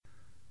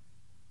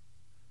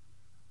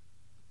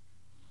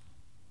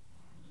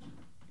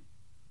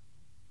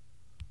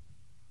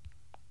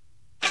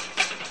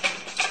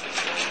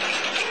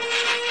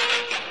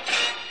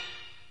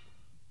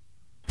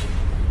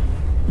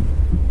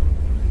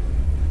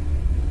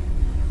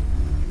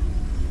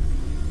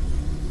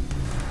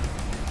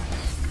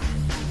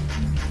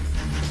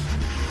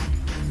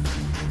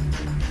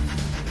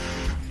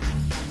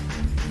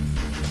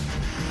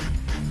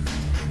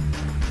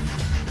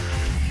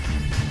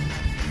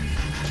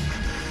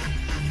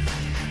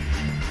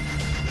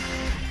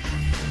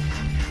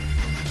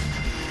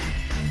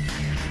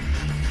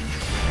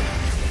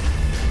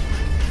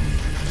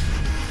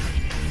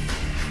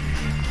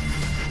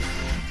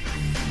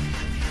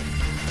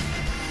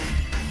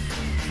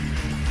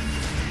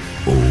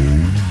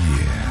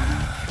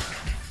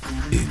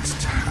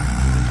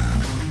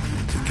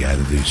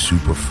their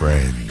super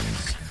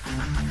friends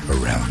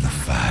around the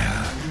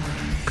fire,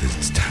 because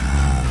it's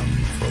time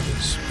for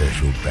the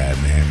special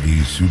Batman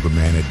v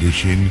Superman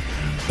edition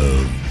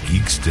of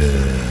Geeksters.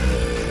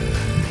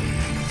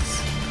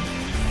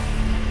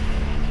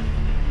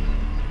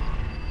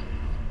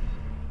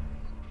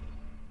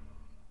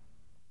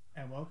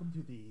 And welcome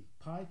to the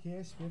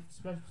podcast with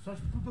special.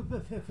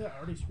 I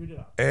already screwed it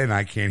up. And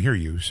I can't hear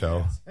you,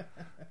 so.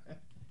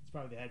 It's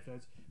probably the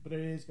headphones, but it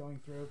is going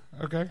through.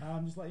 Okay.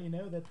 Just letting you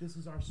know that this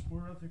is our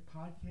spoiler-friendly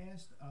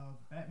podcast of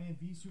Batman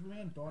v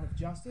Superman: Dawn of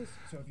Justice.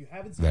 So if you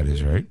haven't seen That the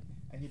is movie right.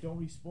 and you don't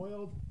want to be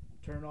spoiled,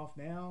 turn it off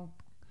now,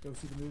 go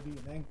see the movie, and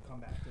then come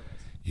back to us.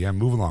 Yeah,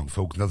 move along,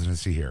 folks. Nothing to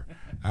see here.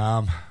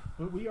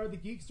 But we are the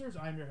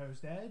Geeksters. I'm your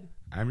host, Ed.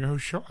 I'm your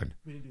host, Sean.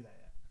 We didn't do that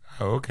yet.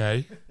 Oh,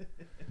 okay.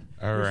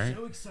 All We're right.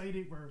 so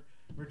excited.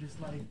 We're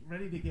just like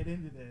ready to get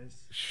into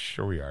this.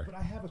 Sure we are. But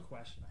I have a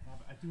question.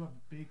 I do have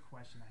a big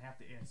question I have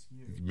to ask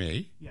you.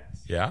 Me?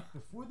 Yes. Yeah?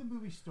 Before the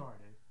movie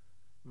started,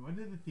 we went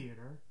to the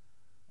theater,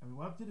 and we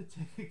went up to the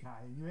ticket guy,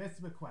 and you asked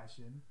him a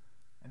question,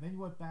 and then you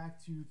went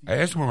back to the... I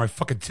asked him where my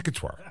fucking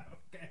tickets were.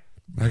 Okay.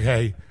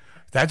 Okay?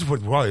 That's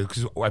what was,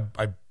 because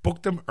I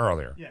booked them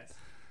earlier. Yes.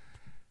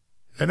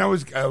 And I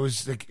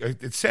was like,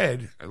 it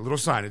said, a little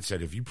sign, it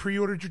said, if you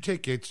pre-ordered your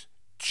tickets,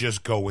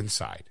 just go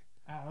inside.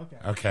 Okay.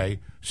 Okay?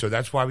 So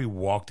that's why we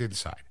walked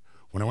inside.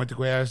 When I went to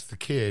go ask the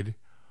kid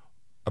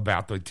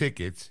about the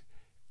tickets,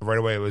 right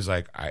away it was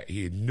like,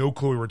 he had no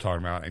clue what we were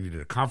talking about. I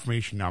needed a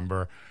confirmation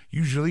number.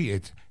 Usually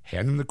it's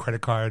hand them the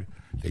credit card,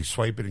 they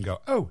swipe it and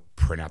go, oh,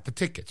 print out the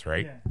tickets,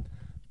 right? Yeah.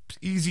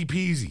 Easy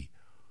peasy.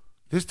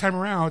 This time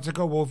around, it's like,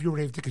 oh, well, if you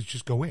already have tickets,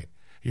 just go in.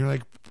 You're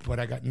like, but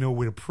I got no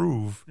way to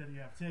prove That you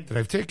have tickets. that I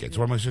have tickets. Yeah.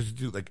 What am I supposed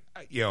to do? Like,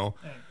 you know.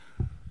 Hey.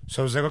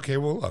 So I was like, okay,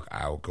 well, look,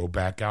 I'll go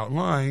back out in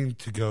line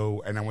to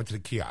go. And I went to the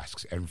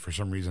kiosks. And for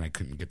some reason, I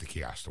couldn't get the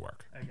kiosk to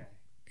work. Okay.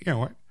 You know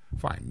what?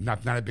 Fine.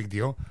 Not a big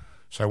deal.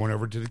 So I went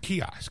over to the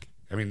kiosk.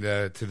 I mean,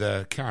 to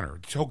the counter,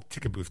 the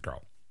ticket booth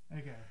girl.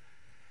 Okay.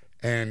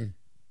 And,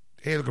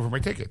 hey, looking for my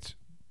tickets.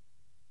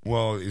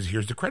 Well,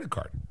 here's the credit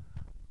card.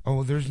 Oh,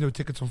 well, there's no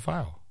tickets on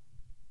file.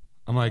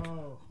 I'm like,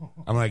 Oh.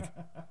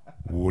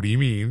 what do you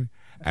mean?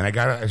 And I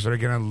started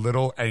getting a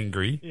little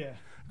angry. Yeah.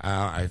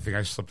 I think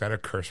I slipped out a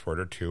curse word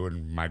or two,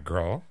 and my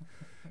girl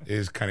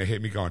is kind of hit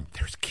me going,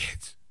 there's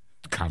kids.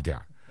 Calm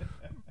down.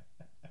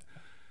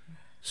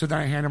 So then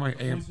I handed my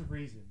Voice of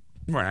reason.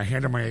 right, I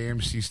handed my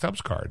AMC Stubs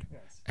card.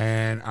 Yes.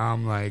 And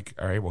I'm like,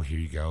 all right, well, here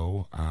you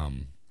go.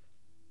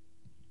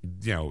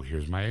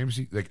 Here's my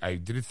AMC. Like, I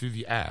did it through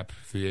the app,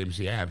 through the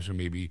AMC app, so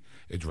maybe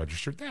it's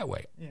registered that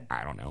way. Yeah.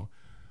 I don't know.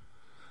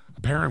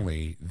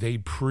 Apparently, they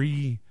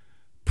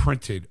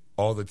pre-printed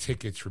all the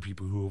tickets for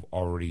people who have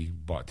already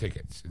bought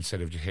tickets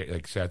instead of just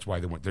so that's why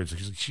they went there.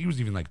 She was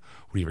even like,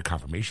 "Do you have a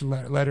confirmation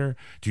letter?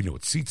 Do you know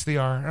what seats they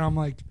are?" And I'm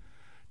like,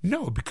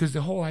 "No," because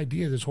the whole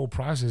idea of this whole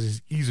process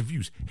is ease of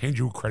use. Hand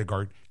you a credit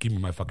card, give me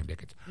my fucking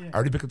tickets. Yeah. I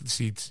already picked up the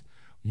seats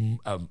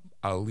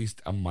at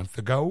least a month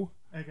ago.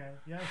 Okay.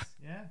 Yes.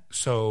 Yeah.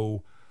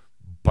 So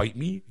bite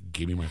me,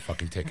 give me my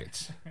fucking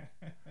tickets,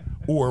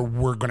 or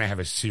we're gonna have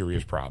a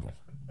serious problem.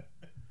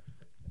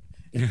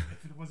 If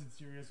it wasn't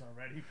serious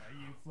already by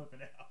you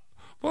flipping out.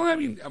 Well, I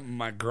mean,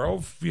 my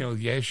girl,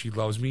 she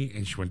loves me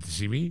and she wanted to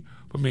see me,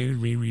 but main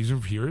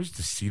reason here is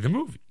to see the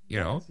movie,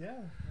 Yes, yeah.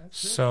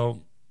 That's true.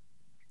 So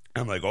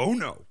I'm like, oh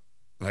no.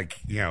 Like,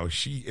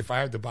 if I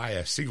had to buy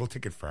a single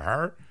ticket for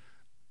her,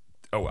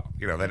 oh well,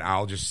 then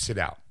I'll just sit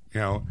out,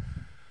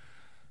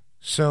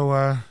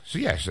 So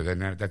then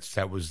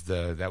that was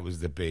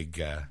the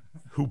big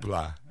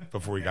hoopla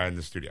before we got in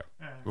the studio,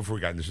 before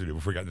we got in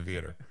the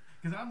theater.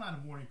 Because I'm not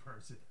a morning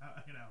person,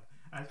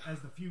 as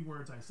the few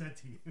words I said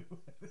to you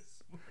this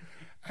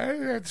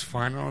morning. That's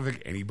fine. I don't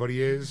think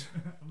anybody is.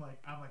 I'm like,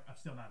 I'm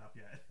still not up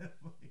yet.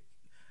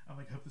 I'm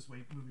like, hope this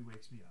movie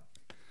wakes me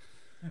up.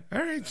 All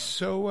right,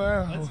 so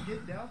Let's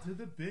get down to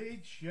the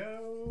big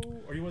show.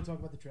 Or you want to talk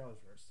about the trailers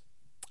first?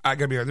 I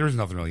gotta be honest, there's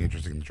nothing really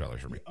interesting in the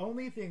trailers for me. The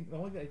only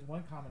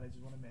one comment I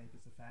just want to make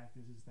is the fact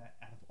is that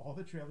out of all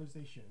the trailers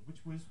they showed,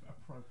 which was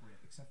appropriate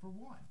except for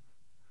one,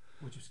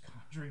 which was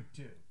Conjuring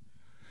 2.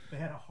 They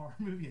had a horror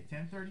movie at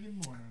 10:30 in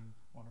the morning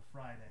on a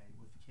Friday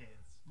with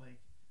kids. Like,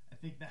 I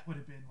think that would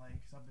have been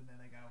like something that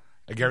I go.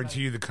 I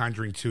guarantee you, The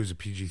Conjuring 2 is a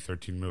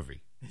PG-13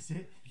 movie. Is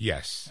it?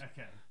 Yes.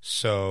 Okay.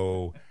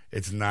 So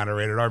it's not a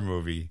rated R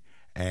movie,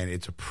 and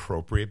it's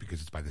appropriate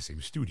because it's by the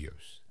same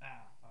studios,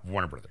 Okay.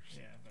 Warner Brothers.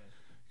 Yeah, but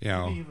You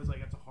to me it was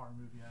like it's a horror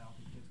movie. I don't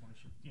think kids want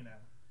to,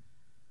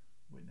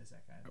 witness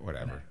that kind of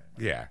whatever.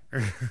 Anyway, Yeah.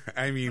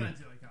 I mean, that's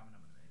the only comment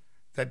I'm gonna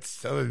make.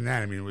 that's other than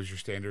that. I mean, it was your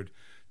standard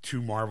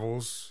 2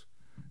 Marvels,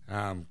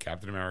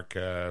 Captain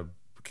America,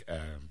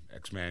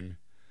 X-Men,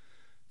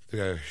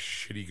 the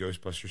shitty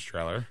Ghostbusters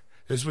trailer.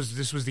 This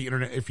was the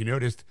internet. If you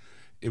noticed,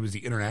 it was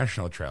the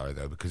international trailer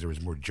though because there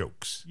was more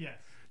jokes. Yes.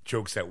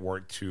 Jokes that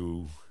weren't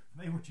too.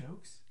 They were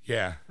jokes.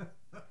 Yeah.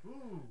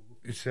 Ooh.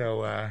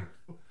 So. I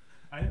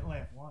didn't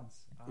laugh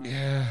once.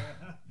 Yeah.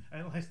 I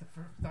didn't laugh the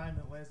first time.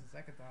 It laughed the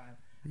second time.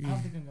 I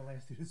don't think I'm gonna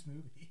last through this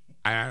movie.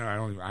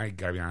 I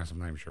gotta be honest. I'm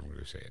not even sure I'm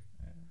going to say it.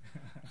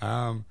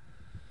 So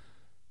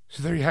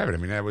there you have it. I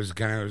mean, that was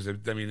kind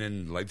of. I mean,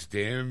 then lights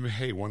dim.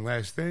 Hey, one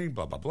last thing.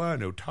 Blah blah blah.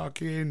 No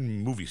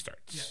talking. Movie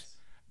starts. Yes.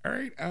 All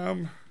right.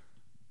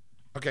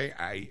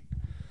 Okay.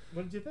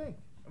 What did you think?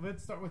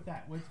 Let's start with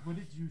that. What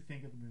did you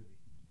think of the movie?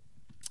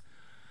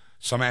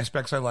 Some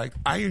aspects I liked.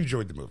 I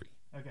enjoyed the movie.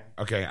 Okay.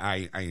 Okay.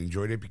 I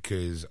enjoyed it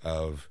because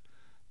of.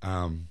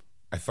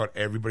 I thought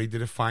everybody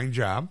did a fine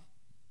job.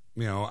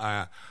 You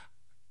know,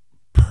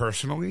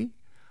 personally,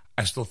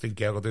 I still think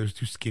Gal Gadot is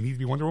too skinny to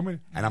be Wonder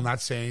Woman, and I'm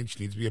not saying she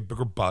needs to be a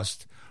bigger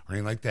bust or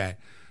anything like that.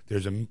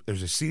 There's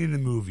a scene in the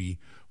movie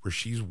where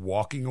she's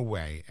walking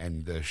away,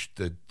 and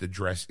the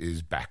dress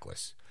is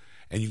backless,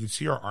 and you can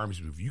see her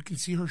arms move. You can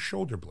see her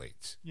shoulder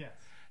blades. Yes.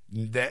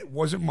 That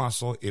wasn't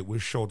muscle; it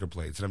was shoulder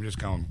blades, and I'm just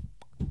going.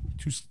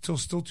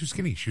 Still too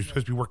skinny. She was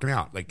supposed to be working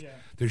out. Like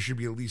there should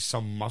be at least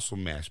some muscle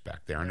mass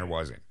back there, and there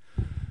wasn't.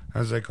 I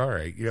was like, all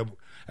right, you know.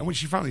 And when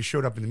she finally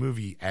showed up in the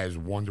movie as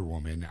Wonder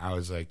Woman, I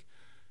was like,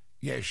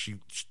 yeah,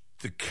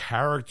 the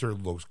character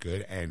looks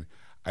good, and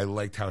I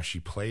liked how she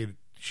played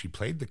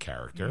the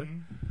character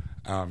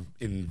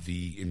in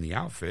the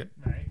outfit.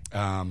 Right.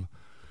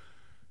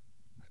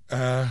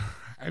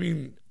 I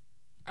mean,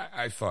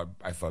 I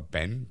thought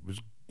Ben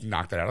was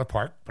knocked it out of the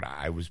park, but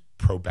I was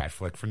pro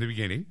Batfleck from the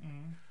beginning.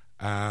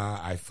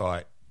 I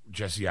thought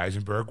Jesse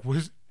Eisenberg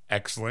was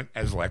excellent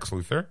as Lex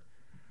Luthor.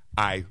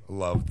 I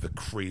loved the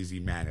crazy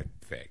manic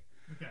thing.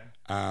 Okay.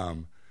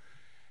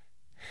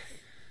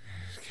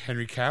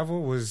 Henry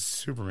Cavill was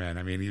Superman.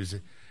 I mean,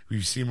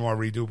 we've seen him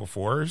already do it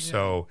before,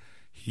 so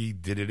he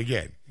did it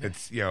again.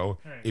 It's right.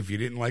 If you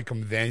didn't like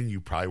him then, you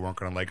probably weren't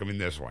going to like him in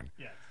this one.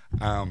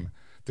 Yeah.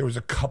 There was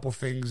a couple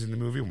things in the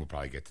movie, and we'll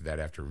probably get to that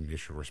after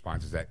initial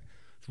responses, that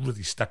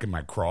really stuck in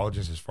my craw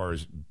just as far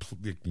as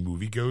the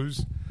movie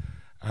goes.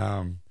 But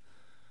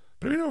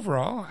I mean,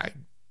 overall,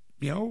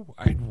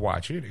 I'd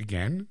watch it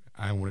again.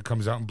 When it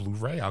comes out in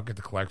Blu-ray, I'll get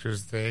the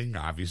collector's thing,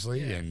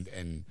 obviously,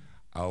 and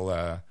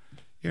I'll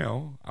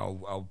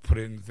put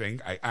it in the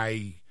thing.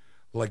 I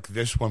like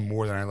this one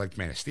more than I liked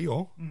Man of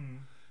Steel.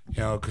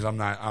 Because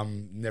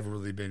I'm never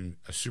really been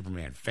a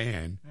Superman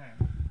fan.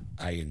 Right.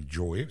 I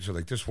enjoy it. So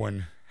like this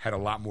one had a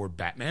lot more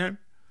Batman.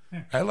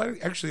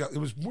 Actually, it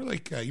was more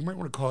like you might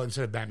want to call it,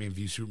 instead of Batman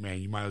v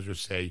Superman, you might as well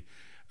say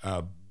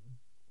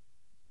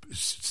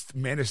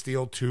Man of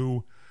Steel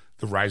 2,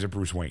 The Rise of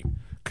Bruce Wayne,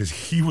 because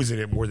he was in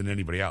it more than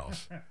anybody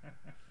else.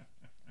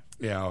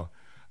 Yeah,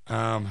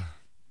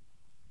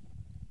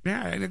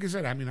 like I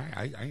said, I mean,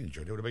 I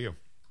enjoyed it. What about you?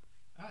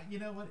 You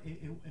know what?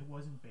 It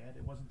wasn't bad.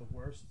 It wasn't the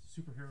worst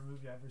superhero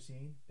movie I've ever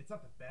seen. It's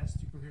not the best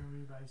superhero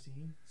movie I've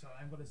seen. So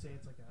I'm going to say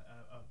it's like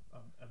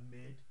a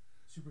mid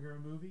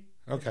superhero movie.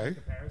 Okay. In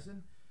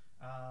comparison.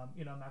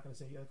 I'm not going to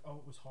say, like, oh,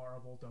 it was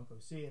horrible, don't go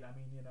see it. I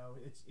mean,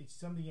 it's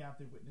something you have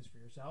to witness for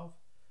yourself.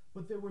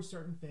 But there were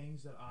certain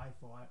things that I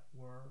thought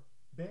were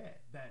bad.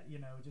 That,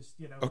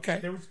 okay.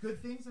 There was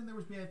good things and there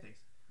was bad things.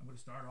 I'm going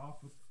to start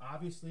off with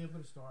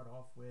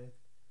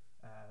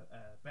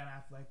Ben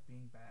Affleck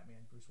being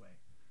Batman, Bruce Wayne.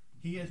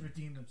 He has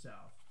redeemed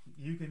himself.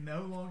 You can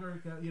no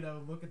longer go,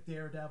 look at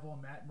Daredevil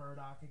and Matt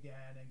Murdock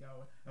again and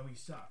go, oh, he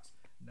sucks.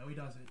 No, he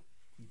doesn't.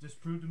 He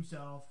just proved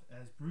himself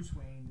as Bruce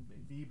Wayne,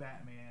 the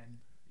Batman.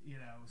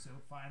 So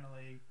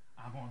finally,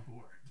 I'm on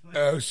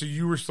board. So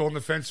you were still on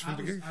the fence from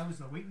the beginning? I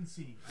was a wait and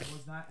see. I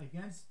was not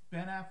against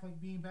Ben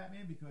Affleck being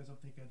Batman because I'm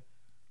thinking,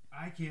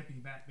 I can't be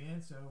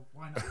Batman, so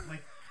why not?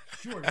 Like,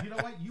 sure, you know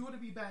what? You want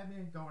to be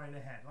Batman? Go right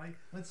ahead. Like,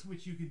 let's see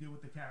what you can do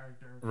with the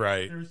character.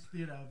 Right. There's,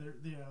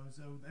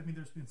 so I mean,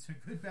 there's been some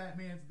good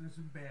Batmans, and there's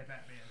some bad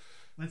Batmans.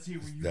 Let's see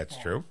where you. That's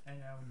fall. true. And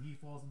he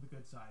falls on the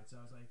good side. So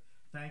I was like,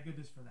 thank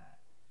goodness for that.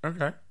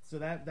 Okay. So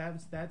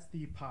that's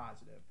the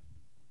positive.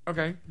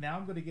 Okay. Now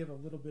I'm going to give a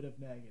little bit of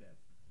negative.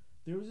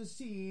 There was a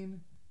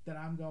scene that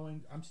I'm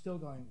still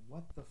going,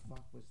 what the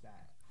fuck was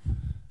that?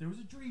 There was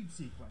a dream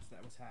sequence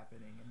that was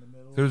happening in the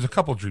middle. There was a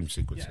couple dream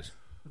sequences. Yes.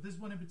 But this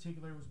one in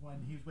particular was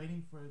when he was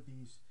waiting for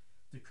these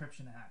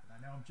decryption to happen.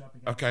 I know I'm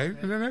jumping. Okay.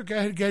 No, go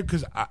ahead,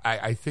 because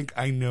I think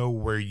I know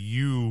where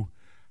you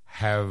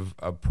have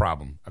a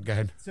problem. Go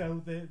ahead.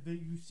 So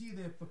you see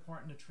the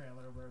part in the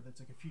trailer where it's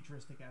like a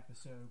futuristic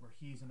episode where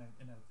he's in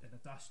a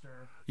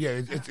duster.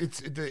 Yeah,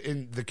 it's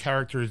the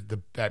character is the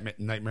Batman,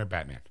 Nightmare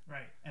Batman.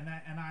 Right, and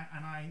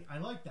I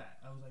like that.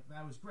 I was like,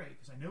 that was great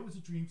because I know it was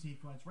a dream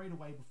sequence right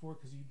away before,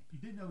 because you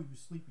didn't know he was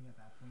sleeping at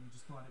that point. You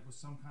just thought it was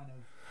some kind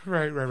of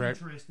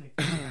futuristic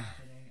thing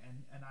happening,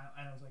 and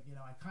I was like,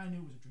 I kind of knew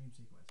it was a dream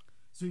sequence.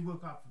 So he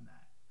woke up from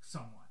that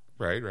somewhat.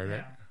 Right.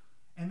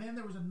 And then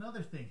there was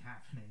another thing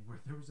happening where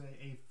there was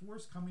a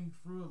force coming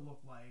through, it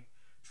looked like,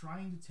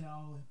 trying to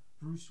tell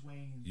Bruce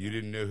Wayne. You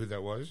didn't know who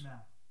that was? No.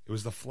 It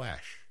was the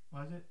Flash.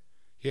 Was it?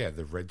 Yeah,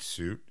 the red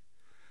suit.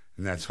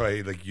 And that's why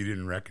you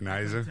didn't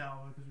recognize him? I couldn't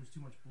tell because there was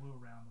too much blue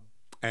around him.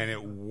 And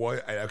it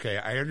was... Okay,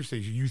 I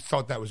understand. You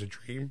thought that was a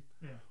dream?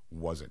 Yeah.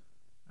 Wasn't.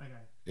 Okay.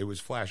 It was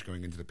Flash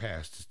going into the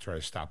past to try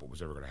to stop what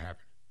was ever going to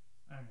happen.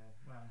 Okay,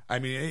 wow. I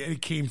mean,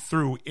 it came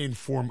through in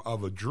form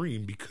of a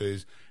dream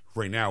because...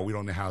 Right now, we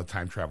don't know how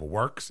time travel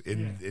works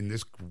in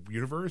this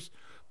universe,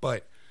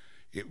 but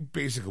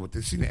basically what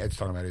the scene that Ed's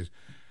talking about is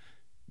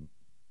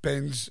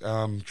Ben's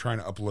trying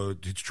to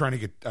upload. He's trying to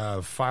get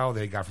a file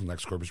that he got from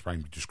LexCorp is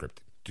trying to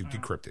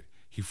decrypt it.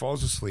 He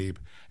falls asleep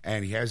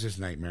and he has this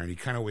nightmare and he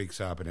kind of wakes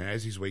up. And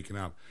as he's waking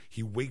up,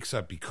 he wakes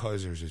up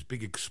because there's this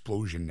big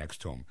explosion next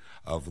to him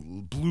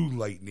of blue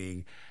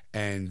lightning,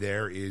 and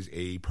there is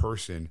a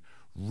person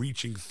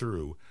reaching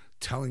through,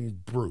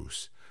 telling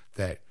Bruce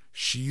that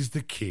she's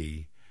the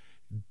key.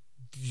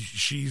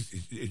 She's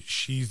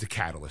the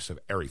catalyst of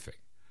everything.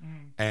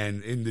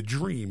 And in the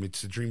dream,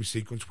 it's the dream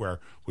sequence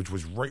which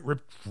was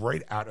ripped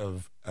right out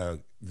of the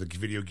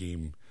video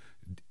game.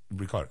 What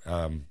do you call it?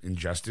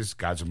 Injustice,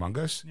 Gods Among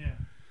Us. Yeah.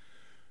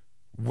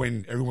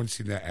 When everyone's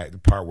seen that at the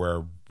part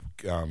where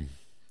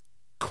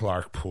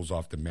Clark pulls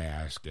off the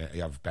mask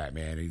of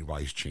Batman while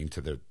he's chained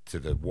to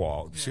the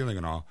wall, the ceiling,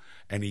 and all,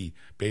 and he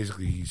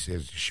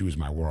says she was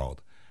my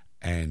world,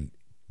 and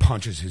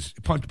punches his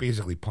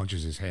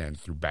hand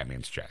through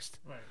Batman's chest.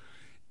 Right.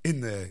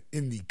 In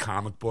the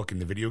comic book, in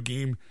the video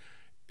game,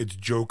 it's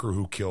Joker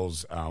who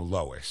kills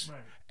Lois,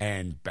 Right.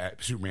 and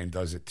Superman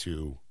does it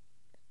to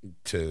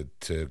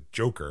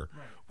Joker,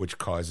 Right. which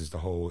causes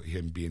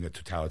him being a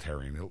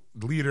totalitarian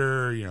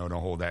leader, and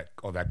all that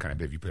kind of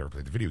bit. If you ever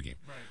played the video game,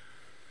 Right.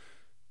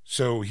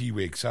 so he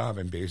wakes up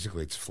and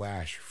basically it's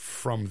Flash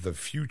from the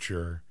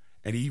future,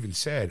 and he even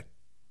said,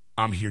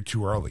 "I'm here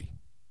too early."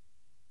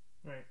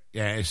 Right.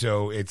 Yeah,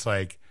 so it's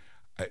like,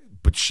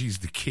 but she's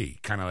the key.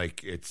 Kind of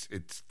like it's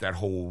that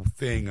whole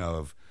thing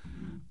of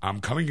I'm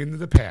coming into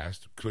the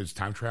past because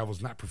time travel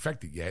is not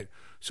perfected yet.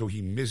 So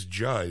he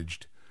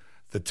misjudged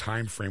the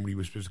time frame when he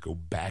was supposed to go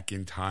back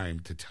in time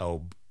to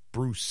tell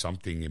Bruce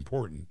something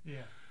important.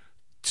 Yeah.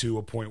 To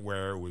a point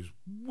where it was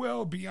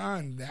well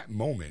beyond that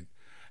moment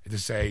to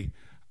say,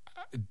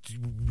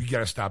 we got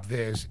to stop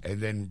this.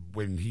 And then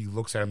when he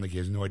looks at him like he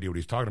has no idea what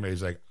he's talking about,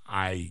 he's like,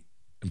 I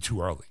am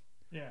too early.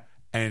 Yeah.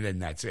 And then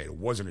that's it. It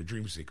wasn't a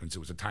dream sequence. It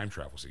was a time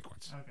travel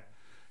sequence. Okay.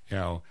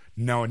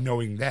 Now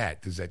knowing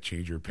that, does that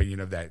change your opinion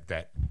of that?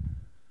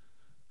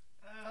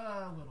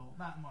 A little,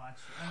 not much.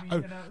 I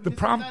mean, the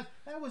problem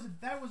that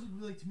wasn't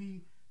really, to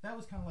me. That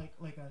was kind of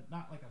like a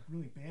not like a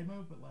really bad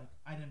move, but like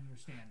I didn't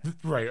understand that.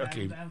 Right.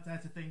 Okay.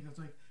 That's the thing. That's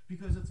like,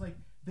 because it's like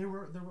there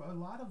were a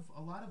lot of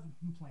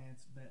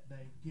implants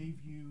that gave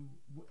you,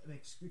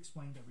 they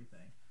explained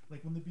everything.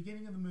 Like when the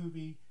beginning of the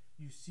movie,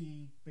 you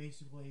see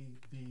basically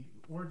the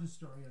origin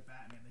story of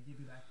Batman. They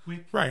give you that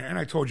quick. Right, and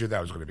I told you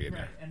that was going to be in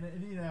there. And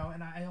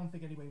and I don't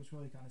think anybody was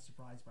really kind of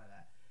surprised by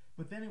that.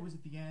 But then it was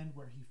at the end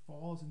where he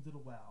falls into the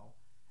well,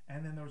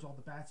 and then there was all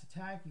the bats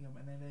attacking him,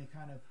 and then they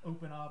kind of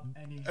open up,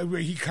 and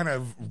he kind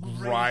of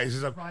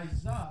rises up.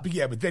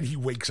 But then he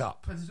wakes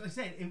up. But as I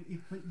said,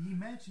 but he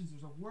mentions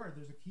there's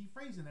a key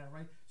phrase in there,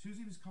 right? As soon as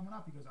he was coming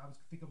up, he goes, I was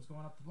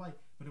going up to light,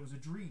 but it was a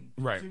dream.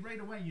 Right. So right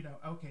away,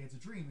 okay, it's a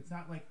dream. It's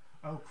not like,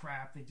 oh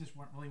crap, they just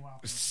weren't really went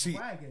off the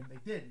wagon. They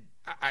didn't.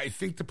 I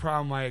think the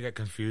problem why I got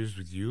confused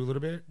with you a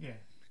little bit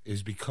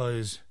is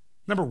because,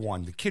 number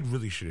one, the kid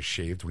really should have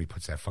shaved when he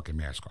puts that fucking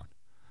mask on.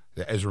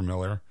 The Ezra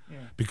Miller. Yeah.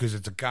 Because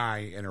it's a guy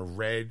in a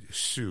red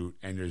suit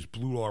and there's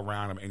blue all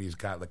around him and he's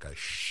got like a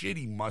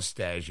shitty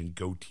mustache and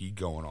goatee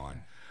going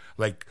on.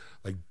 Like,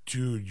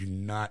 dude, you're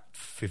not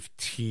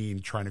 15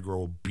 trying to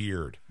grow a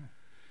beard.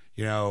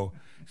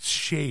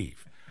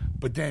 Shave.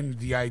 But then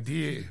the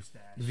idea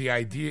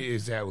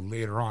is that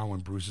later on when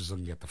Bruce is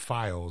looking at the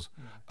files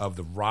of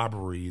the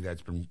robbery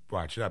that's been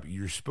watched up,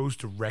 you're supposed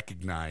to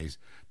recognize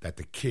that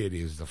the kid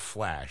is the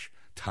Flash,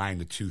 tying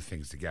the two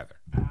things together.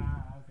 Okay.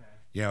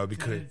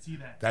 Because I didn't see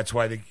that. That's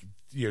why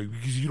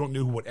because you don't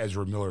know what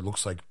Ezra Miller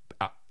looks like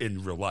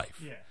in real life.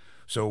 Yeah.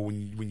 So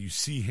when you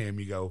see him,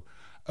 you go,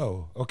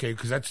 oh, okay,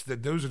 because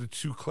those are the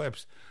two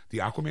clips, the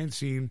Aquaman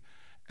scene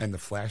and the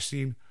Flash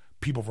scene.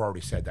 People have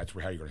already said that's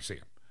how you're going to see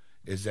him.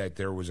 Is that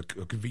there was a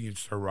convenience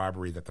store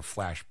robbery that the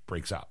Flash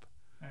breaks up.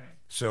 All right.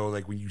 So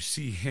like when you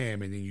see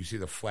him and then you see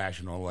the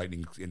Flash and all the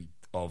lightning and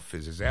all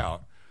fizzes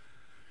out,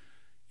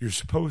 you're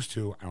supposed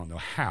to, I don't know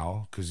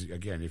how, because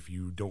again, if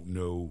you don't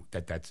know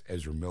that that's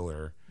Ezra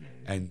Miller,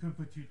 and you couldn't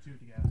put two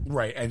together,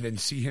 right, and then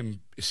see him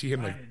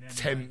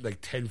like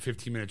 10,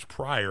 15 minutes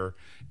prior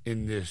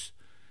in this,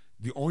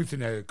 the only thing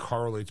that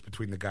correlates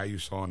between the guy you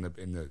saw in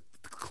the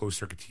closed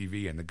circuit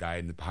TV and the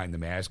guy behind the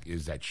mask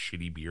is that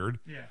shitty beard.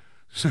 Yeah.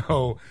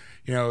 So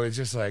it's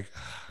just like,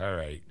 all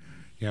right,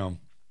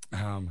 but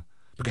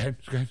go ahead.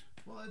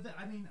 Well,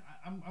 I mean,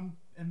 I'm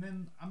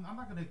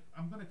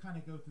gonna kind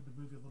of go through the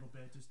movie a little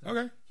bit just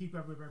to keep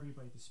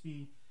everybody to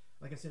speed.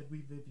 Like I said,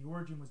 the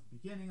origin was the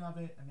beginning of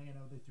it, and then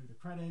they threw the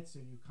credits, so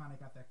you kind of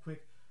got that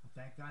quick.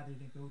 Thank God they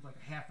didn't go like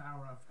a half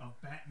hour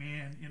of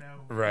Batman,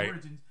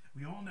 origins.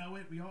 We all know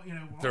it. We all we're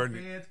all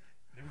fans.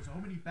 There was so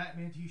many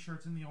Batman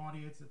T-shirts in the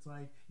audience. It's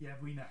like, yeah,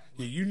 we know.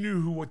 Yeah, you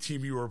knew what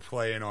team you were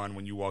playing on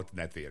when you walked in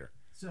that theater.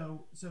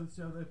 So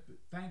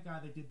thank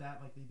God they did that,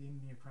 like they did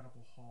in the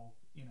Incredible Hulk.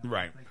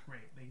 Right. Like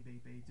great.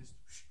 They just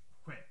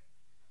quit.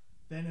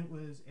 Then it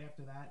was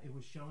after that. It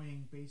was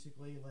showing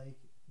basically like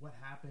what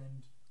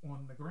happened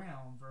on the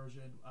ground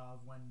version of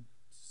when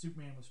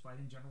Superman was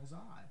fighting General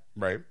Zod,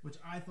 Right. which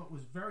I thought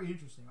was very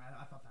interesting.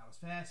 I thought that was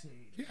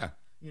fascinating. Yeah.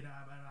 You know,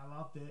 and I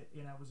loved it.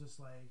 You know, it was just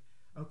like,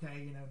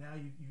 okay, you know, now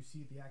you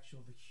see the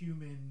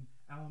human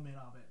element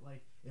of it.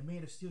 Like in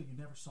Man of Steel, you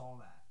never saw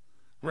that.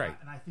 Right.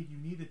 And I think you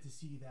needed to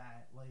see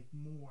that like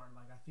more.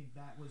 Like I think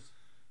that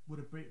would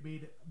have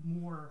made it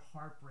more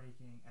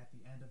heartbreaking at the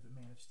end of the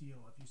Man of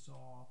Steel if you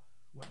saw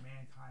what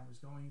mankind was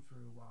going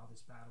through while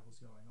this battle was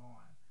going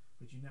on.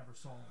 But you never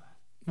saw that.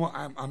 Well,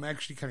 I'm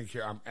actually kind of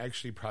curious. I'm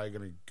actually probably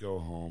going to go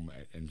home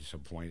at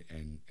some point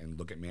and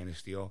look at Man of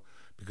Steel,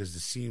 because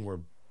the scene where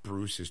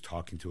Bruce is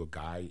talking to a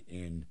guy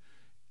in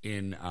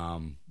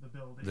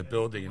the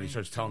building and he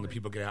starts telling the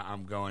people get out.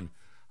 I'm going,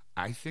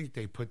 I think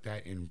they put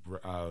that in.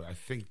 I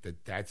think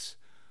that's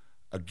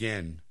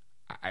again.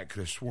 I could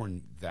have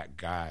sworn that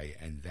guy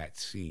and that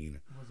scene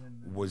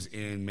was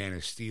in Man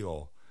of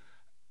Steel,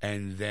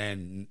 and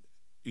then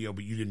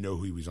but you didn't know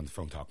who he was on the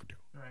phone talking to.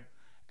 Right.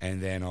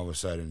 And then all of a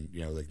sudden,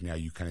 like now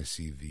you kind of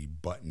see the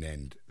button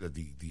end,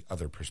 the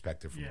other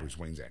perspective from Bruce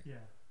Wayne's end. Yeah.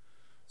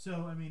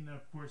 So I mean,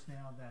 of course,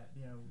 now that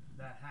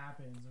that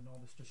happens and all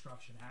this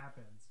destruction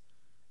happens,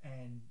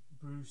 and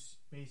Bruce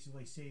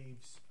basically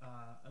saves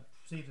a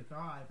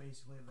guy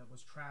basically that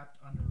was trapped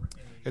under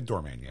a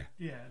doorman.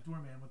 Yeah, a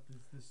doorman with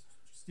this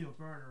steel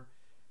girder,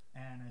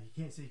 and he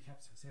kept saying,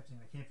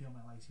 I can't feel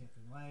my legs,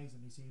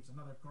 and he saves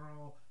another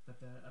girl that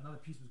another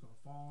piece was going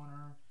to fall on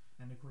her,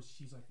 and of course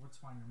she's like, let's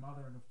find your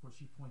mother, and of course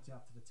she points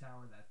out to the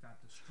tower that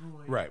got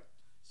destroyed. Right.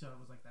 So it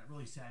was like that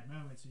really sad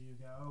moment. So you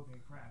go, okay,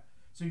 crap.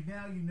 So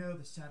now you know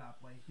the setup,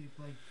 like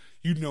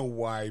you know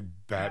why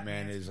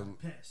Batman is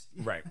pissed,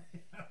 right?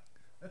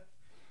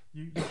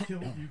 you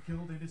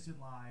killed innocent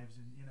lives,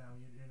 and you know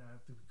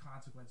the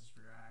consequences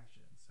for your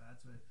actions. So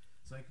that's what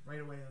it's like. Right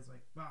away, I was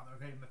like, wow,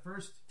 okay. In the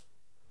first,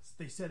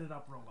 they set it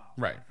up real well,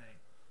 right? I think.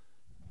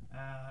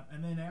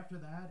 And then after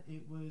that,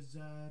 it was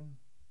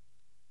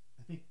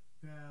I think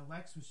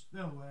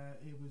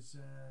it was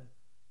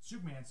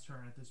Superman's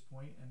turn at this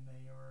point, and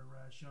they were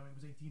showing. It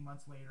was 18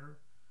 months later.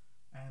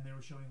 And they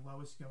were showing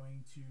Lois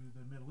going to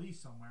the Middle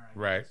East somewhere, I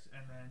guess.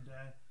 And then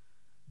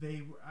they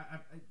were.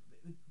 I'm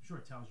sure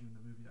it tells you in the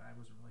movie that I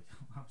wasn't really.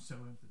 I'm so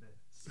into the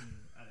scene,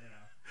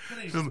 But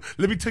anyway. So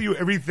let me tell you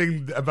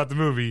everything about the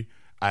movie.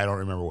 I don't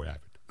remember what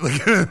happened.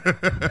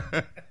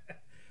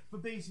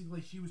 But basically,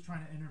 she was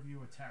trying to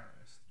interview a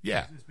terrorist.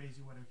 Yeah, is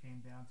basically what it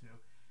came down to.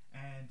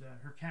 And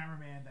her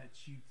cameraman that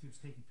she was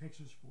taking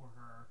pictures for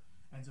her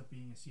ends up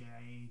being a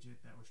CIA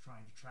agent that was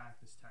trying to track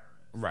this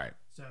terrorist. Right.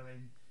 So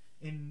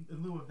in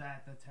lieu of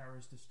that, the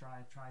terrorist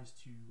tries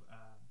to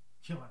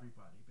kill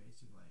everybody,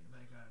 basically,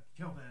 like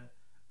kill the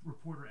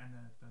reporter and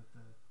the.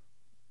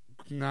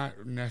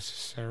 Not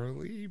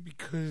necessarily,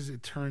 because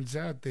it turns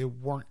out they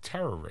weren't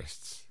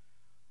terrorists.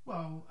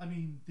 Well, I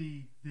mean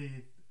the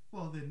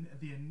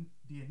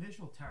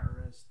initial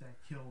terrorist that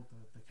killed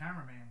the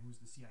cameraman, who's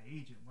the CIA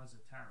agent, was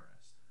a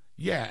terrorist.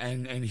 Yeah,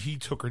 and he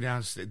took her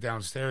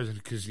downstairs,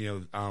 and because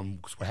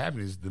what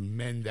happened is the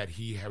men that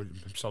he had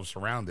himself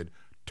surrounded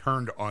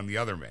turned on the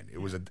other men. It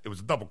was a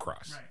double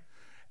cross, right?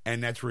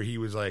 And that's where he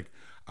was like,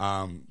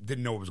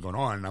 didn't know what was going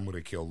on, and I'm going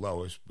to kill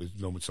Lois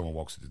when someone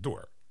walks at the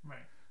door, right?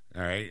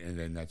 All right, and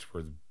then that's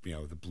where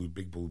the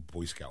big blue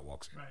Boy Scout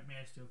walks in. Right,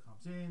 Man of Steel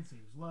comes in,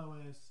 saves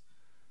Lois,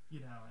 and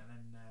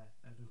then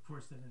and of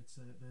course then it's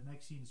the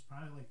next scene is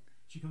probably like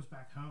she comes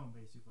back home.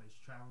 Basically,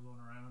 she travels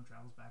on her own,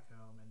 travels back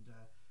home, and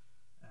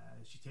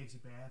she takes a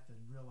bath and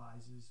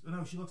realizes. Oh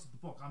no, she looks at the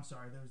book. I'm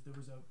sorry, there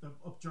was a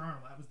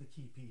journal. That was the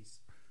key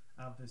piece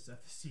of the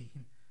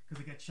scene,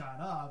 because it gets shot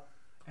up,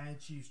 and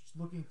she's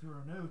looking through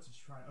her notes and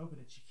she's trying to open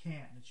it. She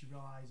can't, and she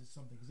realizes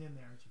something's in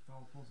there, and she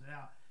pulls it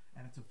out,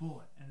 and it's a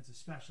bullet, and it's a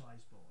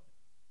specialized bullet.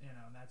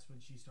 And that's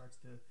when she starts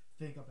to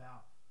think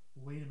about,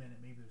 well, wait a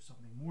minute, maybe there's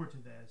something more to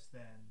this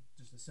than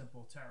just a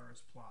simple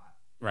terrorist plot,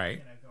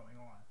 right? Going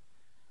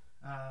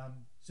on.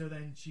 So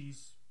then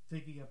she's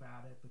thinking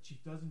about it, but she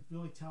doesn't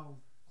really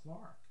tell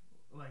Clark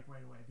like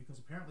right away, because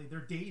apparently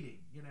they're dating.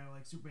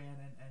 Like Superman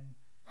and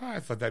I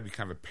thought that'd be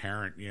kind of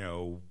apparent,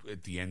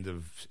 at the end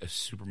of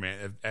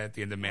Superman, at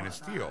the end of Man of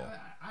Steel.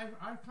 I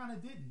kind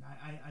of didn't.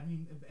 I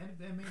mean, at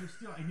Man of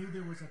Steel, I knew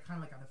there was a kind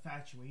of like an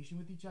infatuation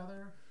with each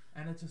other,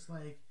 and it's just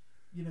like,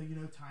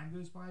 time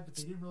goes by, but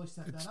they didn't really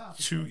set that up.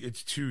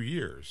 It's 2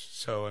 years,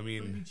 so I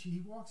mean,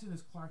 he walks in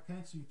as Clark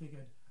Kent, so you're thinking,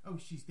 oh,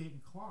 she's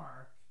dating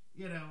Clark,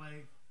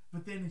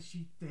 but then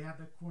they have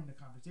that point in the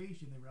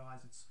conversation, they realize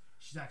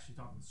she's actually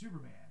talking to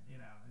Superman,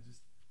 it's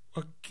just.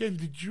 Again,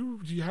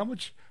 how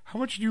much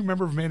do you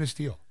remember of Man of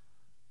Steel?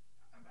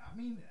 I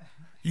mean,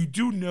 you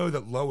do know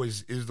that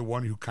Lois is the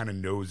one who kind of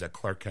knows that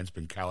Clark Kent's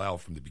been Kal-El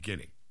from the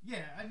beginning. Yeah,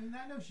 I mean,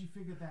 I know she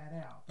figured that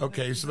out.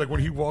 Okay, so like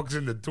when he walks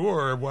in the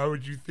door, why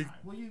would you think?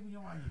 Well, you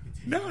know why you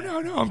continue.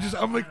 No.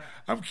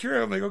 I'm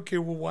curious. I'm like, okay,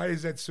 well, why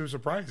is that so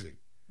surprising?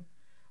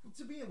 Well,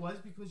 to me, it was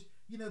because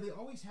they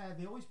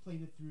always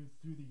played it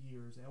through the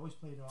years. They always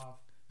played it off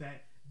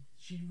that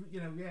she,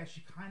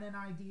 she kind of an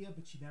idea,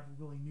 but she never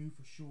really knew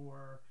for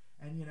sure.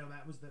 And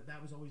that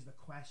was always the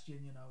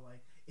question, like,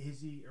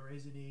 is he or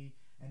isn't he?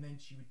 and then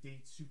she would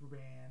date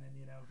Superman, and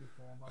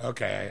before fall in love.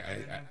 Okay,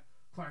 and then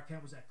Clark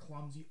Kent was that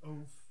clumsy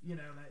oaf, and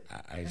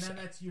then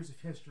that's years of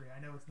history. I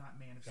know it's not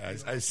Man of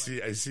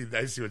Steel.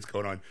 I see what's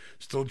going on.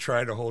 Still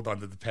trying to hold on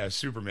to the past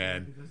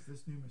Superman. Yeah, because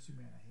this new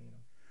Superman,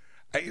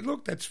 I hate him.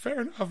 Look, that's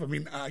fair enough. I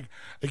mean,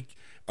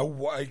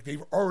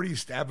 they've already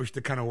established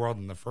the kind of world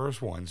in the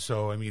first one,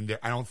 so I mean,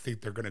 I don't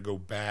think they're going to go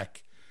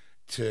back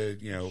to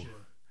Sure.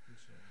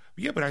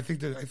 Yeah, but I think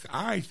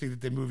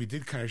that the movie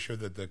did kind of show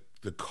that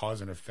the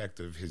cause and effect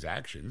of his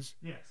actions.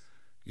 Yes.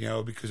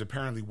 Because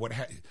apparently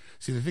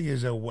see, the thing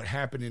is, what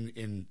happened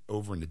in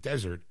over in the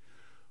desert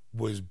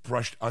was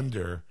brushed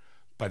under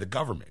by the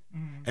government,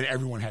 and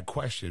everyone had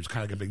questions. It was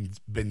kind of like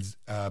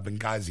a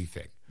Benghazi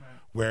thing, right,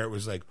 where it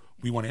was like,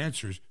 we want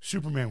answers.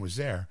 Superman was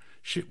there.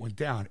 Shit went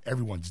down.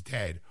 Everyone's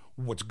dead.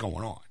 What's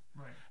going on?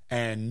 right.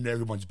 And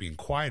everyone's being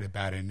quiet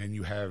about it. And then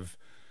you have,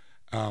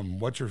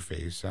 what's her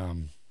face?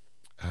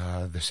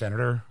 The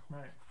senator.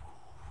 Right.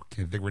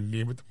 Can't think of her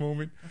name at the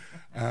moment.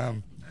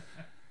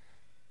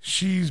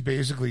 She's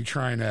basically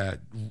trying to,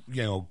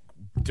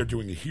 they're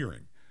doing a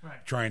hearing.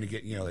 Right. Trying to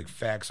get, like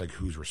facts, like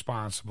who's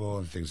responsible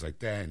and things like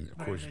that. And of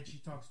course, and then she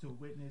talks to a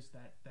witness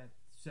that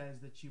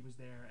says that she was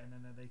there, and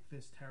then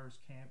this terrorist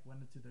camp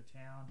went into their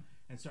town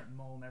and started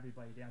mowing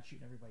everybody down,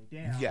 shooting everybody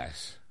down.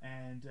 Yes.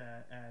 And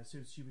so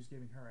she was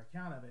giving her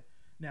account of it.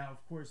 Now,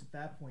 of course, at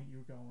that point,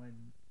 you're going,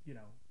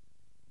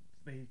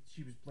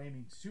 she was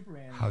blaming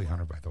Superman. Holly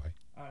Hunter, by the way.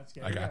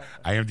 I got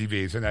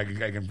IMDb, so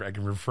I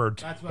can refer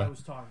to. That's what I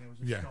was talking. It was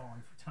just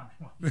stalling for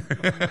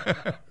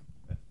time.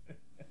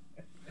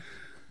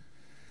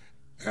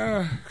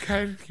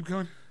 Okay, keep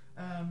going.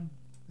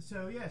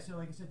 So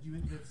like I said,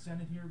 the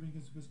Senate hearing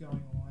was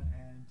going on,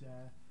 and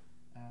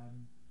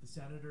the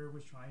senator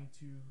was trying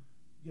to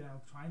get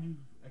all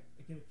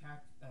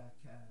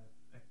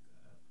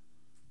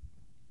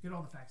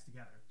the facts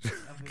together.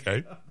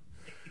 Okay.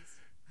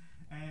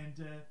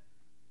 And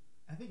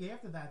I think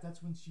after that,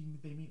 that's when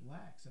they meet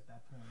Lex at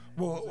that point.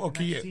 Well,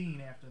 okay, yeah.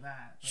 Scene after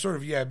that, sort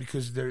of, yeah,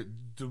 because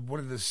one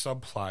of the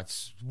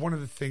subplots, one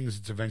of the things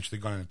that's eventually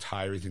going to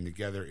tie everything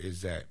together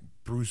is that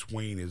Bruce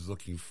Wayne is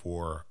looking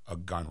for a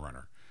gun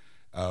runner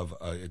of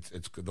it's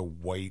the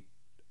white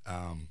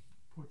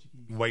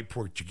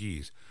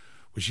Portuguese,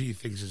 which he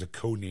thinks is a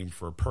code name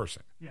for a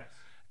person. Yes.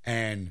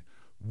 And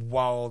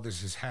while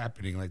this is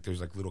happening, like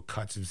there's like little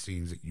cuts and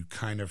scenes that you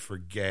kind of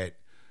forget.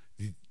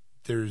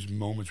 There's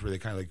moments where they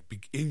kind of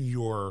like in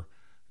your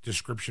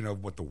description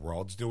of what the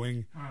world's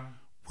doing,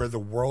 where the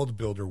world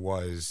builder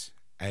was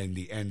at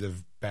the end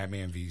of at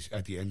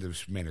the end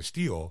of Man of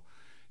Steel,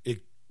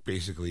 it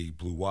basically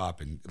blew up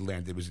and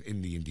landed. It was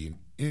in the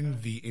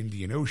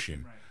Indian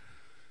Ocean. Right.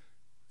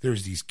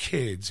 There's these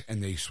kids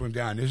and they swim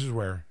down. This is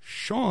where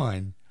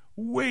Sean,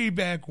 way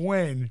back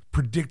when,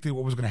 predicted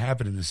what was going to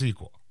happen in the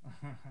sequel.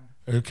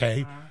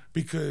 Okay,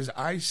 because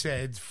I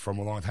said from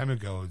a long time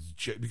ago,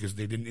 because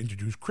they didn't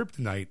introduce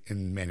Kryptonite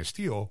in Man of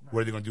Steel,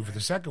 what are they going to do for the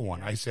second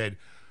one? I said,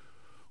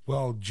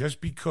 well,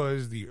 just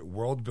because the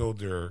world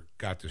builder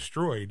got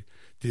destroyed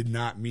did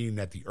not mean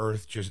that the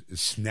Earth just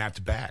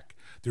snapped back.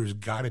 There's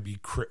got to be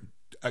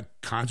a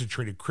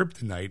concentrated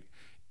Kryptonite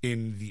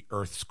in the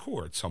Earth's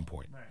core at some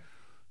point. Right.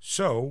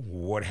 So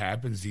what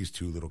happens? These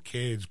two little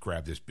kids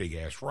grab this big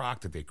ass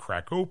rock that they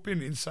crack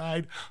open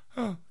inside,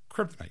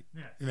 Kryptonite.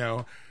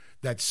 Yeah.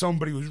 That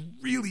somebody was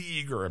really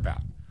eager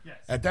about. Yes.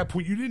 At that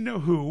point, you didn't know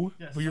who,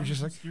 yes, but you're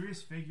just like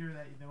mysterious figure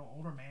that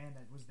older man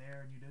that was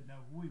there, and you didn't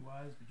know who he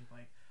was, but you're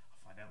like,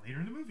 I'll find out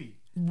later in the movie.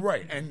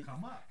 Right, and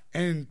come up.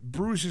 And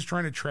Bruce is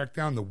trying to track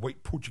down the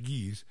white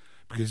Portuguese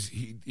because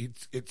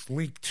it's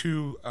linked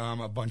to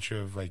a bunch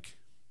of like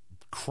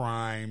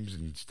crimes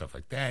and stuff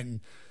like that, and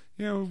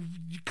you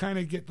kind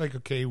of get like,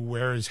 okay,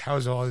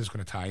 how's all this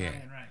going to tie in?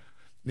 Right.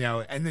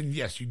 Now, and then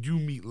yes, you do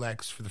meet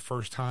Lex for the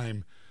first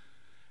time.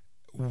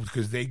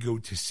 Because they go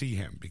to see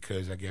him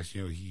because I guess he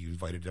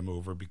invited them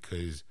over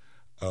because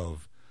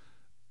of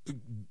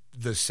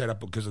the setup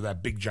because of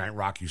that big giant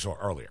rock you saw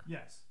earlier.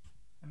 Yes,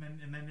 and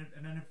then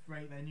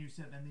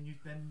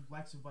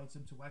Lex invites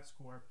him to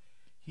LexCorp.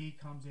 He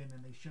comes in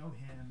and they show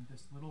him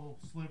this little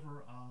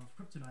sliver of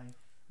kryptonite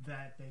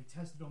that they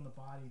tested on the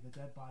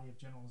dead body of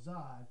General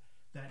Zod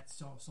that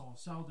saw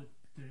cell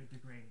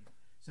degrading.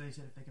 So they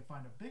said if they could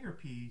find a bigger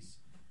piece,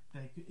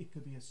 it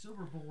could be a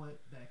silver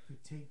bullet that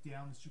could take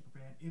down the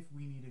Superman if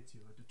we needed to.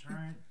 A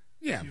deterrent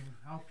to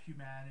help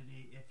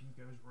humanity if he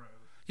goes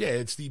rogue. Yeah,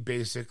 it's the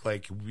basic,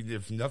 like,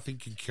 if nothing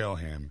can kill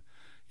him,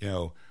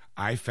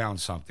 I found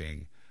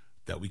something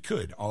that we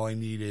could. All I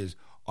need is,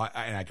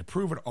 and I could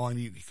prove it, all I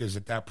need, because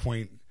at that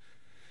point,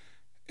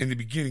 in the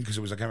beginning, because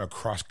it was like kind of a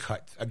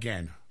cross-cut,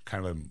 again,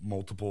 kind of a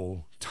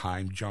multiple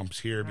time jumps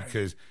here, right.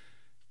 Because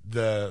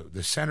the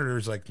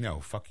senator's like, no,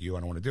 fuck you,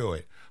 I don't want to do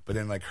it. But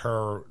then like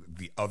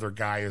the other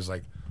guy is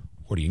like,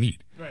 what do you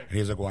need? Right. And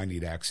he's like, well, I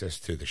need access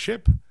to the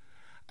ship.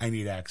 I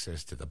need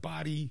access to the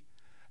body.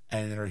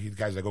 And then the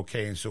guy's like,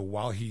 okay. And so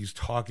while he's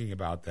talking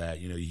about that,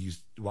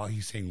 while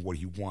he's saying what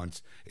he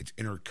wants, it's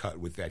intercut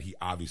with that he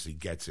obviously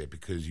gets it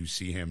because you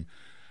see him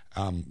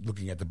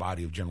looking at the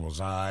body of General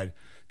Zod,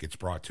 gets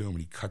brought to him,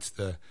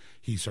 and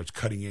he starts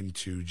cutting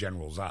into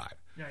General Zod.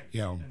 Right.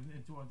 You know, and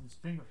into one of his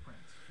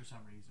fingerprints for some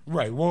reason.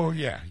 Right. Well,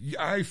 yeah.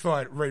 I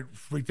thought right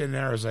then and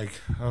there, I was like,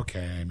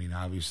 okay. I mean,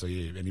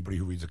 obviously, anybody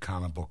who reads a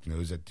comic book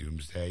knows that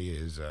Doomsday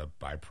is a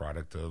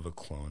byproduct of a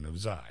clone of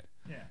Zod.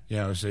 Yeah. You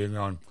know, so you're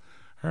going,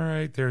 all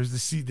right. There's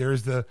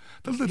the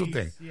little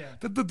thing, Yeah.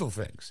 the little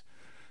things.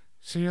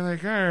 So you're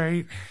like, all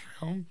right.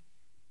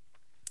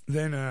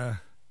 Then,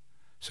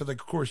 so like,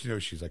 of course, you know,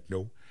 she's like,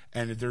 no.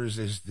 And there's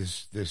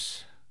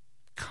this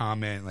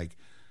comment like,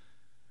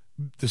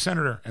 the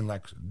senator and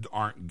Lex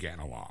aren't getting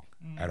along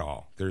at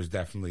all. There's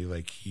definitely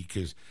like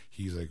because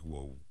he's like,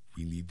 well,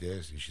 we need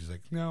this, and she's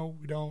like, no,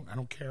 we don't. I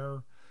don't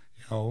care.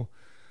 You know,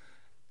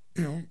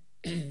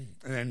 and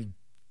then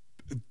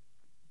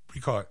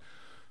we call it.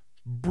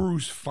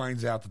 Bruce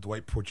finds out that the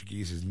White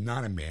Portuguese is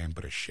not a man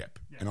but a ship,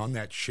 and on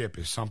that ship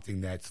is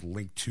something that's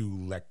linked to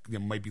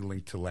might be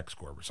linked to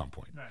LexCorp at some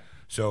point. Right.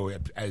 So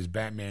as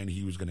Batman,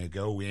 he was going to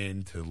go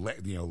into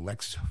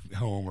Lex's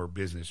home or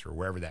business or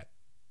wherever that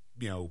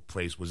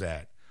place was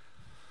at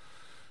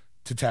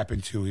to tap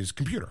into his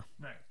computer.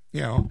 Right.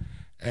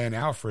 And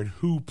Alfred,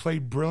 who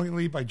played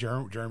brilliantly by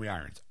Jeremy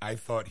Irons. I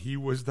thought he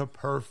was the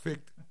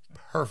perfect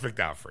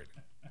Alfred.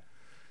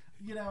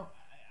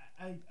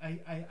 I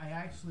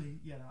actually,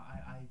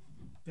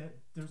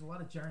 there's a lot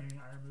of Jeremy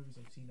Irons movies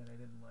I've seen that I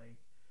didn't like,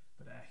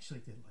 but I actually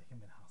did like him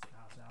in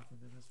House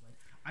Alfred in this way.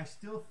 I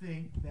still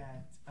think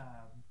that,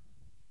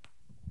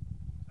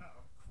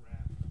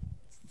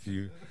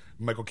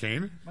 Michael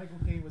Caine? Michael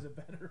Caine was a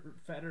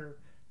better,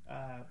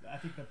 I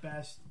think the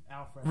best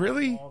Alfred.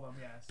 Really? Of all of them,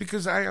 yes.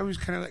 Because I was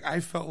kind of like, I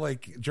felt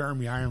like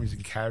Jeremy Irons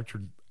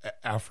captured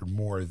Alfred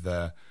more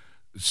the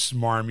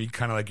smarmy,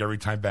 kind of like every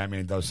time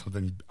Batman does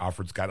something,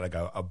 Alfred's got like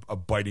a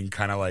biting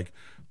kind of like,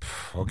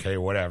 okay,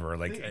 whatever.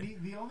 Like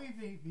the only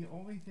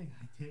thing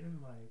I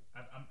didn't like,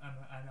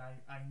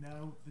 I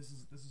know this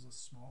is a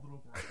small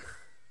little gripe,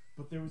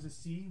 but there was a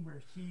scene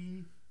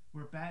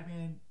where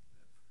Batman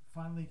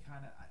finally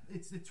kind of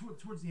it's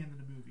towards the end of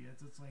the movie.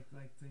 It's like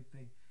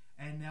they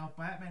and now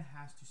Batman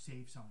has to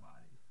save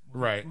somebody.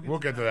 We'll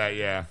get to that.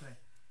 Yeah.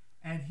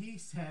 And he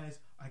says,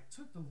 I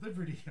took the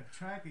liberty of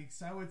tracking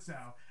so-and-so.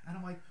 And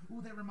I'm like,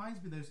 ooh, that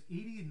reminds me of those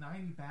 80 and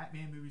 90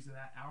 Batman movies of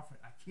that Alfred.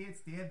 I can't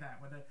stand that.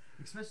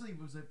 Especially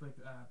it was like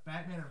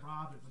Batman and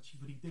Robin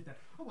when he did that.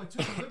 Oh, I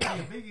took the liberty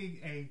of making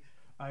a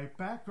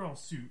Batgirl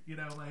suit, and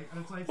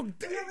it's like,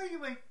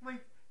 really?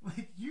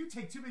 Like you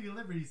take too many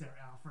liberties there,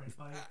 Alfred.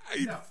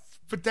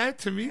 But that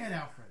to me... And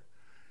Alfred.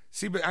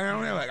 See, but I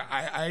don't know. Like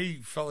I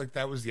felt like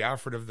that was the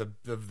Alfred of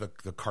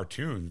the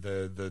cartoon,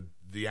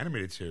 the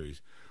animated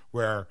series,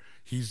 where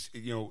he's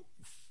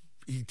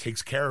he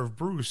takes care of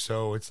Bruce.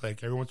 So it's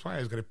like every once in a while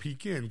he's going to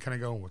peek in, kind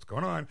of go, what's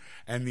going on?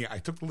 And I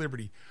took the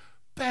liberty.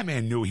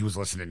 Batman knew he was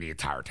listening the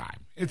entire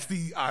time. It's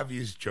the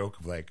obvious joke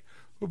of like,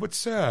 well,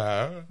 what's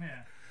up?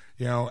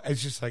 Yeah.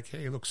 It's just like,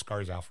 hey, look,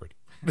 Scar's Alfred.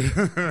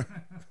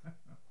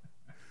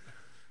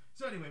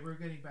 So anyway, we're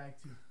getting back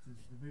to the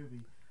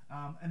movie.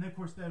 And then, of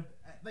course,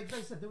 like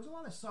I said, there was a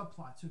lot of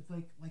subplots. So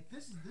like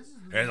this is.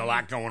 There's a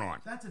lot going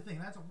on. That's the thing.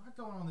 That's a lot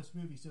going on in this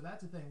movie. So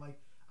that's the thing. Like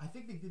I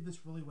think they did this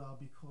really well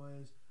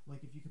because,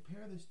 like, if you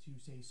compare this to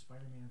say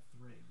Spider-Man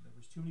 3, there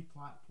was too many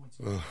plot points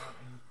in and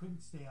you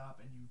couldn't stay up,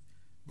 and you.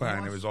 Well,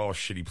 and it was all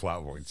shitty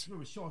plot points. It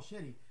was all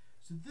shitty.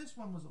 So this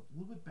one was a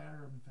little bit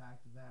better, in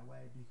fact, that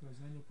way because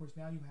then, of course,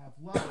 now you have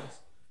Lois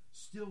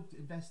still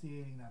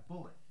investigating that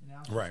bullet. And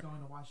now she's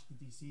going to Washington,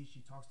 D.C.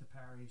 She talks to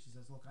Perry. She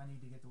says, look, I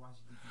need to get to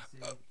Washington, D.C.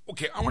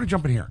 Okay, I want to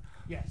jump in here.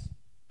 Yes.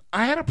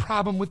 I had a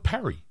problem with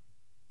Perry.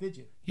 Did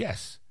you?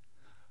 Yes.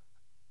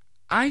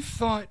 I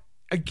thought,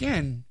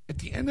 again, at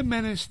the end of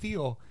Men of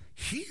Steel,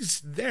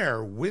 he's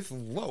there with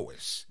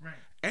Lois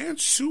and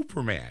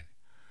Superman.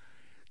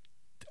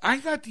 I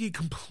got the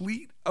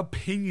complete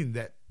opinion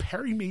that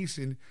Perry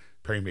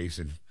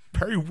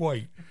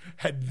White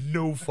had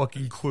no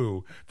fucking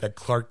clue that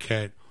Clark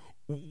Kent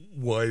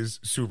was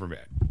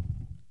Superman.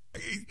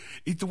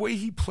 The way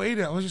he played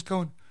it, I was just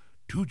going,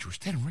 dude, you're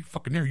standing right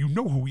fucking there. You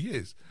know who he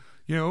is.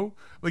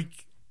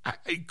 Like,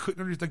 I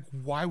couldn't understand,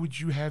 like, why would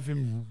you have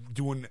him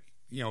doing,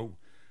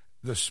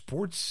 the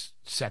sports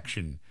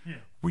section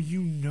where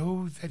you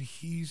know that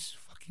he's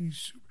fucking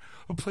super,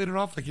 or played it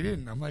off like he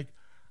didn't. I'm like,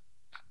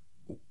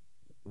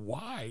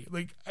 why?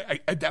 Like, I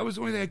that was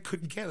the only thing I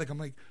couldn't get. Like, I'm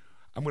like,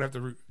 I'm gonna have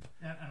to.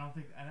 I don't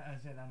think.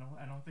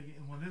 I don't think.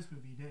 In this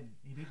movie, he didn't.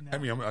 He didn't. I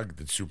mean,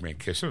 did Superman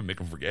kiss him and make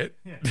him forget?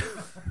 Yeah.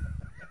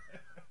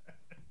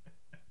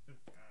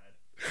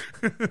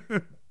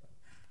 God.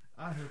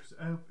 I hope so.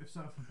 I hope if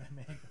something from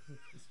Batman,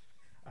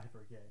 I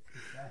forget.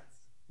 That's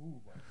my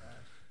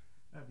gosh.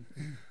 That'd be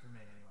cool for me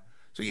anyway.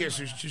 So yeah,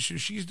 so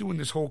she's doing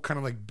this whole kind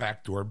of like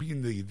backdoor,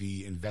 being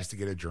the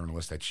investigative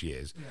journalist that she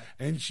is,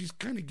 and she's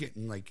kind of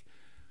getting like,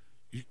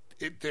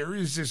 there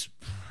is this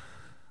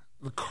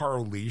the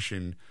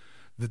correlation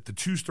that the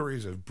two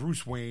stories of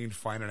Bruce Wayne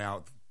finding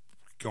out,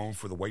 going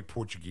for the White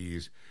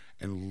Portuguese,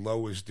 and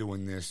Lois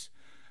doing this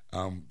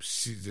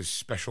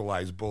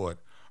specialized bullet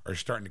are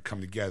starting to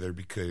come together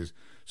because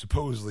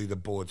supposedly the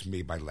bullet's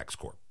made by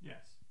LexCorp. Yes.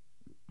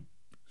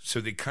 So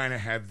they kind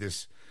of have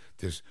this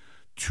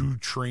two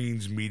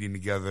trains meeting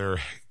together,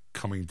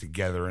 coming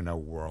together in a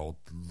world,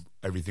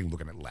 everything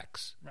looking at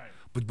Lex. Right.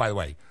 But by the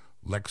way,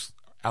 Lex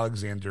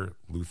Alexander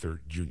Luthor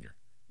Jr.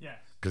 Yes.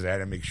 Because I had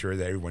to make sure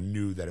that everyone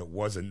knew that it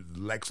wasn't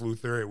Lex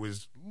Luthor, it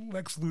was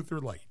Lex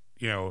Luthor Light.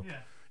 You know, Yeah.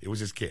 it was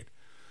his kid.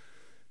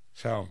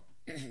 So,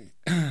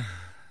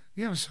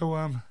 yeah,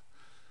 so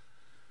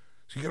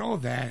you get all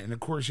of that, and of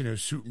course, you know,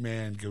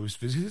 Superman goes to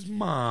visit his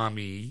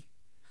mommy,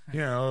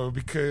 you know,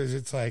 because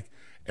it's like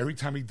every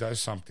time he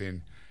does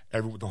something,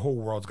 the whole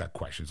world's got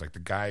questions. Like the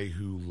guy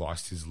who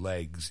lost his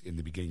legs in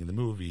the beginning of the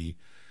movie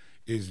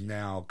is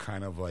now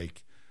kind of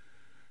like,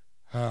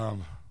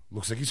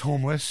 looks like he's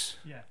homeless.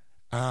 Yeah.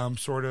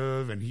 Sort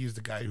of, and he's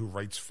the guy who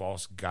writes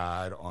false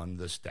god on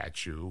the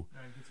statue.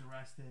 Right. Gets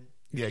arrested.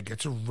 Yeah,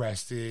 gets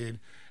arrested,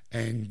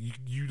 and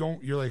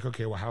you're like,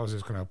 okay, well, how is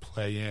this going to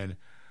play in?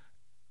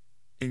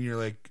 And you're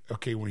like,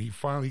 okay, when he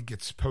finally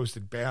gets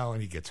posted bail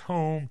and he gets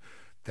home,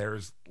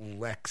 there's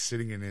Lex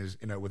sitting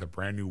with a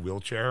brand new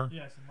wheelchair.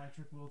 Yes, an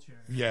electric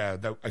wheelchair. Yeah,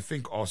 that I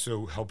think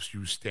also helps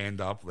you stand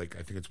up. Like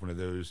I think it's one of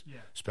those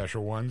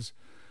special ones.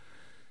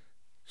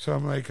 So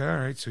I'm like, all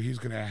right, so he's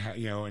gonna,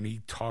 and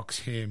he talks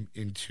him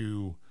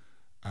into,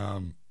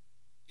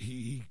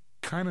 he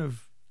kind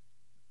of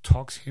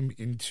talks him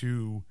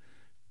into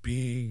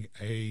being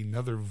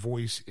another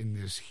voice in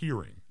this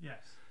hearing. Yes.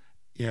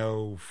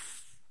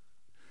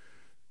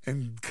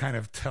 And kind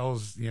of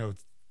tells,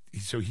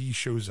 so he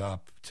shows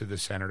up to the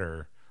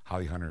senator,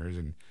 Holly Hunters,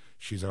 and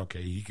she's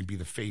okay. He can be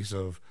the face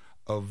of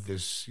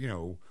this,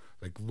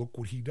 like look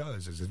what he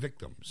does as his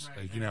victims.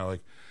 Right, like right.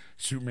 Like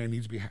Superman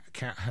needs to be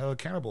held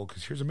accountable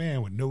because here's a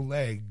man with no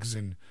legs,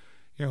 and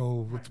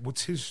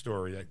what's his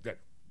story? That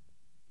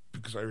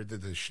because I read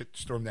the shit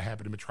storm that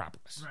happened in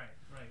Metropolis. Right.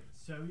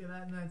 So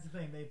that's the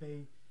thing.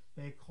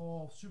 They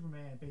call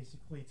Superman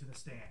basically to the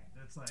stand.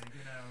 It's like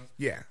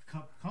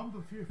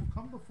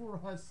come before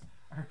us,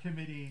 our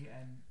committee,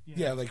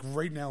 and like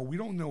right now we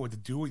don't know what to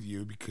do with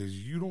you because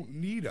you don't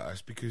need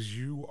us because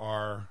you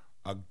are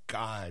a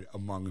god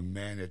among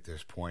men at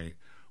this point.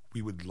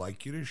 We would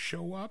like you to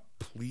show up,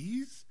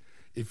 please.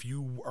 If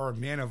you are a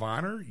man of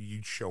honor,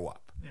 you'd show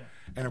up. Yeah.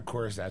 And of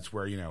course, that's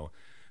where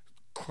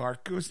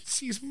Clark goes and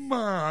sees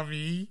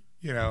mommy.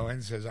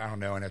 And says, I don't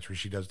know. And that's where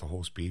she does the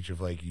whole speech of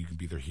like, you can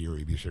be their hero,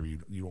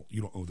 you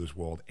don't owe this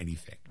world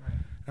anything. Right.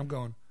 And I'm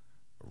going,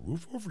 a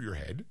roof over your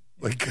head?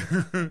 Like,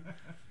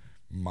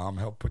 mom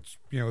helped put,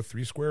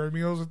 3 square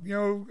meals, a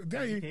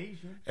day.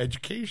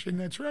 Education,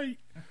 that's right.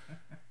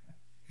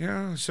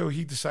 So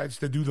he decides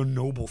to do the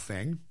noble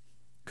thing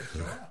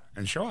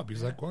and show up.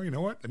 He's like, well, you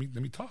know what? Let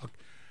me talk.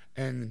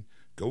 And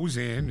goes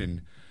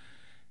in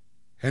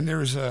and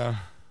there's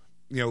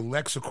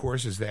Lex, of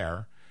course, is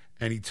there.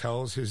 And he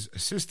tells his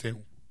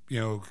assistant,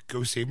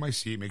 go save my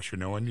seat, make sure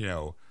no one,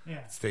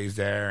 stays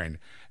there. And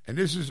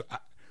this is,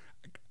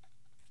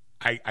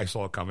 I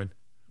saw it coming.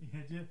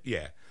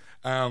 Yeah.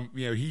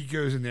 He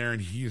goes in there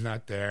and he's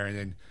not there. And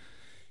then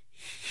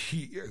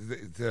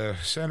the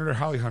Senator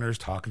Holly Hunter is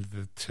talking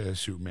to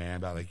Superman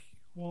about like.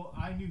 Well,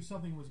 I knew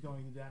something was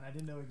going to down. I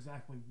didn't know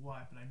exactly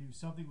what, but I knew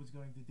something was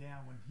going to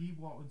down when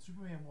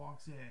Superman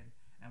walks in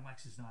and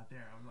Lex is not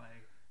there. I'm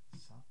like,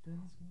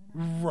 something's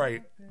gonna happen.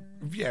 Right.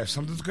 Yeah,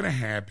 something's gonna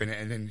happen,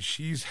 and then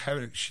she's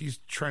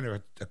trying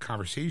to a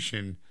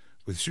conversation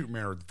with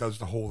Superman, or does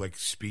the whole like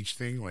speech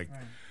thing, like,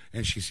 right.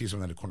 And she sees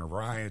something in the corner of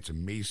her eye, and it's a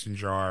mason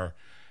jar,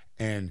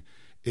 and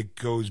it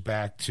goes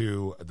back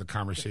to the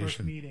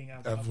conversation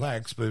of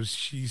Lex, but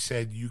she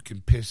said you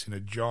can piss in a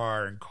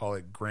jar and call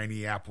it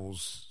Granny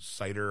Apple's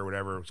cider or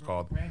whatever it's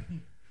called.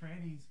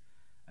 Granny's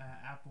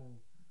apple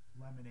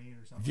lemonade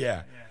or something.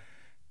 Yeah.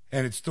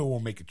 And it still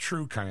won't make it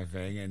true, kind of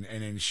thing. And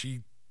then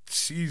she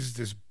sees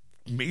this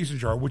mason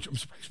jar, which I'm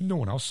surprised no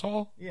one else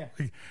saw. Yeah.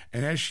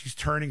 And as she's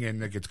turning in,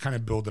 like, it's kind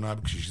of building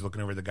up because she's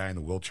looking over the guy in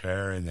the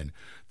wheelchair, and then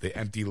the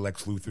empty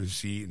Lex Luthor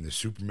seat and the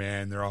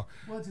Superman. They're all.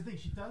 Well, it's the thing.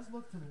 She does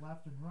look to the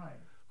left and right.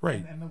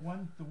 Right. And the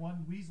one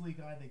Weasley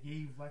guy that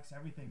gave Lex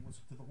everything was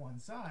to the one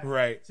side.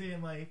 Right.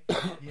 Saying like,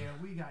 yeah,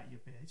 we got you,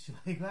 bitch.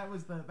 Like that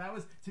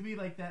was to me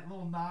like that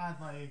little nod,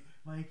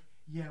 like.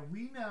 Yeah,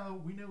 we know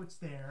it's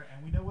there,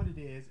 and we know what it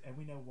is, and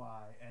we know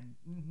why, and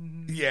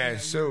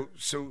so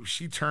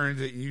she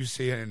turns it, and you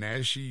see it, and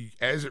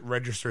as it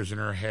registers in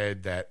her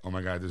head that, oh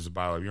my God, this is a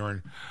bottle of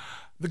urine,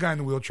 the guy in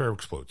the wheelchair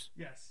explodes,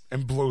 yes,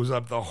 and blows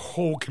up the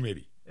whole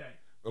committee, right.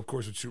 Of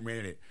course with Superman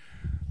in it,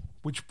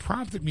 which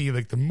prompted me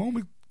like the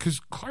moment because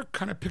Clark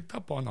kind of picked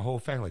up on the whole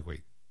fact, like,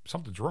 wait,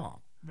 something's wrong,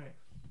 right?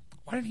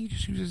 Why didn't he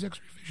just use his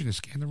X-ray vision to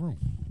scan the room?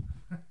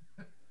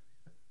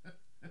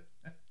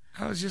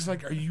 I was just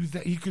like, "Are you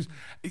that?" Because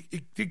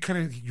it did kind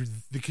of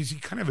because he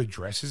kind of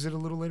addresses it a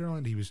little later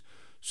on. He was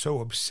so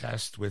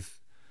obsessed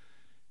with,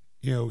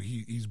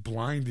 he's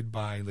blinded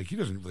by like he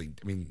doesn't really.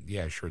 I mean,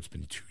 yeah, sure, it's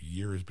been 2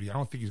 years, but I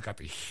don't think he's got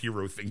the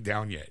hero thing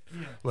down yet.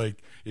 Yeah.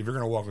 Like, if you're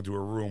gonna walk into a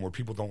room where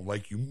people don't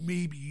like you,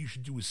 maybe you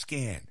should do a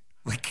scan.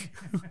 Like,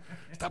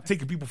 stop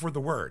taking people for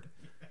the word,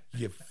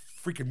 you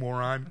freaking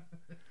moron.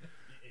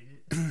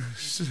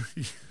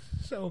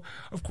 So,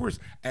 of course,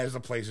 as the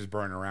place is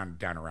burning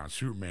down around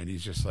Superman,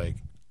 he's just like,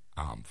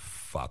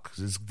 fuck.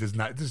 This does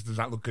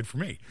not look good for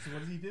me. So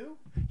what does he do?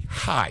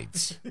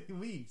 Hides. He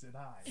leaves and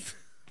hides.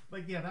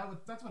 Like, yeah,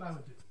 that's what I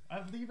would do.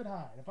 I'd leave and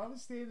hide. If I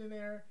was standing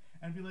there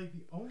and be like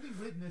the only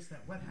witness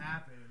that what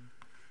happened,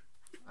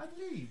 I'd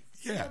leave.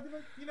 Yeah. I'd be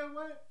like, you know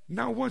what?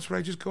 Not once would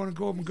I just go up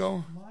and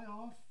go, Lie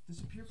off,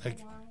 disappear for like,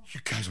 a while.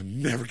 you guys will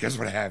never guess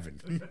what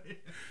happened.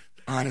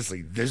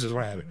 Honestly, this is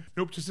what happened.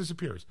 Nope, just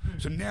disappears.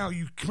 So now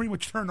you pretty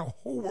much turn the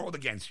whole world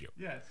against you.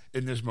 Yes.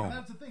 In this And moment.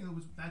 that's the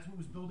thing. That's what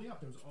was building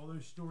up. There was all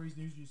those stories,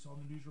 news you saw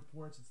in the news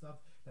reports and stuff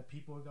that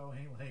people were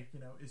going, like, you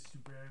know, is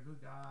Superman a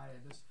good guy?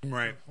 And this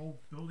Right. the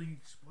whole building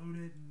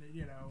exploded, and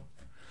you know,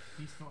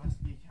 he still has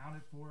to be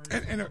accounted for.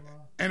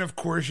 And of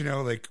course, you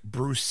know, like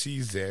Bruce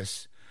sees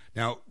this.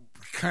 Now,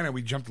 kind of,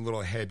 we jumped a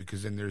little ahead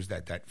because then there's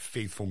that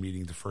fateful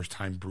meeting, the first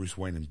time Bruce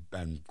Wayne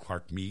and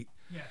Clark meet.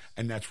 Yes.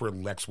 And that's where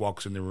Lex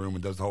walks in the room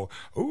and does the whole,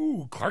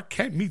 "Oh, Clark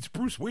Kent meets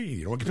Bruce Wayne.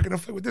 You don't want to pick a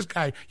fight with this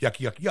guy. Yuck,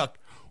 yuck, yuck."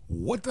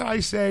 What did I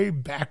say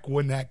back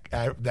when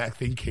that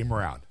thing came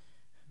around?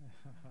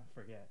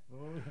 Forget.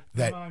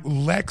 That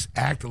Lex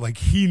acted like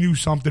he knew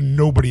something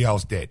nobody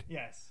else did.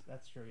 Yes,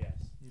 that's true. Yes.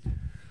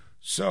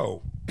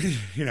 So,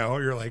 you know,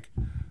 you're like,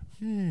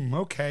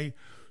 okay.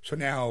 So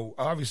now,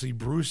 obviously,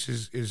 Bruce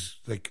is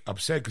like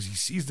upset because he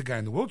sees the guy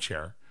in the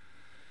wheelchair.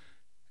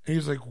 And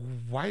he's like,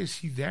 why is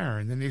he there?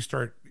 And then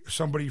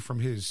somebody from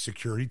his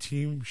security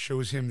team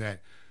shows him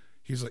that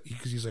he's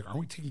like, aren't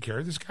we taking care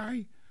of this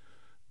guy?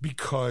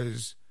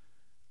 Because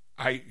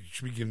I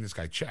should be giving this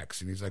guy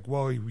checks. And he's like,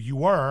 well,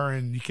 you are,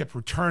 and you kept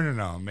returning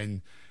them.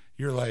 And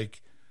you're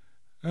like,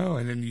 oh,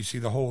 and then you see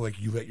the whole, like,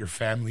 you let your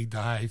family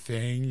die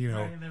thing, you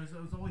know. Right, and it was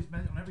always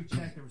meant, on every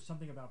check, there was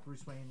something about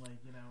Bruce Wayne,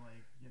 like, you know.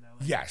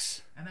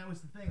 Yes. And that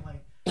was the thing,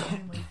 like,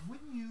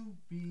 wouldn't you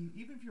be,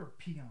 even if you're a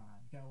peon,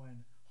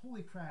 going,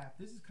 holy crap,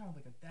 this is kind of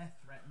like a death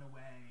threat in a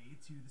way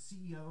to the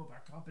CEO of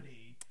our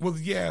company. Well,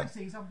 yeah. Can I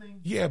say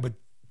something? Yeah, but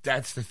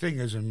that's the thing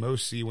is,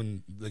 most of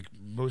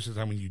the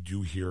time when you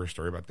do hear a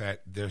story about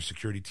that, their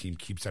security team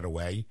keeps that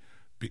away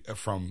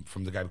from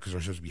the guy because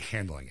they're supposed to be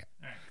handling it.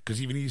 Because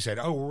even he said,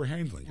 "Oh, we're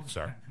handling it,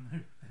 sir."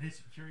 And his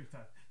security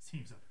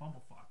seems a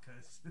bumblefuck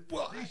because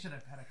they should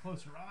have had a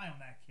closer eye on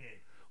that kid.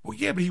 Well,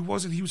 yeah, but he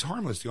wasn't. He was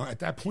harmless. At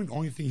that point, the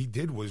only thing he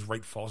did was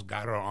write false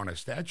God on a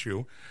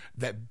statue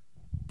that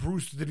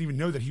Bruce didn't even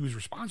know that he was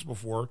responsible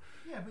for.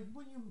 Yeah, but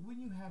when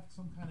you have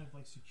some kind of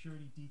like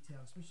security detail,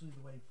 especially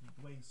the way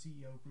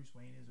CEO Bruce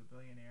Wayne is a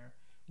billionaire,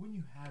 wouldn't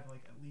you have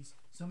like at least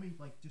somebody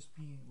like just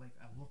being like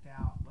a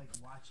lookout, like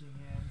watching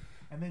him,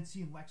 and then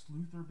seeing Lex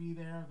Luthor be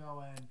there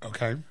going,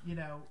 okay, you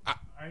know, all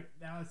right,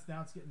 now it's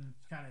getting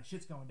kind of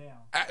shit's going down.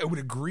 I would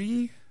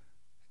agree,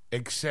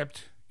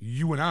 except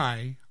you and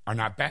I are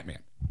not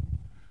Batman.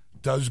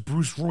 Does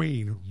Bruce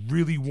Wayne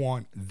really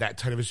want that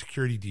type of a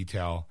security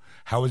detail?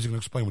 How is he going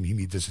to explain when he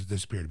needs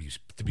this spear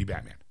to be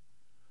Batman?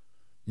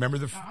 Remember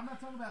the? I'm not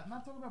talking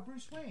about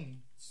Bruce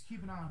Wayne. Just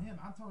keep an eye on him.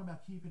 I'm talking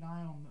about keep an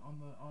eye on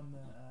the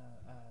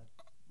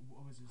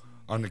what was his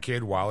name? On the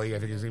kid Wally, I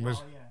think his name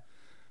was. Yeah,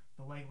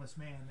 the legless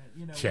man. That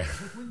you know, yeah.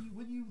 like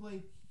when you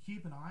like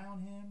keep an eye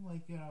on him,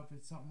 like you know, if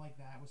it's something like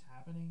that was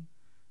happening,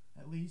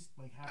 at least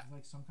like have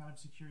like some kind of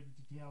security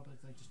detail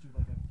that's like just do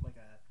like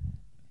a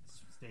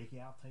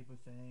stakeout type of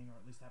thing, or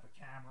at least have a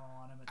camera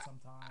on him at some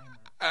time.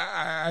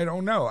 I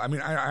don't know. I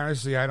mean, I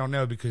honestly don't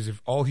know, because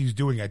if all he's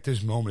doing at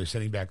this moment is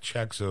sending back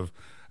checks and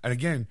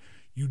again,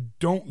 you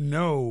don't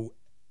know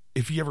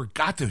if he ever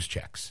got those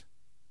checks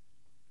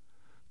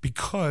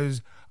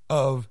because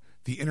of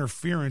the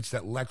interference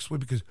that Lex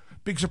would. Because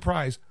big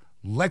surprise,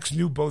 Lex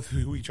knew both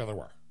who each other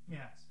were.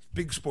 Yes.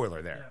 Big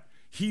spoiler there. Yeah.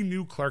 He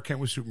knew Clark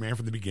Kent was Superman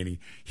from the beginning.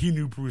 He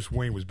knew Bruce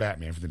Wayne was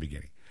Batman from the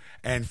beginning.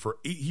 And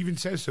he even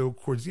says so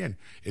towards the end.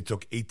 It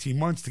took 18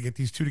 months to get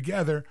these two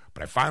together,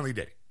 but I finally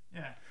did it.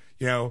 Yeah.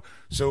 You know,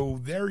 so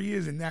there he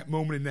is in that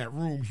moment in that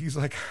room. He's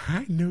like,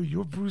 I know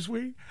you're Bruce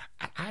Wayne.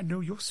 I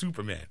know you're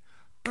Superman.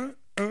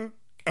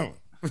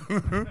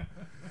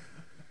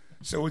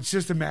 So it's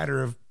just a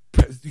matter of,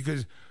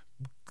 because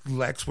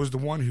Lex was the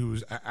one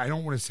who's, I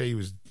don't want to say he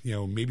was, you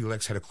know, maybe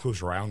Lex had a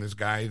closer eye on this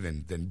guy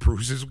than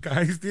Bruce's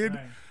guys did.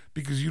 Right.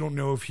 Because you don't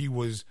know if he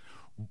was,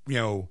 you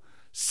know,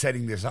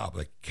 setting this up,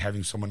 like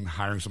hiring someone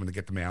to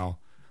get the mail,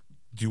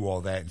 do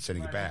all that, and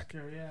sending it back.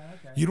 Sure, yeah,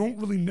 okay. You don't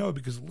really know,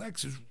 because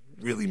Lex is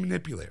really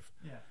manipulative.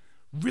 Yeah.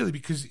 Really,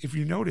 because if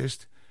you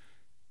noticed,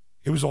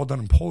 it was all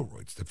done in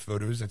Polaroids. The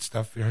photos, that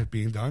stuff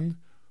being done.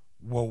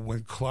 Well,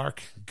 when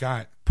Clark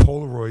got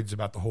Polaroids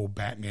about the whole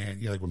Batman,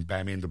 you know, like when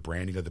Batman, the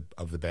branding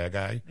of the bad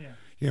guy,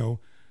 you know,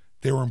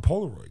 they were in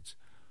Polaroids.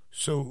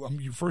 So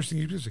your first thing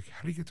you do is like,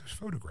 how do you get those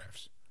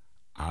photographs?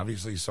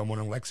 Obviously, someone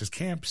in Lex's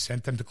camp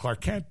sent them to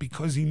Clark Kent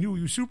because he knew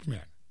he was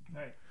Superman.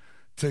 Right.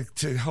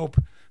 To help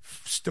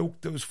stoke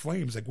those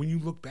flames. Like when you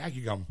look back,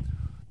 you go,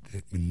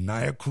 the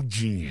maniacal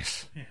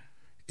genius. Yeah.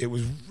 It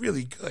was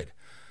really good.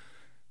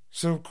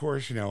 So, of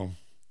course, you know,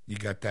 you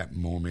got that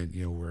moment,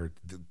 you know, where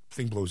the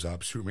thing blows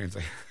up. Superman's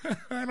like,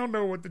 I don't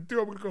know what to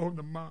do. I'm going to go home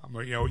to Mom.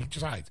 Or, you know, he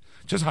just hides.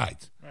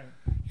 Right.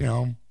 You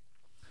know.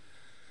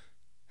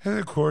 And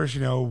of course,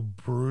 you know,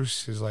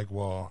 Bruce is like,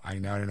 well, I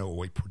now know what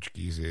white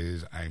Portuguese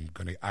is.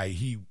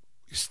 He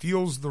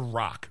steals the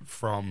rock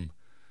from,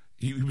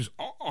 he was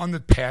on the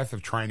path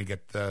of trying to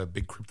get the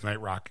big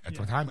kryptonite rock at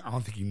the time. I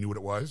don't think he knew what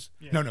it was.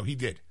 Yeah. No, he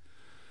did.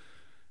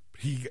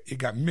 It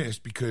got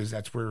missed because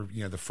that's where,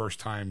 you know, the first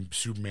time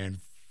Superman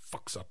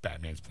fucks up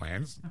Batman's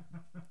plans.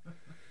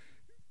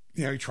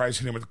 You know, he tries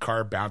to hit him with the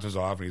car, bounces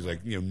off, and he's like,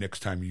 you know,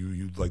 next time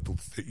you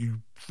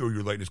throw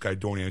your light in this guy,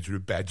 don't answer, the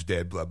bad's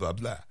dead, blah, blah,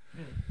 blah.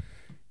 Yeah.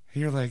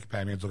 And you're like,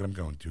 Batman's looking at him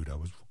going, dude, I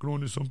was fucking on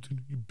to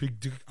something, you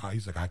big dick.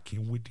 He's like, I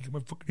can't wait to get my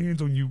fucking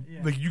hands on you.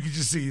 Yeah. Like, you can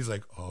just see, he's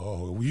like,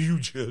 oh, you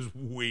just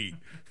wait.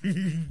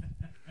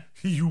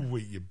 You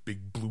wait, you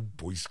big blue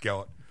Boy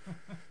Scout.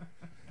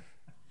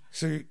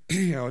 So,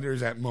 you know,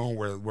 there's that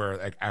moment where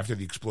like, after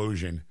the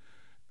explosion,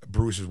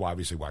 Bruce is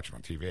obviously watching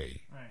on TV.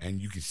 Right.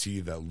 And you can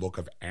see the look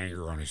of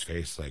anger on his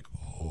face, like,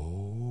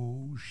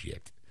 oh,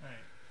 shit. Right.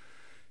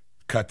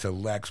 Cut to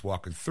Lex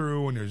walking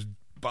through, and there's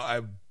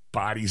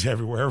bodies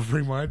everywhere,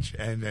 pretty much.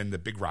 And then the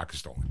big rock is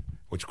stolen,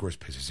 which, of course,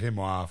 pisses him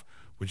off,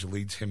 which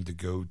leads him to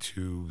go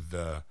to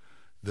the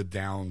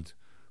downed,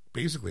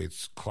 basically,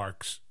 it's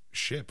Clark's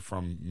ship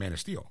from Man of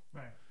Steel.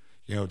 Right.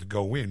 You know, to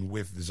go in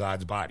with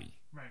Zod's body.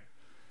 Right.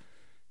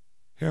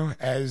 You know,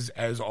 as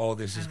all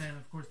this is, and then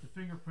of course the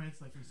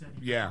fingerprints, like you said,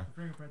 the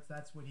fingerprints.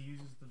 That's what he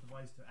uses the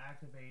device to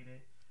activate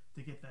it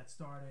to get that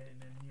started,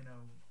 and then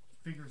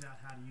figures out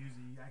how to use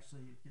it. He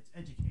actually gets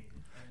educated.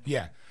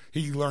 Yeah,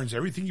 he learns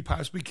everything he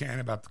possibly can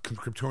about the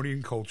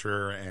Kryptonian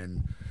culture,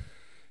 and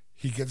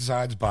he gets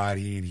Zod's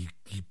body, and he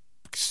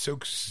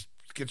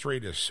gets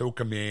ready to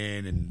soak him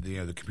in, and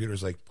the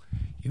computer's like,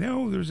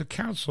 there's a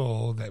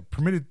council that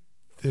permitted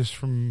this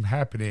from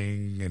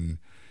happening, and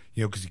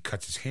because he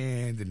cuts his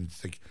hand, and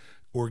it's like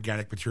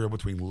organic material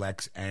between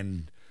Lex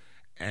and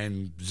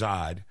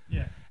Zod.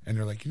 Yeah. And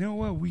they're like, you know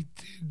what?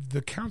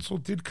 The council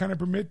did kind of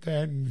permit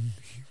that. And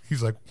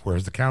he's like,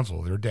 where's the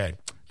council? They're dead.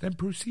 Then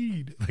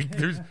proceed. Like,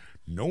 there's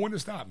no one to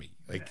stop me.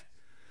 Like,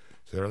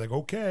 so they're like,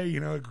 okay,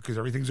 because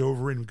everything's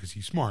over and because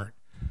he's smart.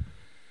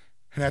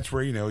 And that's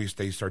where,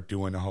 they start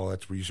doing the whole,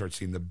 that's where you start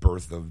seeing the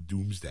birth of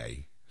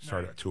Doomsday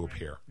start to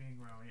appear. Being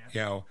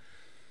grown,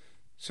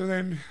 So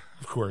then,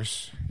 of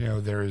course,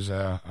 there is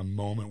a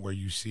moment where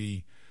you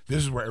see,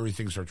 this is where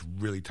everything starts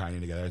really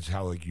tying together. It's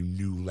how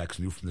Lex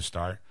knew from the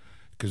start,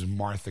 because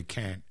Martha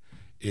Kent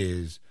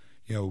is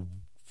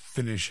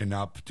finishing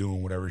up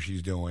doing whatever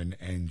she's doing,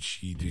 and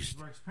she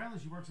apparently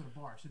she works at a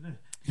bar. She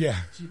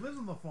lives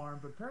on the farm,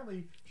 but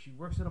apparently she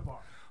works at a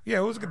bar. Yeah,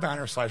 it was like a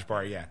diner /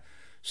 bar. Yeah,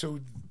 so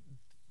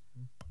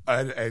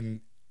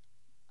and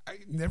I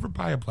never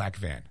buy a black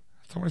van.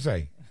 That's all I want to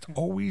say. It's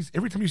always,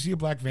 every time you see a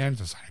black van,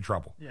 it's a sign of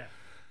trouble. Yeah,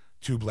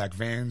 2 black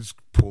vans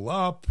pull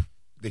up,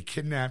 they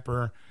kidnap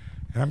her.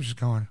 And I'm just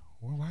going,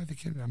 well, why are they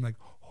kidding? I'm like,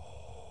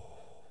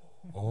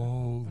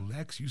 oh,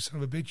 Lex, you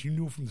son of a bitch. You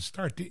knew from the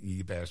start, didn't you,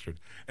 you bastard?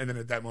 And then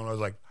at that moment, I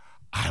was like,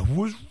 I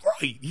was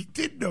right. He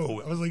did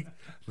know. I was like,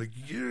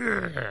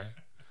 yeah.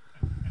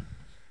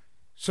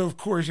 So, of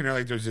course,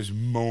 there's this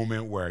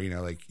moment where,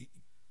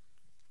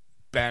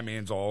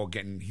 Batman's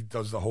he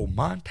does the whole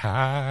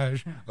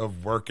montage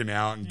of working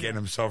out and getting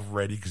himself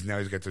ready, because now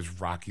he's got this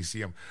rock. You see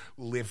him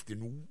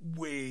lifting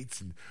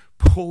weights and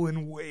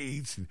pulling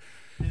weights. And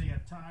then he got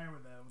a tire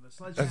with a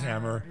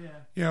sledgehammer.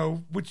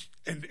 Which,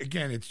 and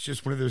again, it's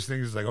just one of those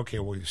things like, okay,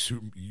 well,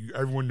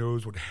 everyone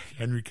knows what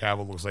Henry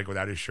Cavill looks like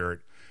without his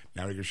shirt.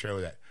 Now we can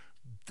show that.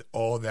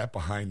 All of that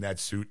behind that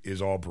suit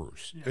is all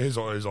Bruce. Yeah. Is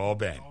all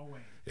Ben.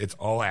 It's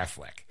all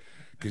Affleck.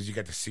 Because you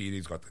got to see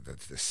he's got the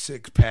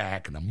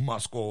 6-pack and the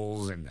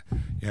muscles, and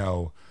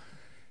you're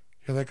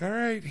like, all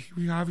right,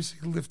 we obviously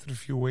lifted a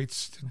few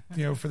weights,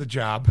 for the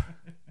job.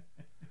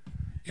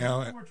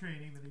 More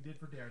training than he did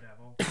for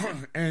Daredevil.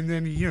 And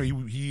then he you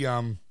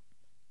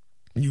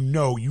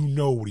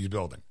know what he's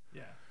building.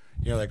 Yeah,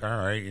 you're like, all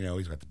right,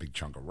 he's got the big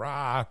chunk of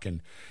rock,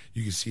 and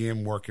you can see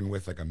him working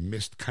with like a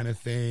mist kind of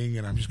thing,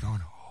 and I'm just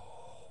going,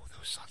 oh,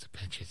 those sons of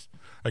bitches.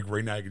 Like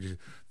right now, I can just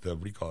what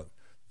do you call it?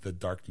 The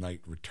Dark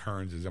Knight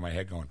Returns is in my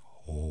head going,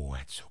 oh,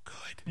 that's so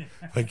good.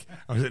 Like,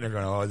 I'm sitting there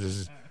going, oh, this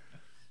is...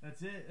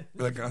 That's it.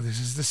 Like, oh, this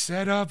is the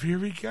setup. Here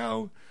we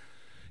go.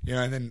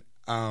 And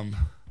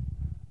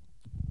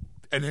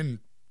then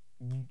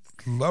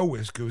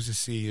Lois goes to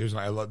see...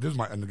 Another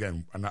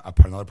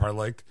part I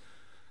liked,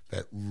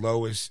 that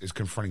Lois is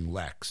confronting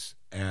Lex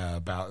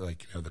about,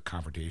 the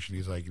confrontation.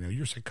 He's like,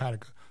 you're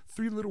psychotic.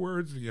 3 little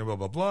words, blah,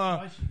 blah, blah.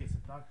 Why she gets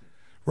abducted.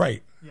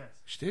 Right. Yes.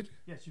 She did?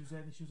 Yeah, she was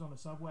on the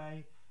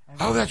subway.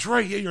 Oh, that's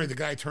right. Yeah, you're right. The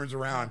guy turns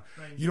around.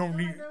 Right. You don't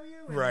need... I know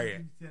you.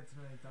 Right.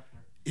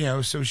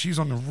 So she's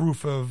on the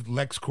roof of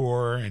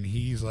LexCorp, and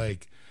he's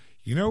like,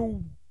 he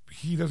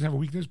doesn't have a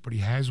weakness, but he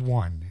has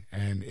one,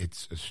 and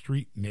it's a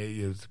street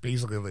name.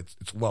 Basically,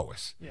 it's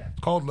Lois. Yeah.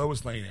 It's called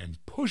Lois Lane, and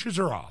pushes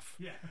her off.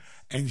 Yeah.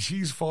 And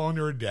she's fallen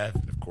to her death,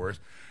 of course.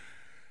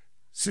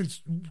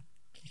 Since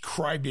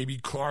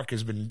Crybaby Clark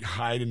has been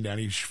hiding down,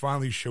 he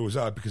finally shows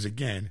up because,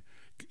 again,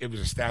 it was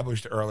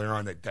established earlier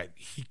on that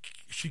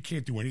she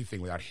can't do anything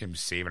without him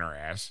saving her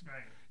ass.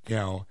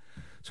 Right.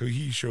 So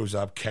he shows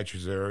up,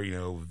 catches her,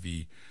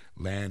 the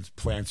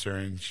plants her,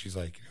 and she's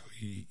like,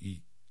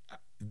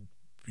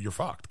 you're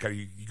fucked.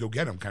 You go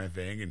get him, kind of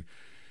thing. And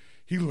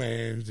he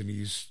lands, and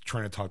he's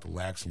trying to talk to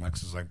Lex, and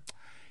Lex is like,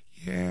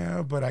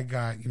 yeah, but I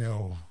got,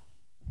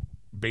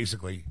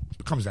 basically,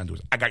 it comes down to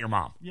it. I got your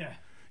mom. Yeah.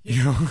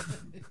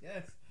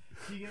 Yes.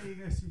 He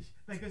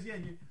goes, yeah,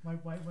 my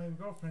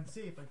girlfriend's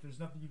safe. Like, there's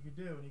nothing you can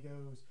do. And he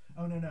goes,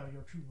 oh, no,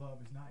 your true love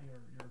is not your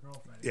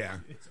girlfriend. Yeah.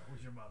 It's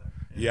always your mother.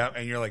 Yeah,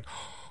 and you're like,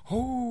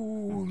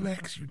 oh,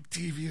 Lex, you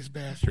devious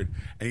bastard.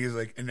 And he's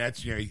like, and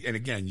that's, and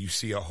again, you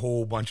see a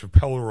whole bunch of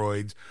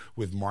Polaroids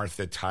with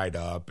Martha tied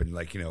up and,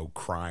 like,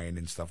 crying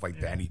and stuff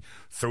like that. And he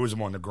throws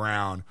him on the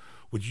ground,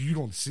 which you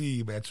don't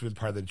see, but that's been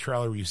part of the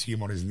trailer where you see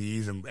him on his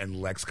knees and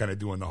Lex kind of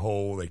doing the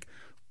whole, like,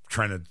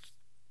 trying to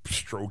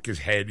stroke his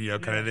head,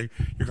 kind of thing.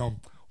 You're going,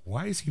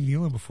 why is he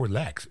kneeling before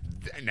Lex?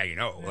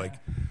 Now like,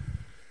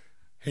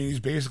 and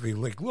he's basically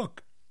like,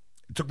 look,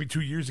 it took me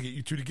 2 years to get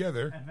you two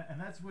together. And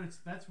that's when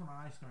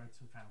I started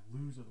to kind of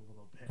lose it a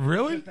little bit.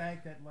 Really? The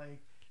fact that,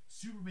 like,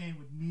 Superman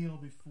would kneel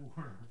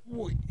before.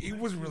 Well, he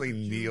wasn't really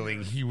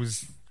kneeling. He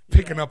was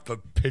picking up the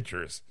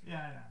pictures.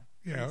 Yeah,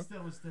 I know. It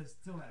still was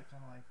still that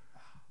kind of like,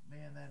 oh,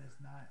 man, that is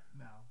not,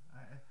 no.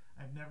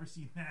 I've never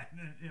seen that,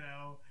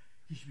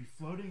 He should be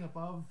floating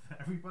above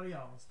everybody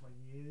else, like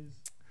he is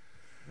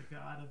the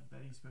god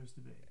that he's supposed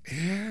to be.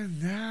 Yeah,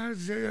 no,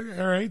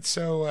 all right.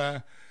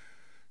 So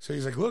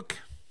he's like, look,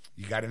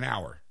 you got an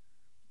hour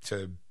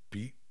to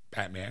beat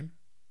Batman,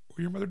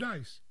 or your mother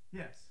dies.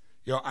 Yes.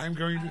 I'm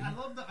going to. I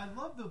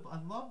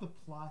love the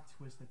plot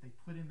twist that they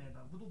put in there.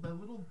 That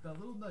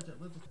little nudge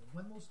that lives with him.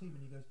 One little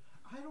statement. He goes,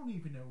 I don't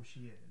even know who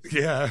she is.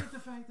 Yeah. The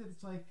fact that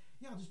it's like,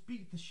 yeah, I'll just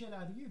beat the shit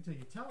out of you until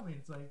you tell me.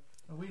 It's like,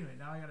 oh, wait a minute,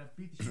 now I gotta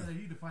beat the shit out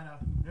of you to find out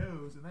who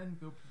knows, and then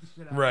go beat the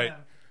shit out of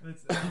them. And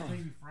it's gonna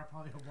take me for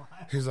probably a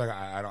while. He's like,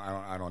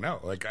 I don't know.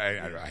 Like,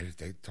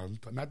 they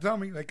not tell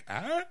me. Like,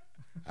 I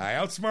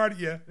outsmarted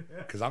you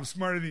because I'm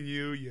smarter than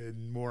you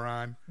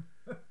moron,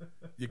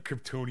 you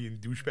Kryptonian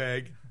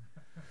douchebag.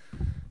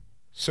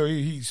 So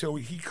he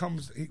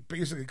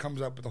basically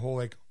comes up with the whole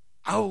like,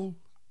 I'll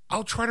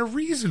try to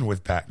reason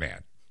with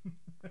Batman.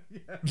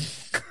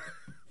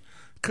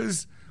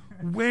 Because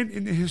when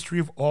in the history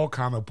of all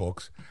comic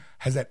books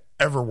has that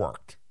ever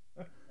worked?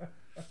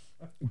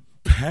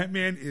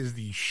 Batman is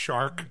the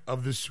shark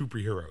of the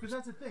superheroes. Because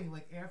that's the thing.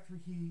 Like, after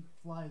he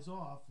flies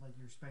off, like,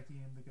 you're expecting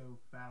him to go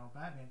battle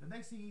Batman. The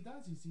next thing he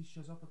does is he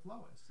shows up with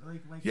Lois.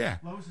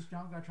 Like Lois is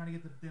strong guy trying to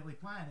get to the Daily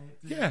Planet.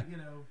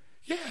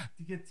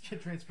 To get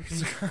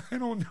transportation. I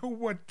don't know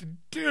what to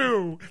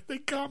do. They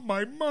got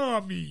my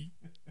mommy.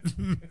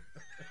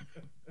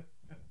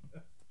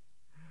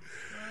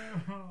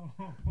 Oh,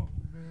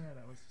 man,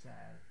 that was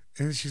sad.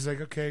 And she's like,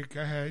 okay,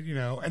 go ahead,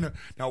 And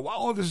now, while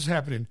all this is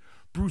happening,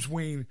 Bruce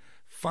Wayne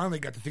finally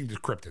got the thing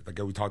decrypted, like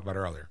we talked about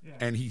earlier. Yeah.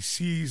 And he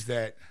sees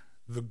that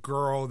the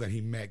girl that he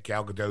met,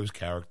 Gal Gadot's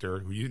character,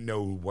 who you didn't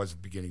know who was at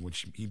the beginning, when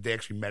they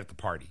actually met at the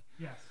party.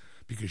 Yes.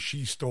 Because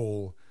she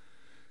stole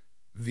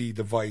the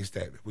device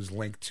that was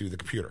linked to the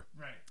computer.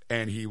 Right.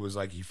 And he was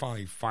like, he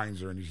finally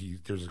finds her, and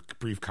there's a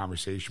brief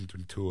conversation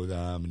between the two of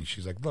them, and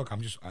she's like, look, he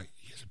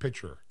has a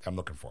picture that I'm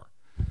looking for.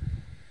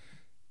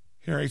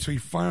 All right, so he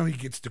finally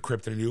gets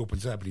decrypted, and he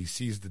opens up, and he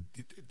sees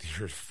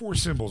there's 4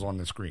 symbols on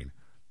the screen: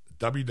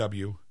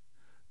 WW,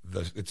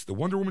 it's the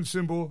Wonder Woman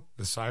symbol,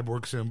 the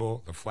Cyborg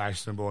symbol, the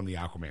Flash symbol, and the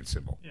Aquaman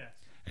symbol. Yes.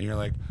 And you're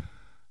like,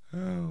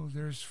 oh,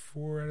 there's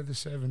 4 out of the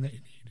 7 that you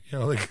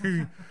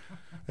need.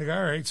 Like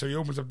all right. So he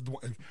opens up.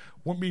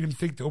 What made him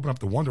think to open up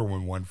the Wonder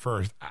Woman one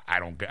first? I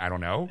don't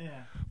know.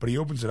 Yeah. But he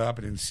opens it up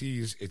and then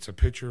sees it's a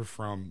picture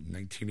from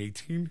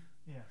 1918.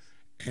 Yes.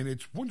 And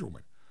it's Wonder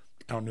Woman.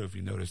 I don't know if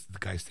you noticed the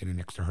guy standing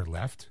next to her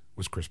left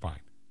was Chris Pine.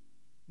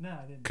 No,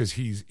 I didn't. Because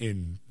he's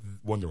in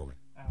Wonder Woman.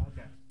 Oh,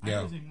 okay. Yeah.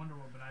 I was in Wonder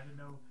Woman, but I didn't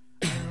know.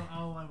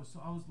 All I was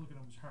looking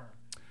at was her.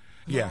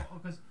 Yeah.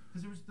 Because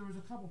there was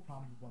a couple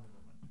problems with Wonder Woman.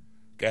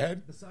 Go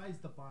ahead. Besides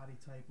the body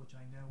type, which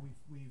I know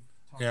we've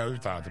talked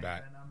we've talked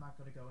about, and I'm not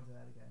going to go into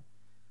that again.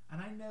 And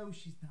I know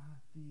she's not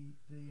the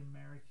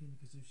American,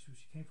 because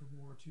she came from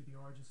World War II. The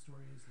origin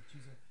story is that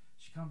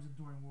she comes in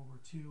during World War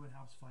II and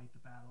helps fight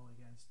the battle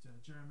against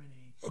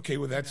Germany. Okay,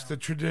 well that's the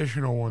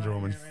traditional Wonder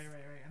Woman. Right.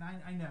 And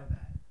I know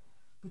that,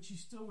 but she's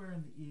still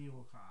wearing the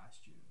Eagle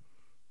costume,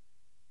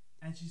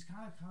 and she's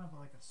kind of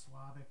like a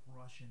Slavic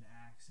Russian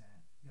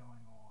accent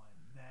going on.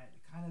 That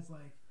kind of is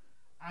like,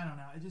 I don't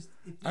know.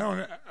 I don't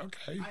know.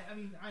 Okay. I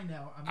mean, I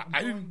know.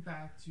 I going didn't,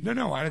 back to.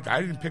 No. I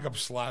didn't pick up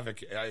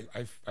Slavic.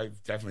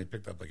 I've definitely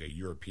picked up like a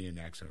European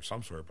accent of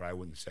some sort, but I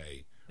wouldn't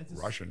say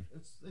Russian.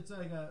 It's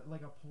like a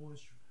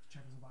Polish,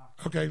 Czechoslovak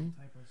type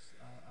of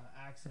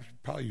accent.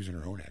 Probably using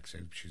her own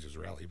accent. She's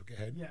Israeli, but go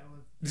ahead. Yeah,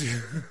 well,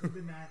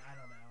 even that, I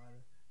don't know.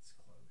 It's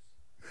close.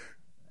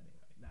 Anyway,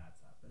 no,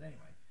 it's not. But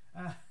anyway,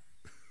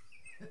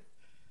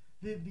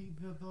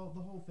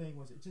 the whole thing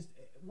was, it just,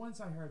 once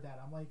I heard that,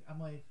 I'm like,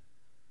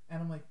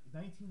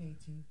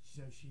 1918.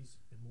 So she's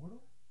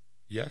immortal.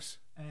 Yes.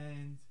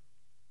 And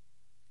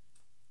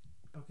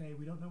okay,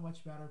 we don't know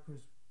much about her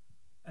because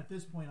at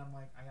this point, I'm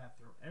like, I gotta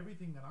throw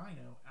everything that I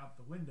know out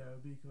the window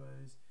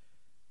because,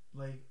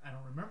 like, I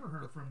don't remember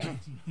her from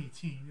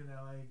 1918. You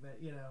know, like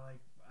that. You know,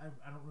 like I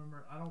don't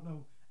remember. I don't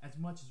know as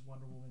much as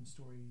Wonder Woman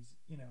stories.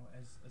 You know,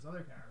 as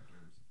other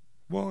characters.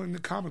 Well, in the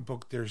comic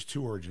book, there's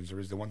two origins. There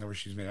is the one where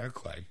she's made out of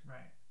clay.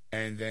 Right.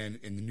 And then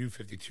in the New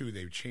 52,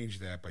 they've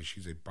changed that by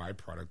she's a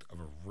byproduct of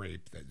a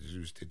rape that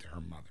Zeus did to her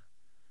mother.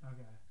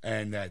 Okay.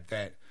 And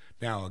that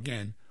now,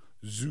 again,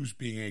 Zeus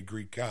being a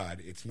Greek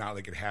god, it's not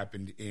like it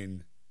happened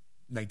in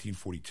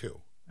 1942.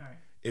 All right.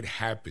 It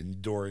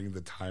happened during the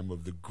time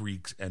of the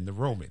Greeks and the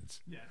Romans.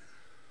 Yes.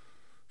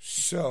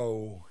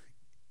 So,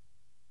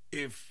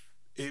 if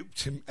it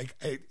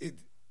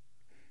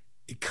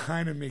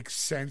kind of makes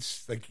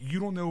sense. Like, you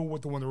don't know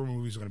what the Wonder Woman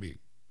movie is going to be.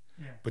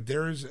 Yeah. But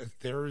there is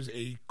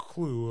a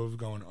clue of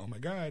going, oh my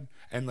God.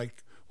 And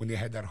like when they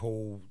had that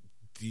whole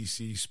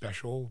DC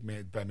special,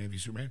 Batman v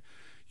Superman,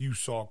 you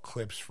saw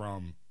clips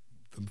from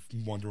the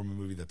Wonder Woman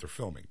movie that they're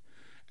filming.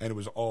 And it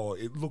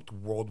looked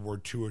World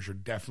War II-ish, or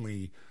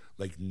definitely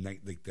like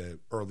the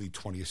early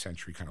 20th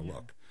century kind of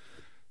look.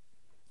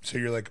 So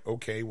you're like,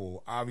 okay,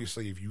 well,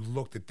 obviously if you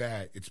looked at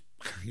that, it's,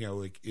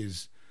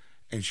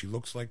 and she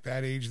looks like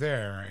that age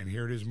there, and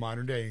here it is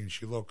modern day, and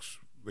she looks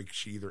like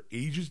she either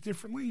ages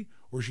differently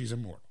or she's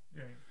immortal.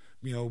 Right.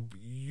 We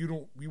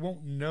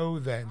won't know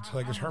that until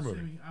I guess her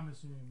movie. I'm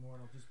assuming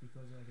immortal just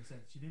because, like I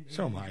said, she didn't age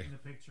So am I. in the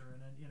picture, and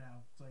then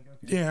it's like,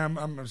 okay. Yeah,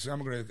 I'm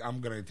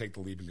gonna take the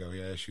leap and go,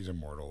 yeah, she's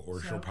immortal,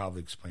 or she'll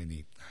probably explain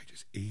I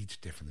just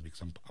age differently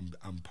because I'm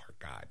part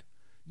God,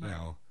 you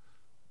know.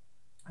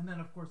 And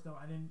then of course though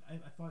I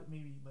thought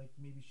maybe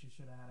she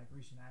should have had a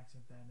Grecian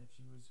accent then if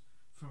she was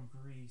from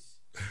Greece,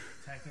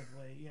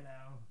 technically,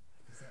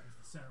 because that was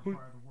the center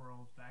part of the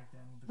world back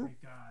then with the Greek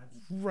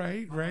gods.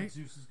 Right.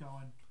 Zeus is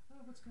going,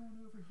 what's going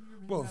over here?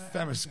 Well,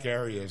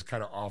 Themyscira is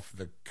kind of off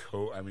the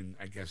coast. I mean,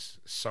 I guess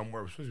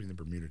somewhere, supposed to be in the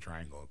Bermuda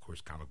Triangle, of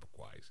course, comic book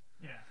wise.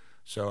 Yeah.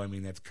 So I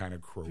mean, that's kind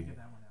of cruel. Figure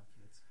that one out,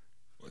 kids.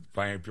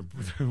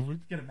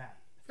 Get a map.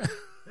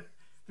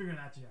 Figuring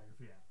out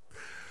geography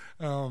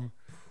out.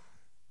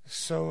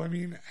 So I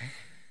mean,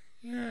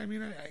 yeah. I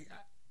mean,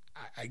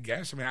 I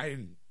guess. I mean, I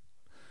didn't.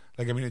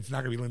 Like, I mean, it's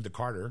not going to be Linda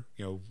Carter,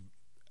 voice.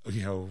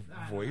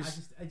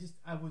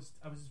 I was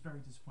just very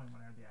disappointed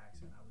when I heard the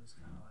accent. I was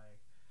kind of like,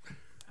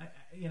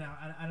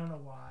 I don't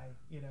know why,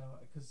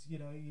 because you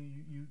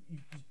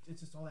it's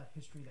just all that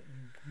history that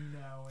you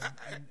know,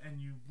 and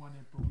you want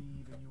to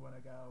believe and you want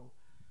to go,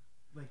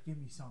 like, give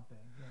me something.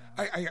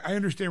 I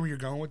understand where you're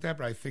going with that,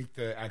 but I think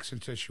the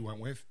accent that she went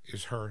with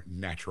is her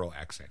natural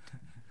accent.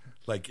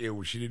 Like,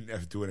 she didn't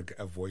have to do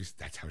a voice.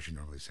 That's how she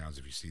normally sounds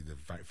if you see the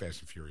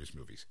Fast and Furious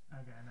movies.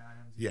 Okay, no, I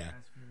haven't seen Fast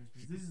and Furious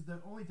movies. This is the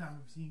only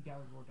time I've seen Gal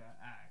Gadot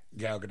act.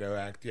 Gal Gadot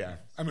act, yeah. Yes.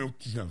 I mean,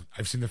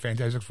 I've seen the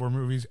Fantastic Four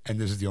movies, and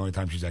this is the only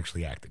time she's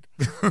actually acted.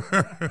 She's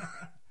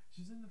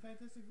in the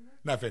Fantastic Four?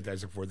 Not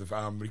Fantastic Four.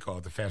 What do you call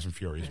it? The Fast and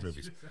Furious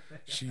movies.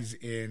 She's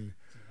in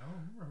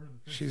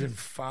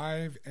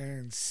 5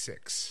 and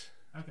 6.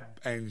 Okay.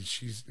 And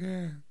she's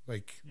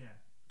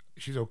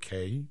she's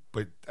okay,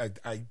 but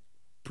I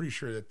pretty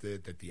sure that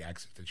the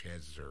accent that she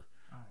has is her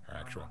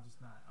actual. I'm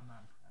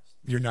not impressed.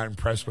 You're not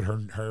impressed with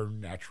her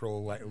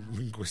natural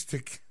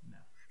linguistic? No.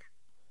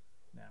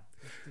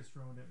 Just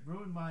ruined it.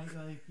 Ruined my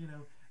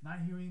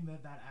not hearing the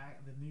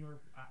New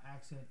York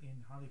accent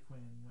in Harley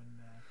Quinn when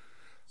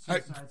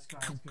Suicide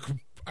Squad.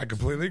 I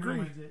completely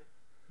agree.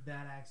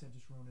 That accent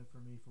just ruined it for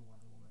me for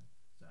Wonder Woman.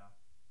 So.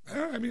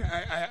 I mean,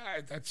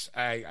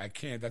 I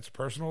can't. That's a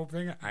personal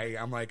thing.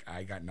 I'm like,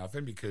 I got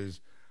nothing because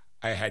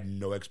I had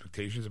no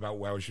expectations about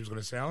how she was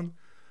going to sound,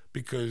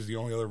 because the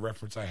only other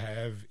reference I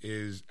have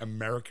is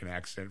American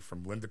accent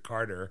from Linda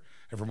Carter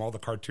and from all the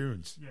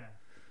cartoons. Yeah.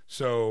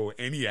 So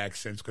any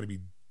accent's going to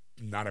be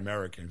not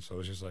American. So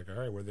it's just like, all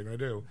right, what are they going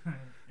to do?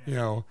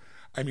 Yeah.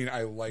 I mean,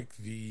 I like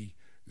the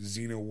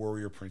Xena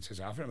warrior princess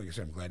outfit. Like I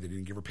said, I'm glad they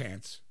didn't give her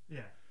pants.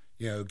 Yeah.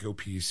 Go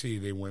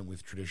PC. They went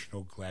with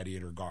traditional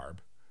gladiator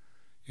garb.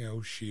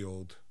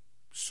 Shield,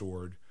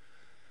 sword.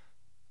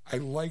 I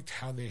liked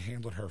how they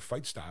handled her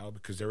fight style,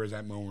 because there was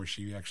that moment where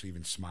she actually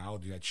even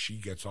smiled. That she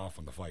gets off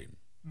on the fighting.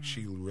 Mm-hmm.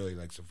 She really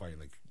likes to fight.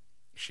 Like,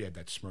 she had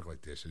that smirk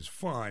like this. It's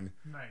fun.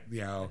 Right.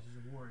 She's a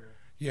warrior.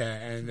 Yeah,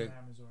 and that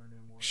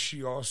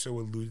she also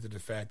alluded to the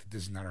fact that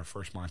this is not her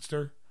first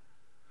monster.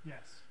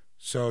 Yes.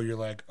 So you're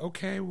like,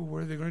 okay, well,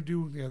 what are they going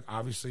to do?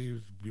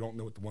 Obviously, we don't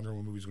know what the Wonder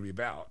Woman movie is going to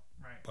be about.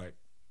 Right. But,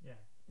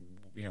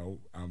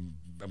 I'm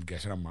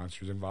guessing a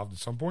monster's involved at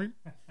some point.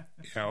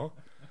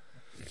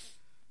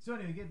 So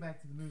anyway, get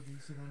back to the movie.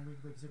 So then,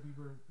 like I said, we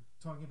were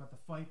talking about the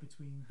fight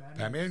between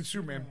Batman and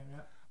Superman.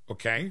 Yep.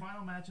 Okay. The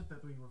final matchup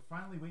that we were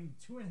finally waiting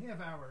 2.5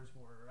 hours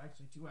for, or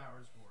actually 2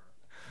 hours for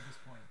at this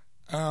point.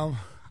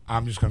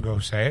 I'm just gonna go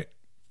say it.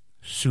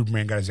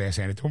 Superman got his ass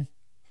handed to him.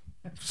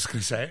 Just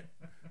gonna say it.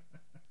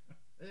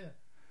 Yeah,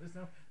 there's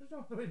no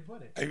other way to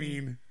put it. I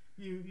mean,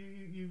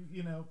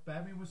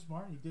 Batman was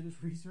smart. He did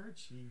his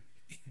research. He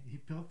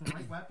built the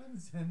right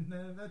weapons, and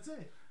that's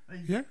it.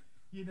 Yeah.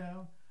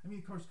 I mean,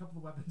 of course, a couple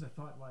of weapons I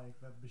thought, like,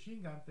 the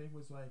machine gun thing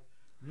was, like,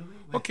 really?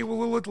 Okay,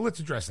 well,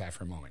 let's address that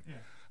for a moment. Yeah.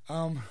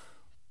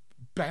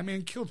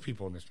 Batman killed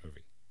people in this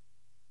movie.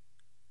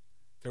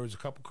 There was a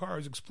couple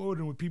cars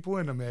exploding with people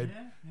in them. That,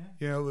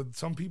 you know,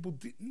 some people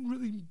didn't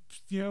really,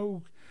 you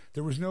know,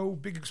 there was no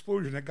big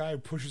explosion. That guy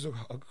pushes a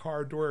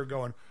car door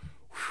going,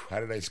 how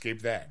did I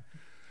escape that?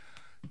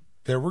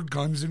 There were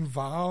guns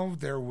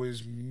involved. There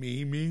was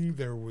maiming.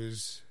 There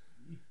was...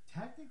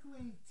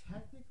 Technically, he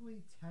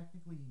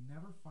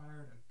never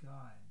fired a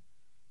gun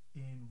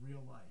in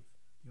real life.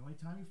 The only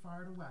time he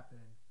fired a weapon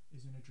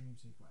is in a dream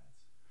sequence.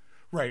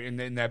 Right, and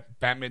then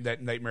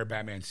that Nightmare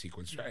Batman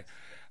sequence. Yes. Right?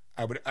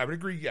 I would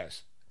agree,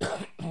 yes.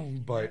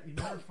 But he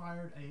never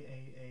fired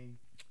a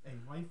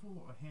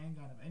rifle or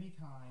handgun of any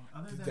kind,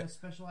 other than a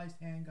specialized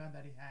handgun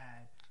that he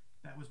had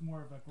that was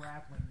more of a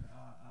grappling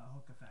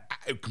hook effect.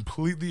 I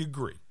completely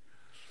agree.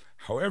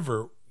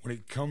 However, when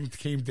it came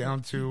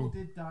down to... People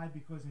did die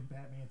because in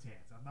Batman's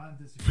hands. I'm not in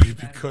disagreement.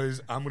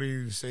 Because I'm going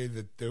to say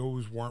that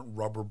those weren't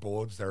rubber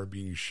bullets that were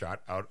being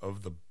shot out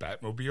of the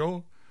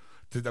Batmobile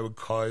that would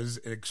cause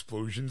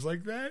explosions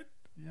like that.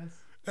 Yes.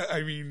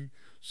 I mean,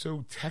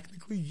 so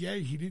technically, yeah,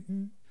 he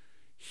didn't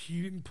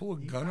pull a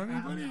gun on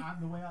anybody.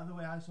 The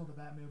way I saw the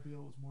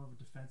Batmobile was more of a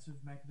defensive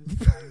mechanism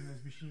firing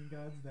those machine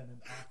guns than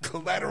an offensive.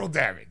 Collateral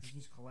damage. It's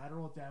just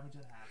collateral damage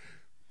that happened.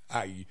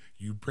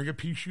 You bring a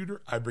pea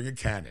shooter, I bring a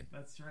cannon.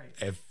 That's right.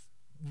 If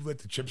let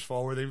the chips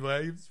fall where they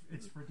lay.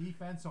 It's for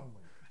defense only.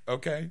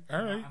 Okay,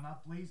 all right. I'm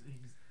not blazing.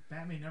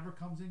 Batman never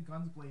comes in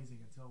guns blazing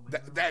until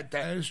later.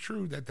 That is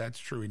true. That's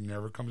true. He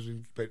never comes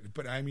in.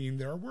 But I mean,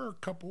 there were a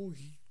couple.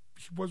 He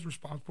was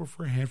responsible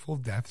for a handful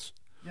of deaths.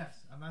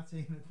 Yes, I'm not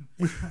saying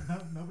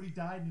that nobody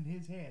died in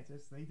his hands.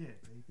 Yes, they did.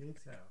 They did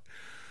so.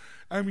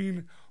 I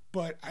mean,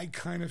 but I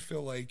kind of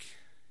feel like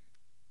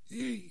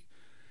I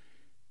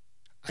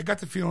got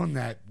the feeling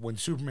that when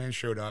Superman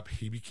showed up,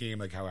 he became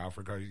like how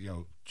Alfred got,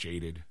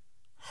 jaded,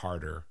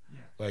 harder. Yeah.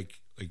 Like,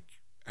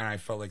 and I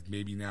felt like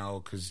maybe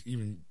now, because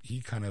even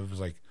he kind of was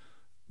like,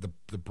 the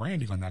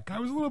branding on that guy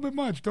was a little bit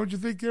much, don't you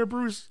think, there,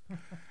 Bruce?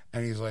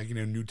 And he's like,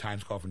 new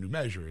times call for new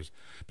measures.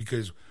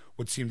 Because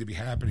what seemed to be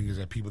happening is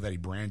that people that he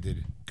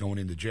branded going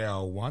into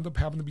jail wound up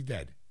having to be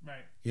dead.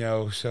 Right.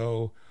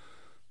 So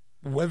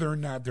whether or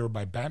not they were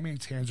by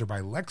Batman's hands or by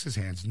Lex's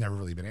hands never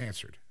really been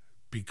answered.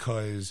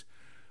 Because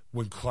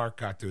when Clark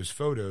got those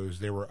photos,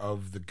 they were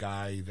of the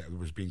guy that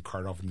was being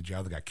carted off in the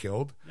jail that got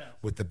killed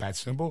with the bat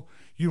symbol.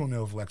 You don't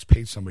know if Lex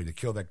paid somebody to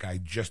kill that guy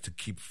just to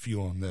keep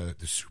fueling the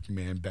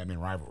Superman-Batman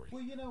rivalry.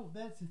 Well,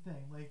 that's the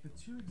thing. Like, the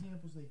two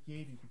examples they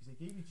gave you, because they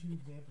gave you two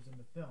examples in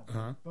the film,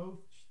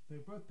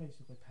 they're both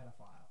basically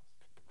pedophiles.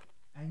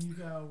 And you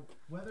go,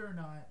 whether or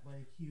not,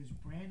 like, he was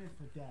branded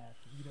for death,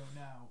 we don't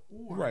know.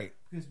 Or, right.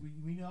 Because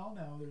we all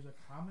know there's a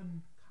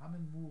common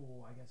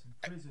rule, I guess, in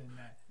prison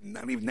that...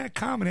 Not even that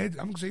common, Ed.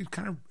 I'm going to say it's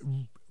kind of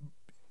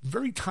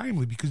very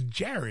timely because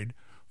Jared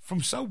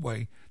from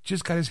Subway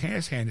just got his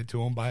ass handed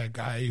to him by a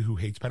guy who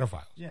hates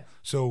pedophiles. Yeah.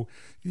 So,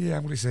 yeah,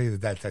 I'm going to say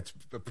that's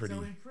a pretty...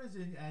 So in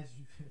prison,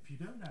 if you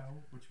don't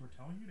know, which we're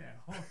telling you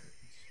now,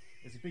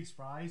 it's a big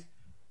surprise,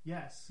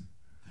 yes,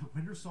 the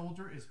Winter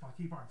Soldier is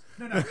Bucky Barnes.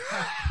 No, not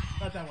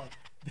that one.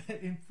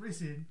 That in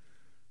prison,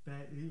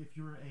 that if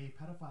you're a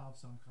pedophile of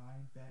some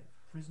kind, that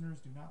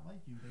prisoners do not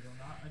like you. They do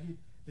not. I mean,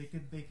 they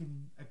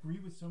can agree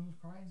with some of the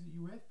crimes that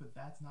you with, but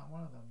that's not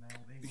one of them.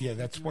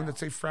 That's one that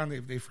they frowned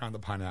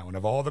upon. That one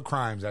of all the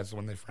crimes, that's the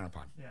one they frown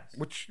upon. Yes.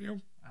 Which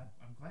I'm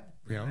glad.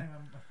 That's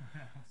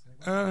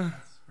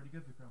pretty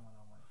good for criminal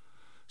life.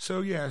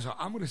 So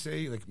I'm going to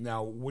say, like,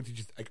 now, what did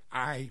you like?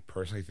 I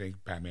personally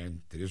think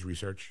Batman did his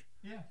research.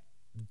 Yeah.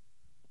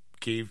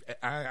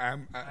 I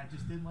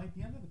just didn't like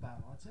the end of the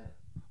battle. That's it.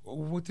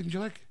 What didn't you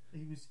like?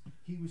 He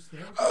was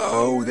there.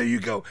 Oh, there you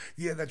go.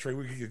 Yeah, that's right.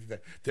 We could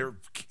get that.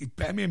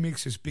 Batman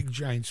makes this big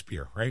giant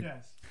spear, right?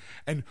 Yes.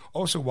 And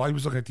also, while he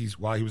was looking at these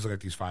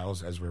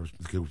files, as we're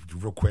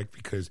real quick,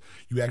 because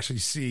you actually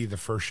see the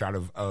first shot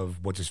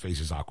of what's his face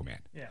is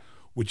Aquaman. Yeah.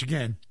 Which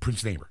again,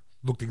 Prince Neighbor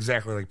looked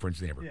exactly like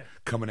Prince Neighbor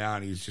coming out.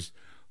 And he's just,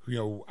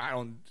 I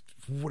don't,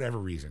 for whatever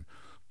reason,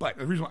 but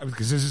the reason why,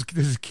 because this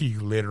is key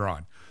later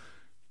on.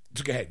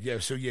 So go ahead.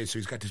 So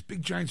he's got this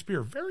big giant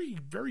spear, very,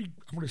 very,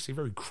 I'm going to say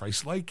very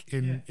Christ-like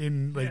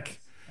in like,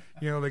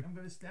 like. I'm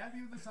going to stab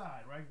you in the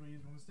side, right? He's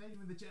going to stab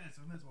you in the chest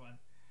on this one.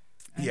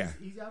 And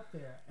he's up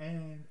there,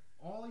 and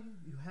all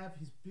you have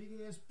his big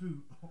ass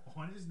boot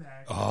on his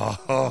neck.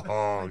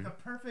 Oh, like the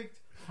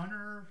perfect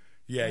hunter.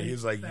 Yeah,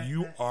 he's like,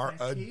 you are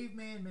a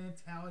caveman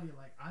mentality.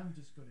 Like, I'm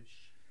just going to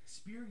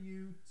spear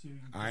you to.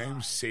 I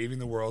am saving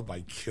the world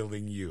by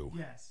killing you.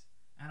 Yes.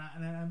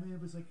 And I mean,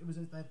 it was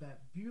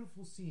that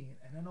beautiful scene,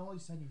 and then all of a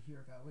sudden you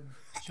hear go and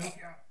choke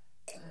you out,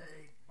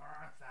 hey,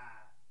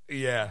 Martha.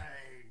 Yeah.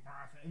 Hey,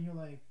 Martha. And you're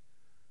like,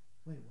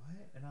 wait,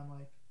 what? And I'm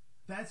like,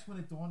 that's when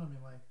it dawned on me,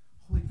 like,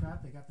 holy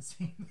crap, they got the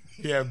same name.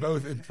 Yeah,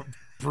 both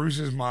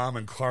Bruce's mom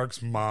and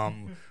Clark's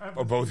mom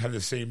both have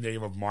the same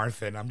name of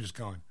Martha, and I'm just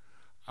going,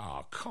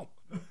 oh, come.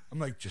 I'm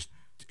like, just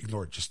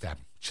ignore it, just stab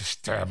him. Just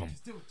stab him.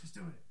 Just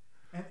do it.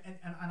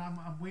 And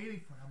I'm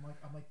waiting for it.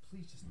 I'm like,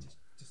 please,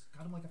 just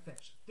cut him like a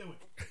fish. Do it.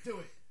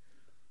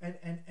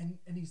 And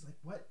he's like,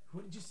 what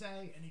did you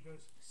say? And he goes,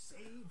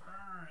 save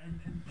her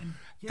and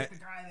get the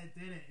guy that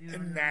did it. You know,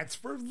 And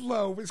that's where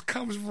Lois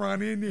comes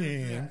running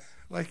in. Yes.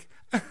 Like,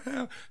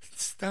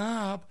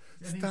 stop.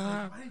 And he's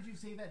like, why did you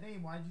say that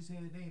name? Why did you say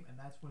the name? And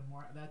that's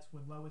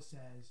when Lois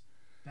says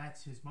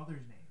that's his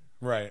mother's name.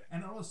 Right.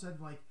 And all of a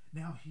sudden, like,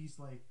 now he's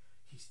like,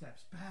 he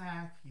steps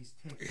back, he's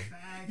taken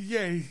back.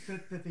 Yeah.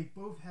 That they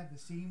both have the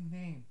same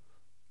name.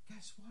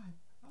 Guess what?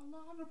 A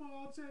lot of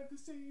moms have the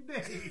same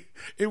name.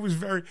 It was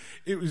very,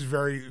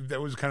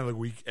 that was kind of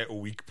like a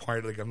weak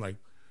part. Like, I'm like,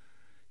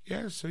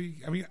 yeah, so,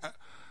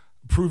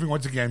 proving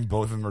once again,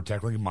 both of them are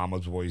technically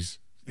Mama's boys,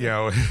 you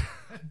know.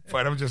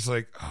 But I'm just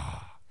like,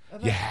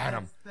 you had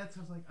them. That's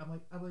what I'm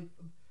like,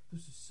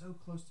 this is so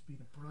close to being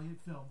a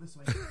brilliant film. This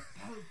way,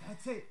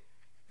 that's it.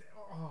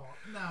 Oh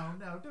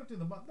no! Don't do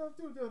the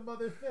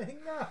mother thing.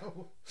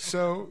 No.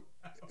 So,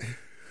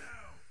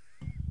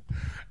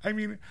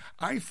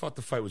 I thought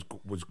the fight was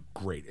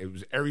great. It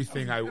was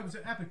everything. It was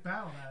an epic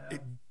battle.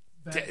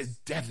 It's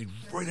definitely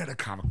right out of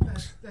comic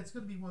books. That's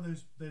going to be one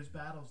of those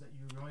battles that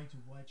you're going to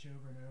watch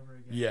over and over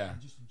again. Yeah.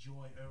 And just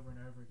enjoy over and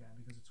over again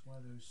because it's one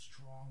of those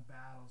strong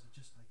battles. It's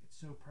just like it's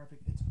so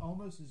perfect. It's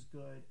almost as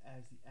good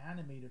as the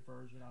animated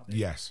version of it.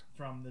 Yes.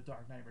 From The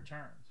Dark Knight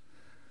Returns.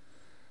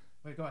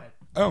 Wait, go ahead.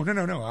 Oh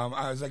no!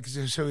 I was like,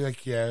 so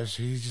like, yeah.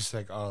 So he's just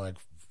like, oh, like,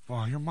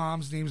 well, your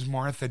mom's name's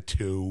Martha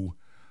too.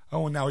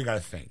 Oh, well, now we got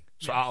a thing.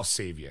 So I'll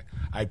save you.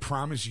 I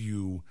promise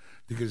you,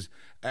 because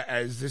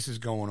as this is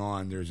going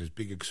on, there's this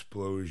big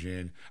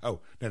explosion. Oh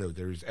no!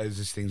 As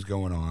this thing's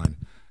going on,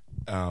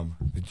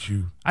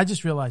 I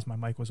just realized my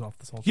mic was off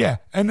this whole time. Yeah,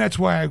 and that's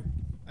why.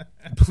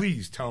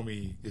 Please tell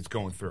me it's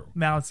going through.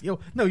 Now it's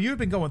no. You've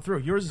been going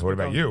through. Yours is. What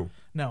about you?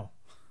 No.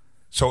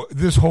 So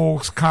this whole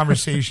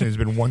conversation has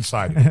been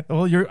one-sided.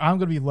 Well, I'm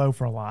going to be low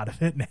for a lot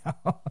of it now.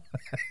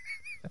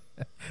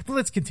 But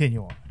let's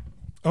continue on.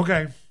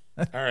 Okay.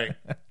 All right.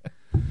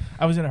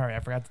 I was in a hurry. I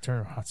forgot to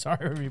turn around. Sorry,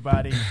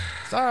 everybody.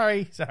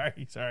 Sorry.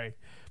 But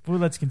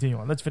let's continue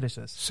on. Let's finish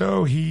this.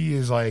 So he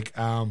is like,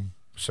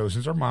 so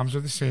since our moms are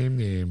the same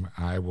name,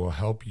 I will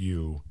help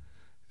you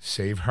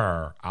save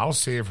her. I'll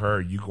save her.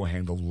 You go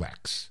handle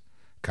Lex,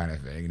 kind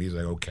of thing. And he's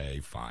like, okay,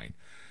 fine.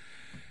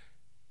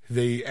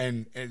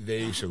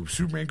 So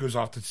Superman goes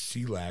off to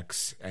see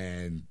Lex,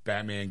 and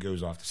Batman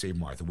goes off to save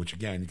Martha, which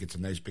again gets a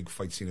nice big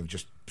fight scene of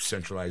just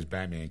centralized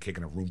Batman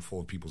kicking a room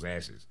full of people's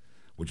asses,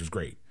 which was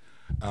great.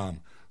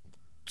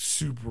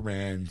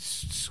 Superman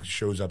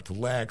shows up to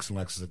Lex, and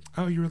Lex is like,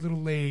 "Oh, you're a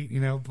little late,"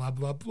 blah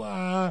blah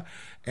blah,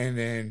 and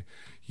then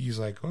he's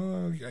like,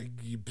 "Oh,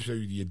 so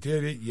you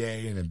did it,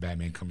 yay!" And then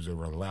Batman comes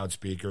over on the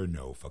loudspeaker,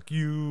 "No, fuck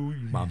you,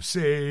 your mom's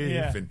safe,"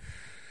 Yeah. and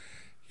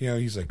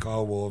he's like,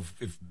 "Oh, well,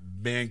 if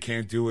man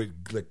can't do it,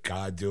 let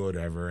God do it,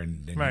 whatever."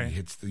 And then right. He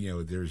hits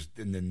there's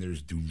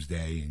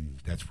Doomsday, and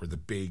that's where the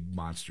big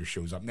monster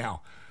shows up.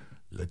 Now,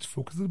 let's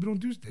focus a little bit on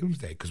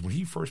Doomsday, because when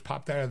he first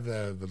popped out of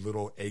the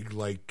little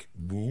egg-like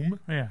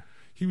womb,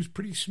 he was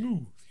pretty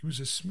smooth. He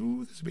was as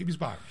smooth as a baby's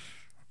bottom.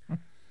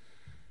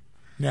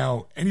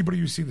 Now, anybody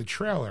who's seen the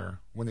trailer,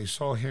 when they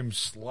saw him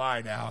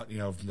slide out,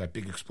 from that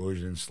big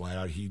explosion and slide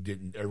out, he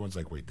didn't. Everyone's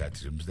like, "Wait,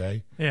 that's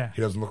Doomsday?" Yeah,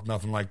 he doesn't look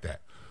nothing like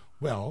that.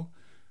 Well,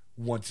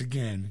 once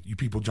again, you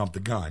people jumped the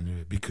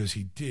gun, because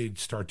he did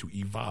start to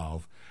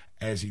evolve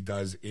as he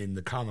does in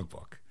the comic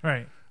book.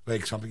 Right.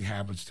 Like, something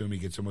happens to him, he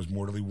gets almost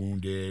mortally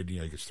wounded, he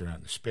gets thrown out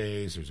into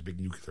space, there's a big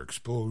nuclear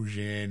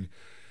explosion,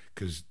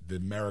 because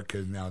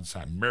America's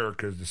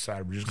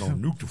decided we're just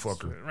going to nuke the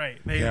fucker.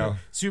 Right.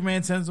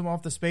 Superman sends him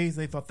off to space.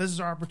 They thought, this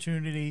is our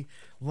opportunity.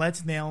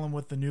 Let's nail him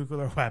with the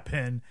nuclear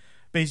weapon.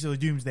 Basically,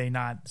 Doomsday,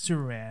 not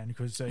Superman.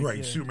 Because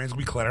Superman's going to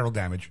be collateral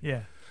damage.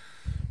 Yeah.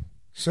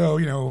 So,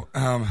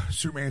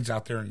 Superman's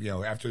out there, and,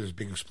 after this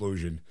big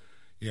explosion,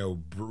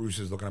 Bruce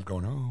is looking up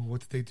going, "Oh,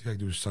 what did they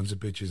do? Those sons of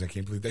bitches. I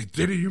can't believe they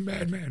did it, you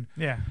madman."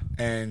 Yeah.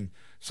 And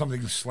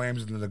something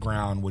slams into the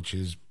ground, which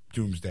is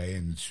Doomsday,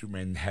 and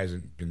Superman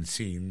hasn't been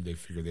seen. They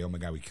figure, oh my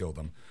God, we killed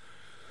him.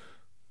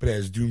 But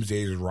as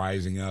Doomsday is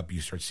rising up, you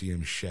start seeing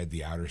him shed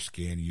the outer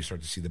skin. You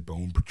start to see the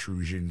bone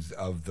protrusions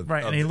of the...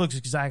 Right, and he looks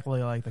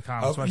exactly like the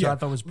comics, which I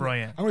thought was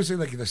brilliant. I'm going to say,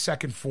 like, the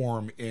second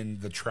form in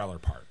the trailer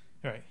part.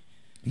 Right.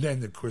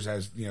 Then, of course,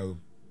 that's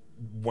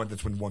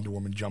when Wonder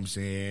Woman jumps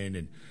in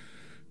and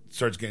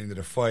starts getting into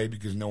the fight,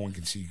 because no one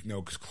can see,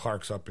 because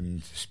Clark's up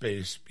in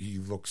space. He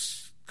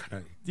looks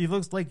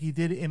like he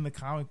did in the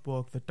comic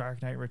book, The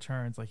Dark Knight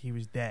Returns, like he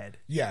was dead.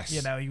 Yes.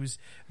 He was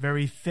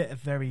very fit,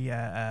 very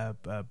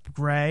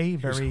gray,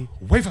 very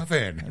wafer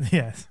thin.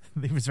 Yes,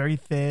 he was very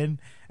thin,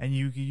 and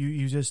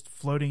you just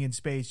floating in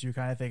space. You're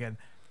kind of thinking,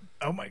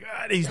 "Oh my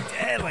God, he's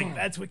dead!" Like,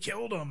 that's what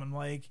killed him, and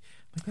like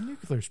a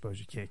nuclear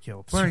explosion can't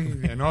kill. Right.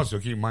 And also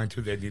keep in mind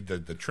too, they need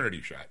the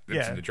Trinity shot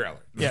that's in the trailer,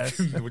 yes,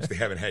 which they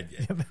haven't had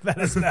yet. That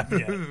hasn't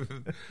happened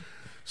yet.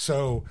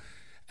 So,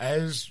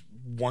 as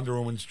Wonder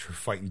Woman's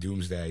fighting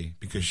Doomsday,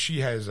 because she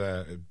has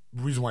a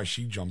reason why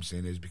she jumps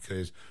in is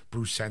because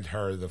Bruce sent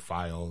her the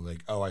file,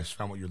 like, "Oh, I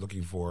found what you're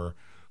looking for,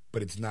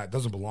 but it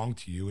doesn't belong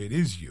to you. It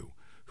is you.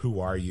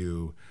 Who are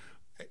you?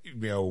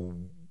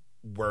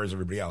 Where is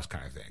everybody else?"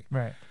 kind of thing.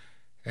 Right.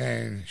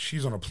 And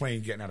she's on a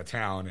plane getting out of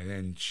town, and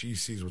then she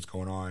sees what's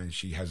going on, and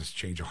she has this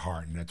change of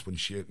heart, and that's when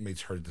it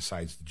makes her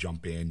decides to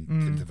jump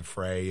into the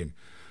fray and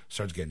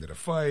starts getting into the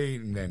fight,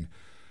 and then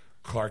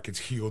Clark gets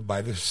healed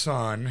by the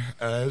sun,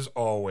 as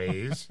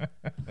always.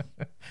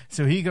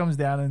 So he comes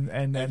down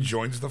and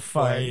joins the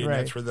fight, and right.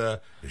 that's where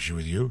the, is she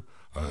with you?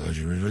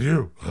 She was with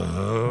you.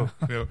 You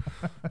know.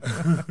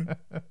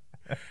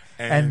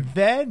 And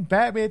then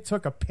Batman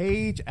took a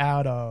page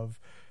out of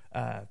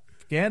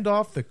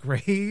Gandalf the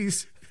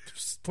Grey's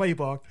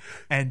playbook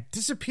and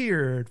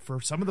disappeared for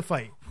some of the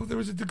fight. Well, there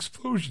was an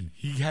explosion.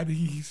 He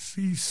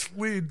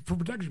slid for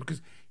protection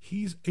because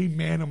he's a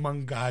man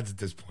among gods at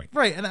this point.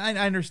 Right, and I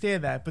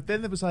understand that. But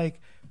then it was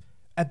like,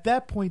 at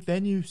that point,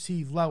 then you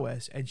see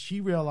Lois, and she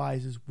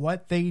realizes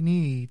what they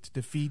need to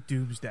defeat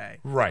Doomsday.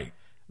 Right.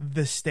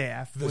 The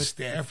staff. The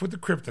staff with the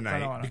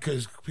kryptonite. on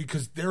it.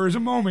 Because there is a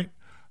moment,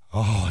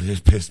 this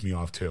pissed me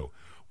off too,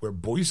 where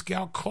Boy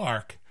Scout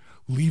Clark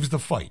leaves the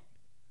fight.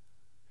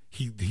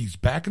 He's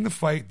back in the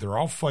fight. They're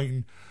all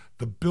fighting.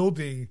 The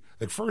building,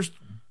 like first,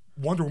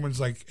 Wonder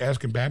Woman's like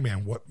asking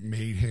Batman what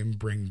made him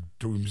bring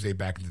Doomsday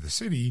back into the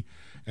city,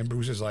 and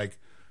Bruce is like,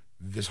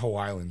 "This whole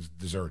island's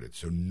deserted,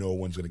 so no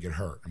one's gonna get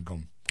hurt." I'm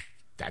going,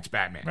 that's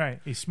Batman.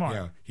 Right, he's smart.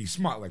 Yeah, he's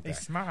smart like that. He's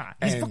smart.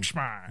 He's And book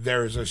smart.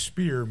 There's a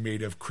spear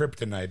made of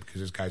kryptonite because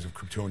this guy's of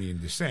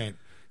Kryptonian descent.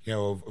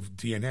 Of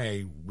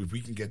DNA. If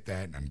we can get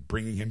that, and I'm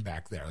bringing him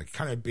back there, like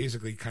kind of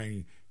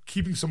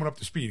keeping someone up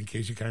to speed in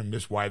case you kind of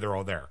miss why they're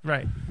all there.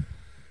 Right.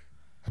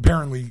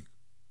 Apparently,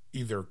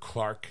 either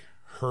Clark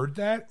heard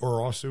that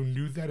or also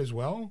knew that as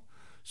well.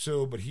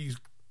 But he's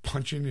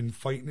punching and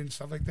fighting and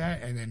stuff like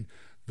that, and then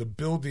the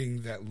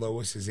building that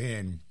Lois is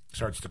in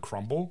starts to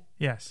crumble.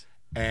 Yes.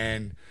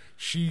 And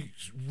she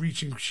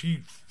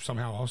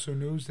somehow also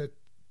knows that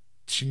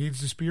she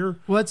needs the spear.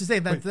 Well, that's to say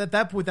that at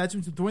that point, that's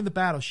during the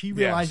battle, she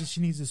realizes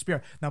she needs the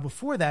spear. Now,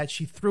 before that,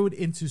 she threw it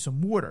into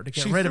some water to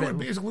get rid of it.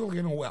 Basically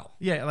in a well.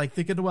 Yeah, like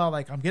thinking, well,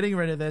 like I'm getting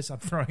rid of this, I'm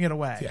throwing it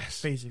away. Yes,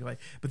 basically.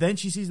 But then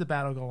she sees the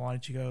battle go on,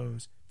 and she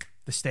goes,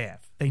 "The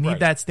staff. They need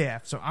that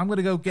staff, so I'm going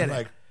to go get it."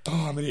 Like,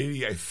 I'm an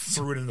idiot. I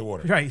threw it in the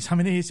water. Right.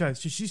 So,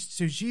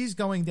 she's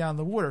going down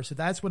the water. So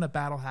that's when a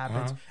battle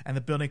happens and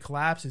the building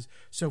collapses.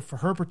 So for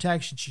her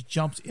protection, she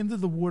jumps into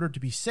the water to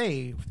be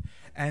saved.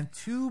 And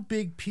two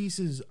big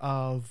pieces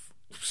of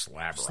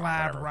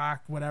slab,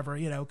 rock, whatever,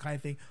 kind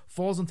of thing,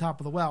 falls on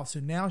top of the well. So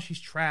now she's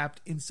trapped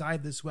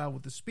inside this well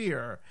with the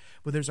spear.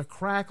 But there's a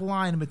crack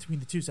line in between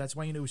the two. So that's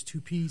why it was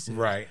two pieces.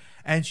 Right.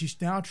 And she's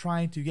now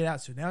trying to get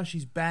out. So now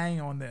she's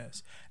banging on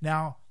this.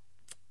 Now...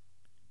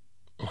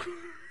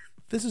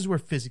 This is where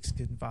physics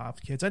get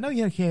involved, kids. I know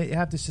you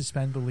have to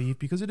suspend belief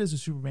because it is a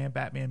Superman,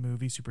 Batman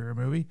movie, superhero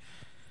movie.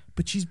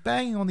 But she's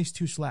banging on these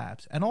two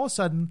slabs. And all of a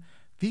sudden,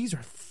 these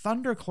are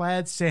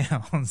thunderclad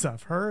sounds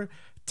of her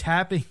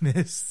tapping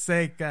this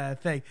thing.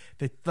 That,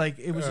 like,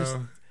 it was just...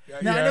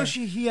 Now, I know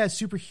he has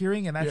super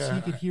hearing, and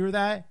he could hear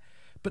that.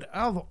 But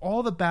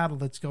all the battle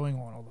that's going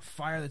on, all the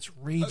fire that's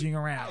raging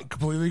around. I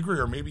completely agree.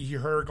 Or maybe he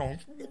heard her going...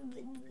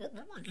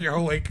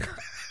 like...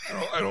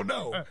 I don't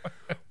know.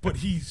 But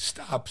he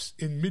stops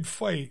in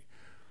mid-fight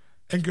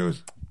and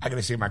goes, "I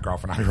gotta save my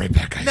girlfriend. I'll be right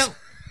back, guys." Now,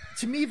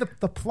 to me, the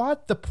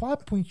plot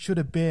point should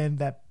have been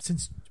that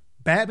since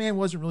Batman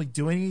wasn't really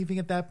doing anything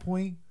at that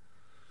point,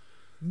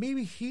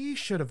 maybe he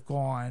should have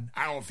gone.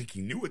 I don't think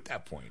he knew at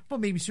that point. Well,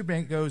 maybe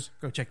Superman goes,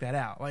 "Go check that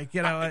out." Like,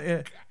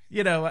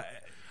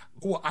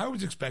 Well, I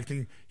was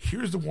expecting.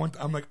 Here's the one.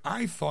 I'm like,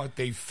 I thought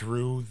they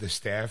threw the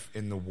staff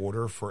in the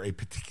water for a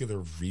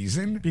particular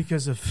reason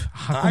because of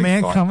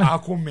Aquaman Aquaman coming.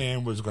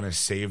 Aquaman was going to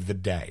save the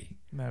day.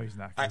 No, he's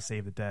not going to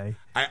save the day.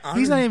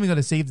 He's not even going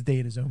to save the day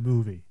in his own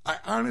movie. I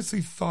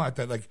honestly thought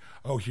that, like,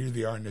 here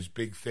they are in this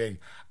big thing.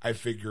 I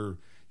figure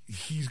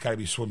he's got to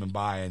be swimming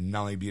by and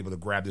not only be able to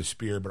grab the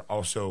spear, but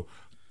also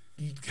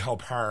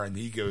help her. And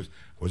he goes,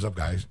 "What's up,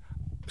 guys?"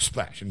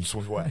 Splash and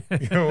swims away.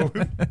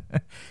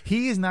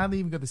 He is not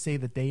even going to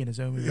save the day in his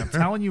own movie. I'm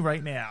telling you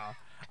right now.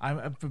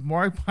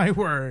 Mark my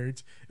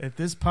words at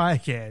this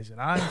podcast,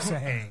 and I'm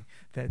saying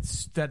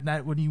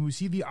that when you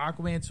see the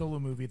Aquaman solo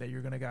movie, that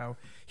you're going to go,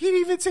 he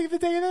didn't even save the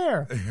day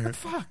there. What the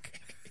fuck?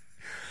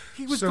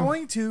 He was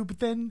going to, but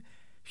then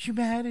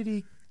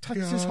humanity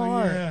touched his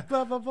heart. Yeah.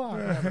 Blah blah blah.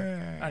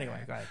 Anyway,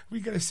 go ahead. We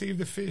got to save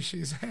the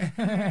fishes.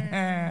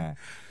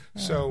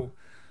 So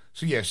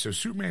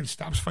Superman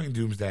stops fighting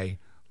Doomsday.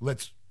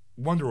 Lets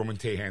Wonder Woman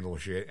handle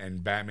shit,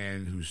 and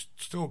Batman, who's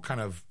still kind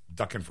of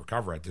ducking for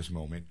cover at this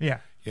moment,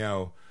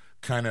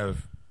 kind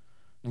of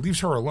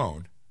leaves her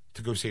alone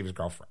to go save his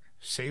girlfriend.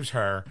 Saves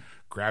her,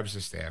 grabs the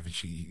staff, and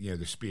she,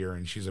 the spear,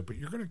 and she's like, "But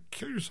you're gonna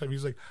kill yourself."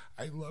 He's like,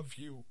 "I love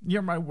you.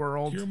 You're my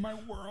world. You're my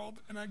world,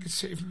 and I can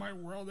save my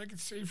world. I can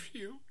save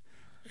you."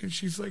 And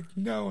she's like,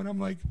 "No," and I'm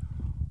like,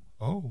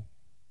 "Oh,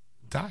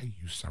 die,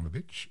 you son of a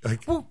bitch!"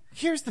 Like, well,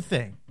 here's the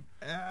thing.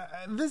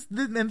 This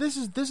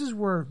is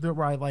where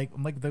I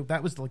that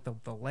was like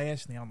the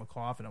last nail in the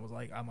coffin.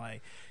 I'm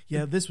like,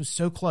 yeah, this was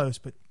so close,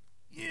 but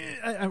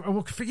I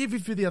will forgive you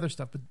for the other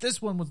stuff, but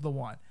this one was the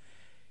one.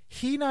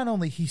 he not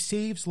only he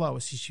saves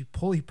Lois, he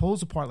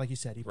pulls apart like you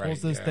said, he pulls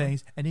Right, those yeah.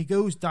 things, and he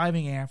goes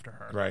diving after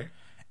her. Right.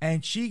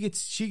 And she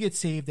gets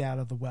saved out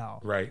of the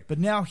well. Right. But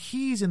now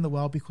he's in the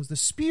well because the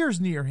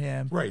spear's near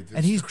him. Right.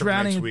 And he's Kryptonite's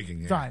drowning.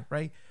 weakening, yeah. Fine,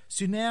 right?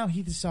 So now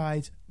he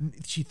decides,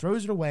 she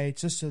throws it away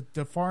just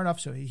far enough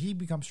so he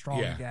becomes strong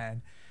Yeah.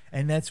 again.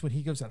 And that's when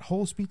he gives that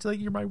whole speech like,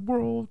 "You're my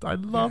world. I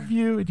love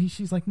you." And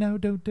she's like, "No,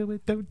 don't do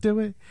it. Don't do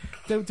it.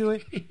 Don't do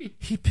it."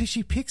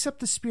 She picks up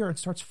the spear and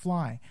starts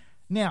flying.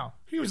 Now,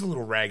 He was a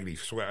little raggedy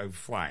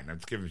flying.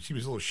 She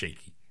was a little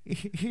shaky.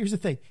 here's the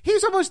thing. He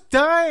was almost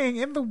dying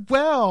in the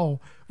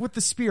well with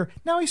the spear.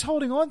 Now he's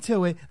holding on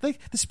to it. Like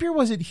the spear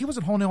he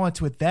wasn't holding on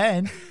to it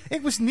then.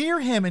 It was near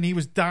him and he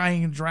was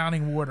dying in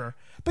drowning water.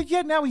 But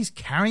yet now he's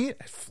carrying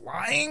it,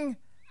 flying.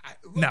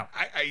 No.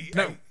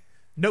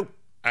 Nope.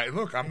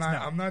 I'm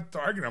not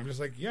arguing. I'm just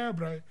like, yeah,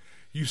 but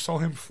you saw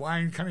him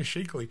flying kind of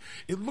shakily.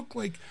 It looked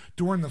like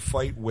during the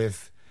fight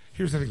with.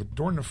 Here's the thing.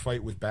 During the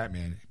fight with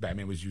Batman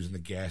was using the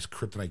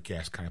kryptonite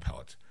gas kind of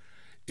pellets.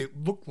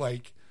 It looked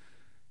like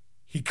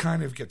he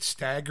kind of gets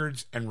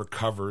staggers and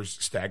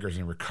recovers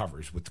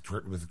with the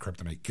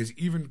kryptonite.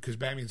 Because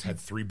Batman's had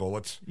 3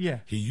 bullets. Yeah.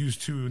 He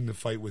used 2 in the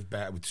fight with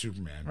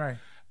Superman. Right.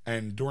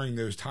 And during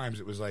those times,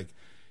 it was like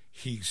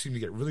he seemed to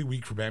get really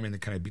weak for Batman to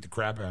kind of beat the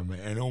crap out of him.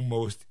 And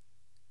almost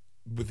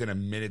within a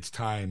minute's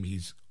time,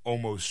 he's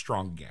almost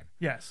strong again.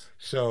 Yes.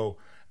 So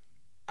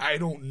I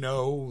don't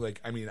know.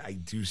 Like, I mean, I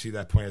do see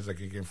that point as like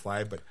he can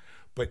fly, but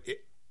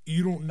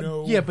you don't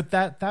know. Yeah, but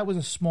that was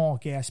a small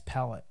gas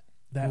pellet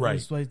that Right.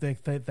 was like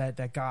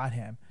that got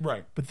him.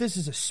 Right. But this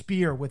is a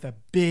spear with a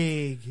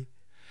big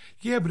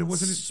Yeah, but it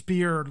wasn't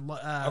spear.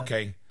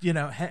 okay.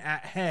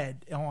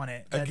 Head on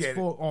it. That's Again,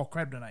 full all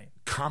kryptonite.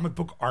 Comic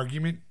book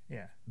argument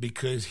Yeah.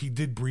 because he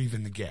did breathe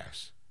in the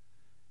gas.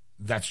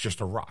 That's just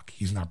a rock.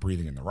 He's not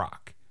breathing in the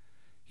rock.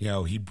 He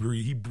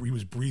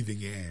was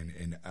breathing in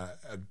and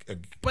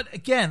But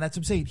again, that's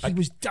what I'm saying. He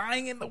was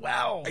dying in the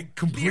well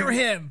near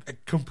him. I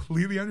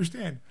completely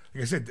understand.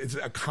 Like I said, it's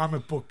a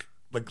comic book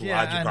logic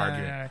I know.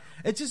 argument.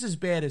 It's just as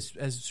bad as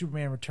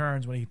Superman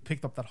Returns when he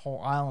picked up that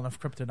whole island of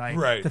kryptonite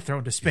Right. to throw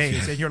into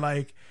space, and you're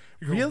like,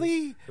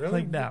 really? Really?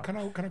 Like, no.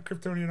 What kind of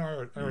Kryptonian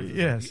are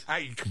Yes.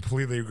 I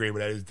completely agree, but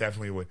that is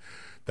definitely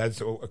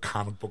that's a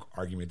comic book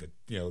argument that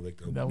They'll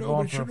no, go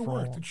on it for should have a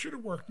worked. fool. It should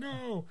have worked.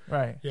 No,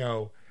 Right.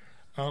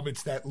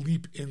 It's that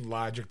leap in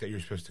logic that you're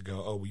supposed to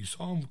go. Oh, well, you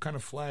saw him kind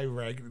of fly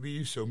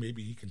raggedly, so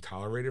maybe he can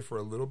tolerate it for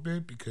a little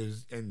bit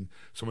and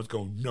someone's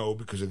going no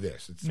because of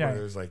this. It's one of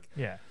those like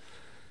Yeah.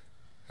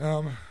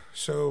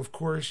 So of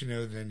course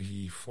then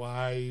he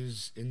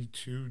flies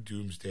into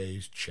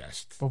Doomsday's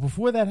chest. But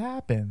before that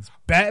happens,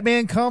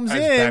 Batman comes As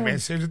in. Batman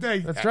saves the day.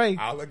 That's right.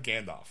 A la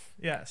Gandalf.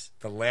 Yes.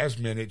 The last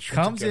minute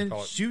Comes in,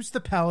 pellet. shoots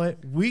the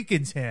pellet,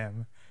 weakens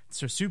him.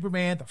 So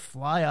Superman to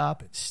fly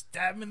up and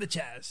stab him in the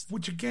chest.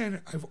 Which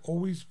again, I've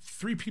always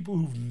 3 people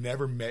who've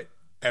never met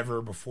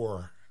ever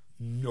before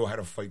know how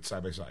to fight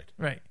side by side.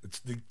 Right. It's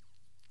the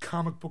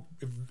comic book.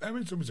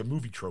 It's a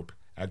movie trope.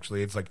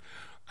 Actually, it's like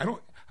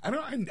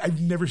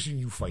I've never seen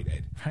you fight,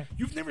 Ed. Right.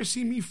 You've never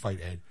seen me fight,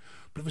 Ed.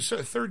 But if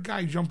a third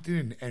guy jumped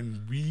in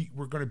and we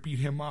were going to beat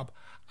him up,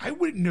 I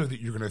wouldn't know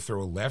that you're going to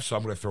throw a left, so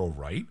I'm going to throw a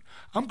right.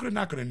 I'm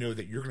not going to know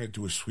that you're going to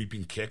do a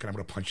sweeping kick and I'm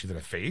going to punch you in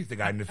the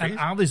guy in the face. And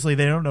obviously,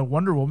 they don't know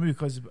Wonder Woman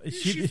because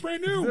She's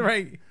brand new.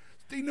 Right.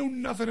 They know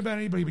nothing about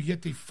anybody, but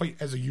yet they fight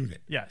as a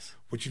unit. Yes.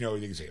 Which they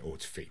can say, oh,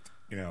 it's fate.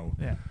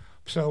 Yeah.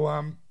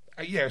 So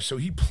so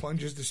he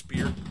plunges the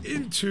spear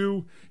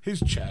into his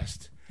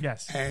chest.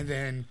 Yes. And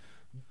then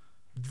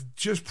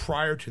just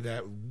prior to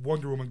that,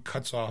 Wonder Woman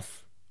cuts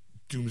off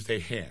Doomsday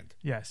hand.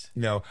 Yes.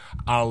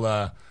 A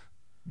la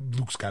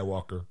Luke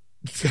Skywalker.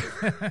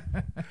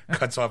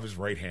 Cuts off his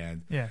right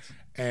hand. Yes.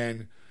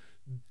 And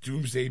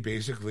Doomsday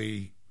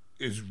basically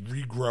is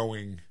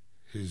regrowing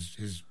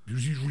he's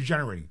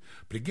regenerating.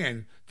 But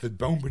again, the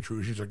bone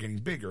protrusions are getting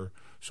bigger.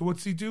 So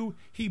what's he do?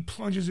 He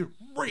plunges it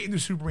right into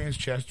Superman's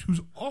chest,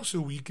 who's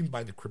also weakened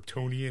by the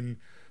Kryptonian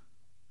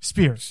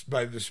Spears.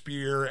 by the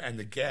spear and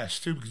the gas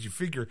too, because you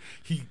figure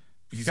he's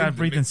Got to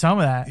breathe in some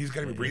of that. He's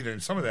got to be breathing in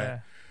some of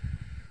that. Yeah.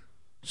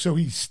 So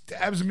he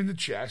stabs him in the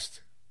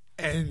chest,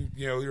 and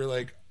you're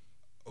like,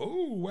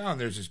 oh wow!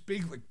 And there's this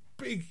big,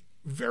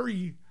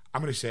 very,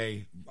 I'm going to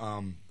say,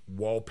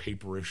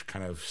 wallpaperish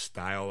kind of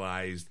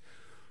stylized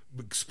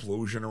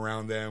explosion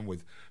around them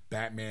with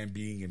Batman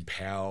being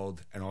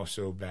impaled, and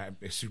also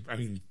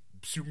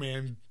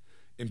Superman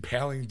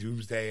impaling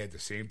Doomsday at the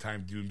same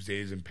time Doomsday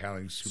is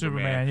impaling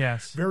Superman.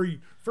 Yes.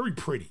 Very, very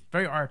pretty.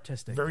 Very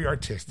artistic. Very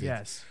artistic.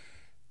 Yes.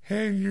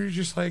 And you're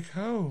just like,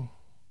 oh,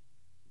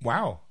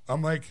 wow.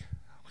 I'm like,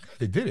 oh my God,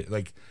 they did it.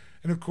 Like,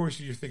 and of course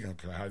you're thinking,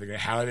 okay, how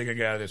are they gonna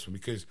get out of this one?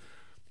 Because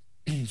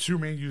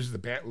Superman uses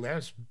the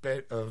last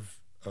bit of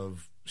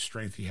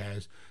strength he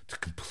has to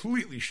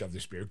completely shove the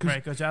spear. 'Cause,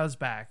 Right, goes out his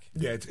back.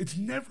 yeah, it's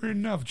never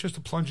enough just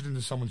to plunge it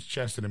into someone's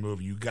chest in a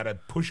movie. You got to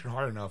push it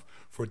hard enough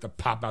for it to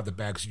pop out the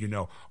back, so you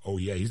know, oh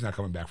yeah, he's not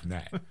coming back from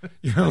that.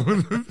 You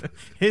know,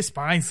 His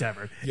spine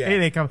severed. Yeah, Hey,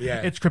 they come.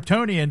 yeah. It's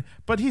Kryptonian,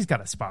 but he's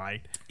got a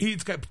spine.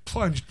 he's got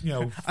plunged. You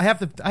know, I have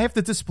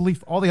to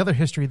disbelieve all the other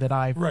history that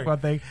I've Right.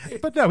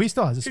 but no, he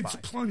still has a it's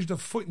spine. plunged a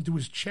foot into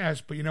his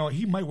chest, but you know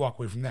he might walk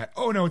away from that.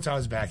 Oh no, it's on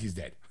his back. He's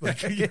dead.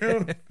 Like, you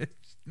know?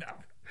 No.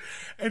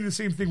 And the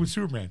same thing with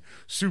Superman.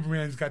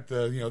 Superman's got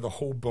the the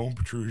whole bone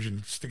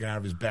protrusion sticking out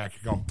of his back.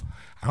 You're going,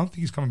 I don't think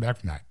he's coming back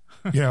from that.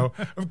 You know,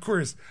 of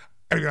course.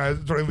 I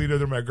leaned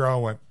over to my girl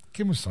and went,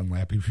 give him a sun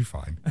lamp, he'll be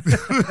fine.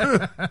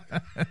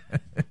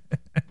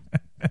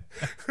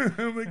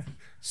 I'm like,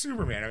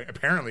 Superman.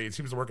 Apparently, it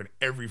seems to work in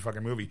every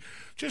fucking movie.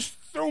 Just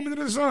throw him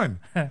into the sun.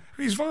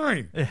 He's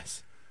fine.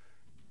 Yes.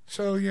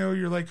 So,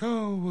 you're like,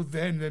 oh, well,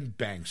 then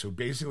bang. So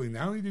basically,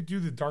 not only did they do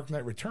The Dark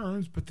Knight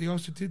Returns, but they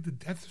also did The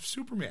Death of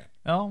Superman.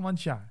 All in one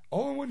shot.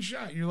 All in one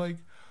shot. And you're like,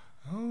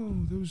 oh,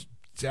 those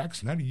Zack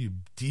Snyder, you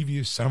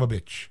devious son of a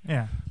bitch.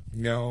 Yeah.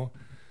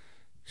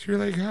 So you're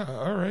like,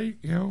 all right,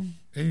 and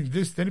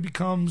then it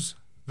becomes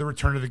The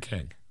Return of the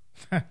King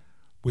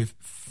with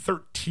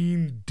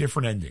 13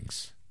 different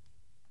endings.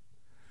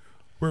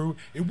 Where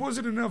it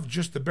wasn't enough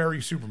just to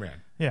bury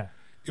Superman. Yeah.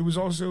 It was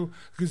also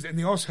and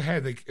they also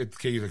had like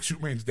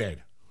Superman's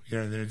dead,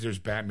 and then there's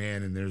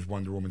Batman and there's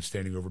Wonder Woman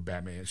standing over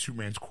Batman,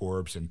 Superman's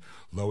corpse, and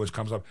Lois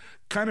comes up.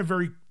 Kind of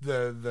very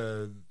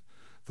the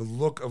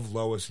look of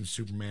Lois and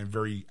Superman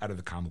very out of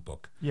the comic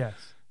book. Yes.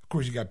 Of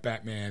course, you got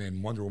Batman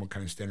and Wonder Woman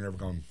kind of standing there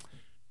going,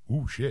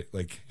 "Ooh, shit!"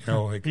 Like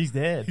He's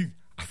dead.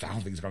 I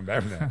don't think he's coming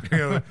back from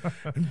that.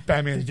 And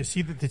Batman. Did you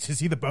see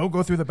the bow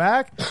go through the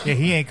back? Yeah,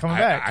 he ain't coming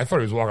back. I thought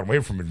he was walking away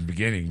from it in the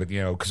beginning, but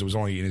because it was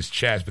only in his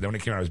chest. But then when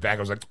it came out of his back, I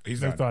was like,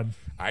 he's done.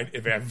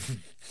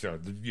 So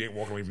you ain't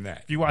walking away from that.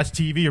 If you watch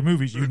TV or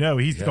movies,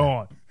 he's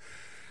gone.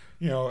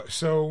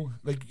 So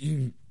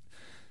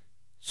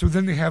so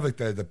then they have like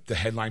the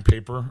headline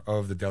paper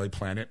of the Daily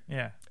Planet.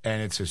 Yeah.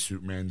 And it says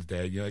Superman's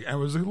dead. And it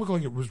was looking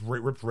like it was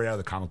ripped right out of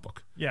the comic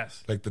book.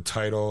 Yes. Like the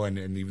title and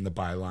even the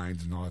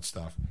bylines and all that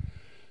stuff.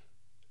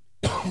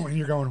 And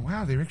you're going,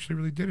 wow, they actually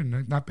really did it.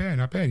 Not bad,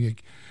 not bad.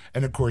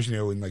 And of course,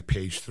 in like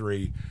page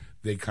 3,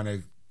 they kind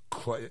of,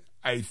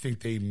 I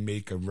think they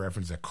make a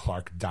reference that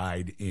Clark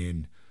died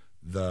in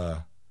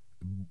the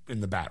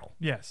battle.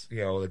 Yes.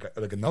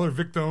 Like another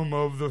victim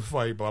of the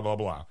fight, blah, blah,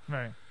 blah.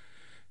 Right.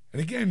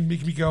 And again,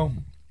 making me go,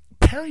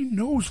 Perry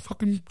knows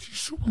fucking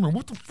Superman.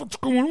 What the fuck's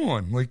going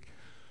on? Like,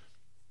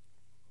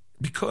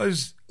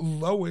 because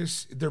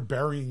Lois, they're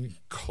burying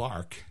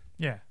Clark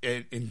Yeah.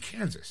 in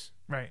Kansas.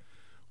 Right.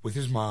 With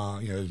his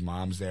mom, his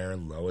mom's there,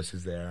 Lois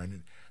is there,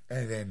 and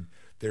then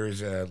there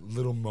is a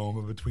little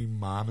moment between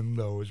Mom and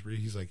Lois where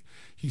he's like,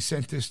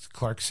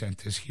 Clark sent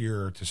this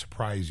here to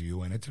surprise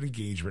you, and it's an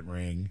engagement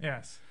ring.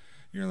 Yes.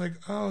 You're like,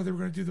 oh, they were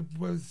going to do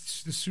the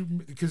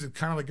Superman, because it's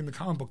kind of like in the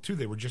comic book too.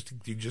 They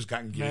just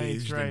got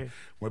engaged, right.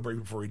 And right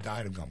before he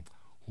died, I'm going,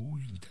 ooh,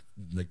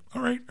 like,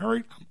 all right,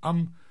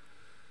 I'm.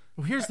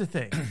 Well, here's the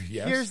thing.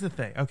 Yes. Here's the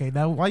thing. Okay,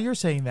 now while you're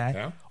saying that,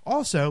 Yeah.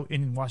 also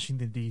in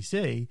Washington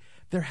D.C.,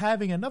 they're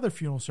having another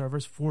funeral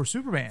service for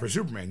Superman. For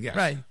Superman, yes.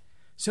 Right.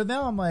 So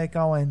now I'm like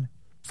going,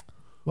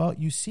 well,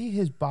 you see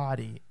his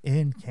body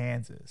in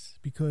Kansas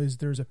because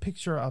there's a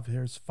picture of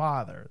his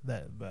father,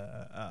 that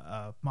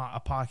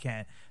Pa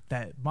Kent,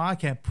 that Ma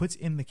Kent puts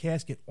in the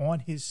casket on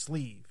his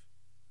sleeve.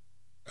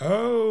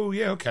 Oh,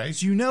 yeah, okay.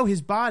 So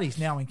his body's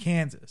now in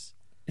Kansas.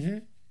 Mm-hmm.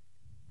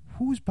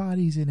 Whose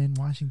body's in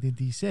Washington,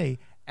 D.C.?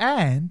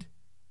 And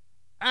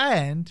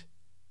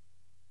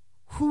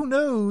who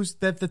knows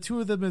that the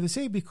two of them are the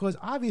same? Because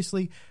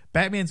obviously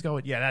Batman's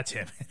going, yeah, that's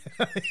him.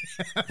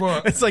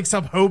 Well, it's like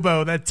some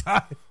hobo that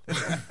died.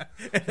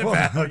 Well,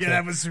 Yeah, okay.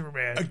 that was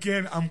Superman.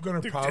 Again, I'm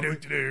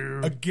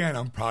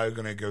probably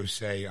gonna go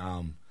say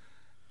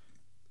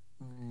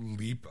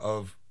leap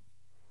of.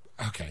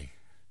 Okay.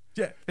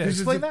 Yeah, This is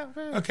explain the-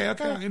 that.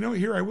 Okay.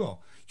 Here I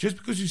will. Just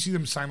because you see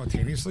them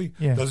simultaneously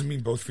Yeah. doesn't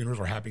mean both funerals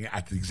are happening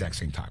at the exact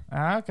same time.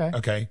 Okay.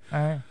 Okay. All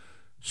right.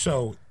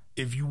 So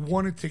if you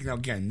want to take now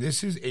again,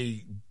 this is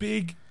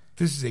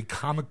a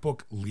comic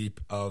book leap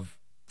of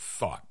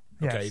thought.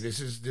 Okay.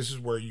 Yes. This is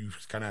where you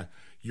kind of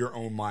your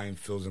own mind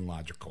fills in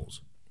logic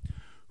holes.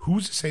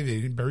 Who's to say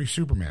they didn't bury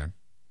Superman?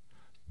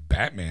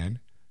 Batman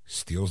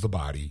steals the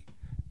body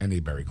and they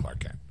bury Clark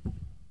Kent.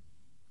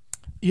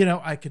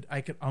 I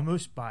could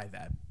almost buy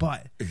that,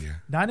 but Yeah.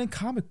 not in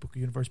comic book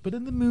universe, but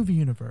in the movie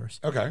universe.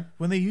 Okay.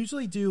 When they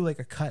usually do like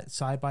a cut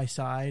side by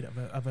side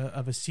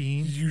of a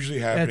scene, It's usually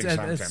happening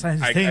it's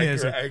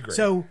simultaneously. I agree.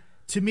 So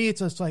to me, it's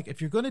just like if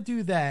you're going to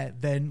do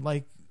that, then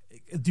like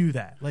do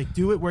that. Like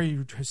do it where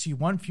you see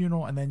one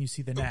funeral and then you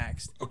see the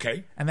next,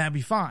 Okay. and that'd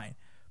be fine.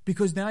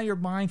 Because now you're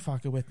mind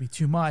fucking with me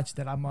too much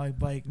that I'm like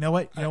you know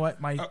what,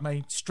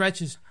 my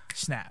stretch is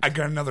snapped. I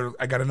got another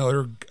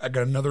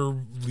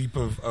leap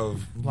of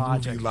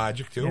Logic.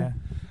 logic too. Yeah.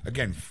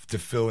 Again, to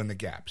fill in the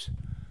gaps.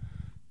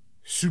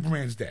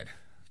 Superman's dead.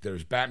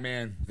 there's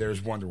Batman,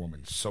 there's Wonder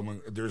Woman,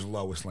 there's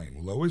Lois Lane.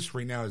 Lois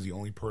right now is the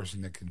only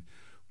person that can,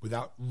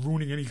 without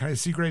ruining any kind of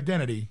secret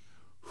identity,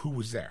 who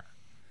was there.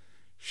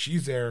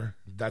 She's there.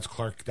 That's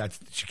Clark.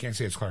 She can't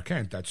say it's Clark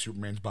Kent. That's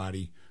Superman's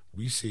body.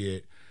 We see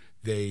it.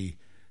 They,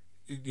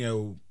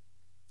 I'm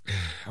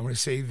going to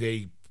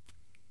say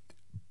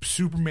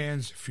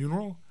Superman's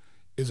funeral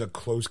is a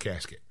closed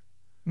casket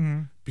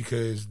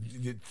because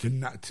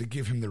to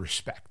give him the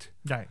respect.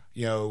 Right.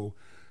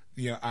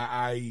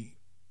 I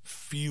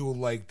feel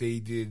like they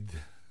did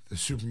the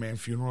Superman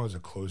funeral as a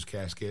closed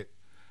casket,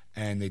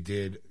 and they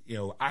did.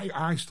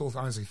 I still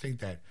honestly think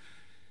that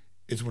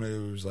it's when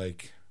it was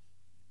like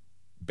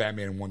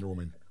Batman and Wonder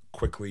Woman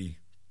quickly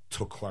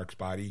took Clark's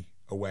body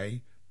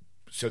away,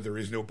 so there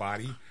is no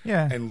body.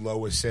 Yeah. And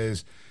Lois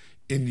says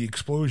in the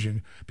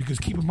explosion, because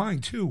keep in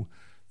mind too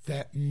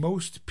that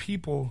most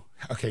people.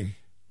 Okay,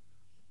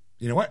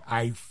 you know what?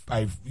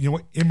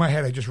 In my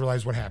head I just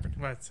realized what happened.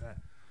 What's that?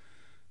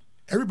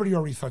 Everybody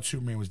already thought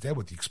Superman was dead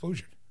with the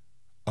explosion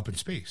up in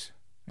space.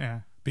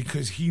 Yeah.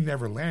 Because he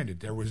never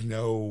landed. There was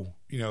no,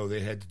 they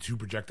had the two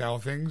projectile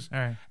things, All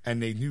right.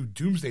 and they knew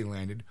Doomsday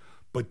landed,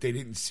 but they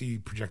didn't see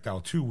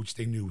Projectile 2, which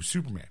they knew was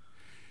Superman.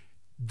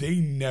 They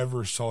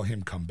never saw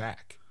him come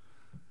back.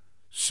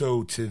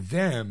 So to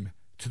them,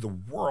 to the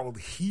world,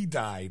 he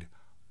died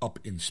up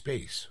in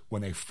space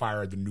when they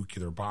fired the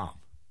nuclear bomb.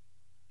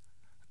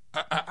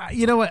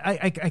 You know what?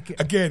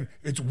 Again,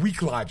 it's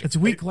weak logic. It's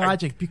weak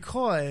logic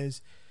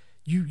because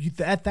you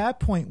at that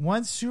point,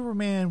 once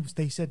Superman,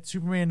 they said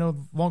Superman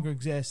no longer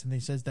exists, and they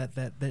says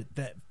that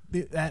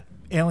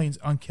alien's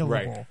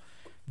unkillable. Right.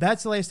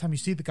 That's the last time you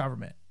see the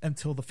government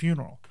until the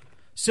funeral.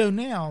 So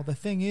now the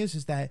thing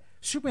is that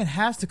Superman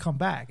has to come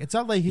back. It's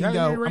not like he can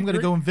go, I'm going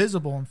to go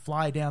invisible and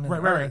fly down in the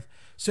earth. Right.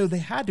 So they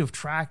had to have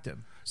tracked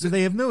him. So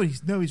they have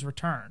he's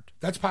returned.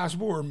 That's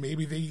possible, or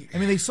maybe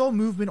they saw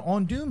movement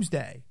on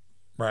Doomsday.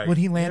 Right. When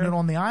he landed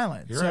on the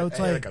island. You're so right. it's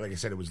like I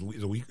said, it was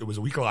weak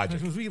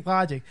logic. It was weak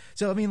logic.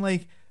 So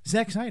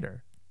Zack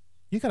Snyder,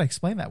 you got to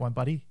explain that one,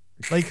 buddy.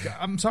 Like,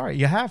 I'm sorry,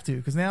 you have to,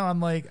 because now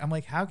I'm like,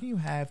 how can you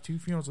have two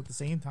funerals at the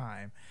same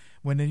time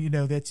when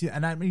that's,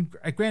 and I mean,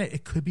 granted,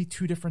 it could be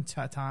two different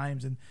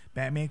times, and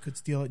Batman could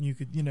steal it, and you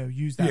could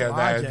use that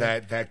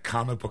logic. that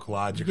comic book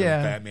logic of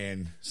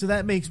Batman. So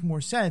that makes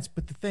more sense.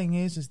 But the thing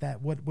is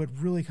that what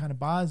really kind of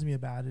bothers me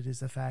about it is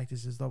the fact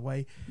is the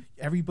way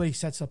everybody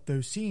sets up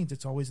those scenes.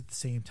 It's always at the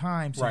same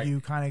time, so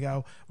you kind of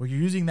go, well, you're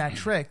using that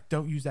trick.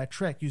 Don't use that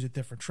trick. Use a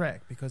different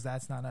trick, because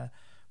that's not a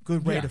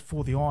good way to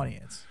fool the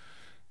audience.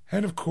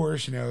 And of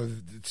course,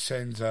 it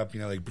sends up,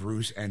 like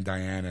Bruce and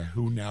Diana,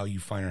 who now you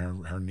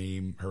find her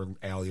name, her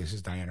alias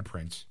is Diana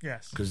Prince.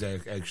 Yes. Because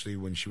actually,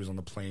 when she was on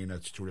the plane,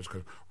 a stewardess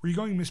goes, "Were you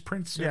going, Miss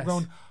Prince?" And yes. I'm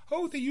going,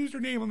 "Oh, they used her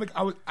name." I'm like,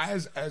 I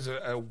was as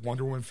a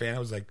Wonder Woman fan, I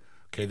was like,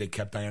 okay, they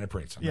kept Diana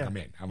Prince. I'm like, I'm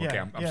in. I'm okay.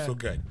 I'm still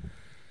good.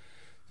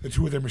 The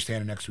two of them are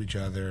standing next to each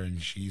other,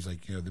 and she's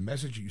like, the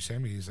message that you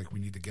sent me is like, we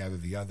need to gather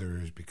the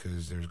others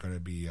because there's going to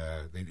be,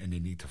 and they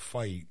need to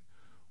fight.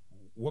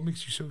 What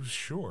makes you so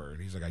sure?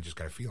 And he's like, I just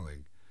got a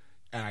feeling.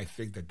 And I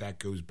think that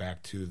goes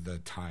back to the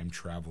time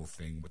travel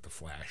thing with the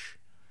Flash.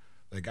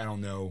 Like, I don't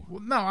know.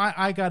 Well, no,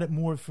 I got it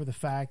more for the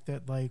fact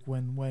that, like,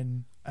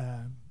 when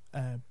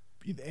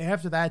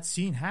after that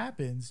scene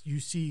happens,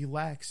 you see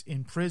Lex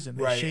in prison.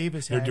 They shave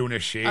his head. They're doing a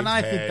shave and I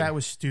head. think that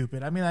was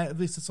stupid. I mean, at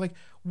least it's like,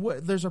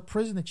 there's a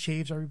prison that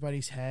shaves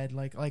everybody's head.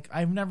 Like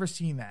I've never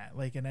seen that,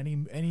 like, in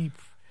any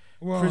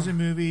prison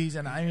movies,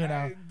 and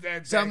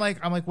I'm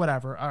like,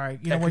 whatever. All right,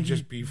 you know what?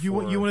 You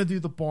want to do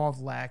the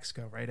bald Lex?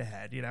 Go right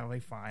ahead.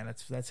 Like, fine.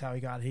 That's how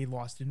he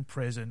lost in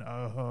prison.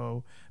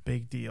 Oh,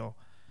 big deal.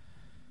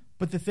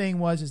 But the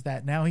thing is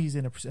that now he's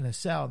in a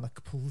cell, and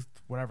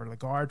the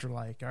guards are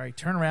like, all right,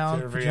 turn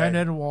around, put your head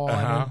in the wall, and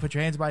then put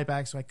your hands behind your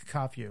back so I can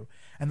cuff you.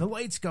 And the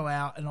lights go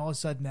out, and all of a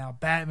sudden now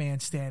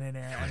Batman's standing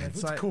there, and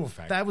it's like, a cool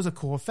effect. That was a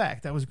cool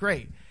effect. That was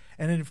great.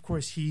 And then, of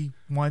course, he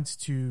wants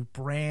to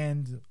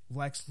brand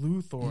Lex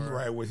Luthor.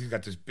 Right, he's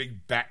got this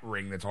big bat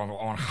ring that's on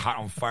hot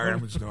on fire.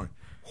 And I'm just going,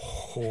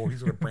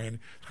 he's going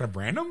to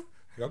brand him?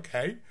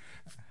 Okay.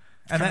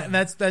 And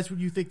that's what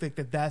you think, like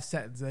the death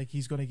sentence, like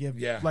he's going to give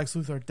Lex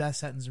Luthor a death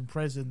sentence in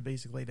prison,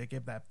 basically, to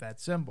give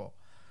that symbol.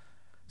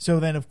 So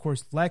then, of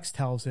course, Lex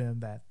tells him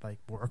that, like,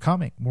 more are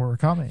coming.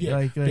 Yeah,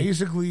 like,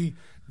 basically,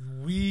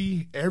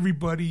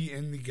 everybody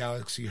in the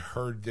galaxy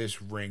heard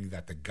this ring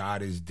that the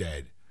god is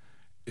dead.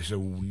 So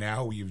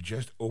now we've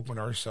just opened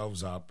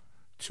ourselves up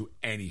to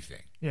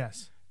anything.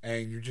 Yes.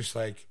 And you're just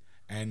like,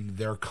 and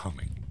they're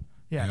coming.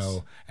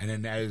 Yes. And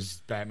then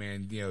as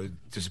Batman,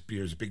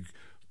 disappears, big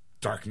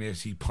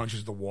darkness, he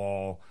punches the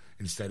wall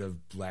instead of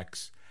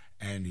Lex,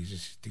 and he's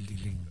just ding, ding,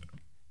 ding,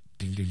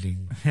 ding, ding,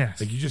 ding. Yes.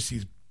 Like, you just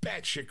see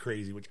batshit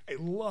crazy, which I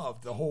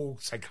loved. The whole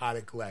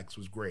psychotic Lex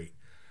was great.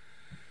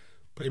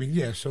 But I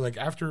mean, so like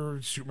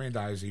after Superman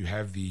dies, you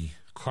have the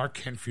Clark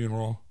Kent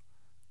funeral,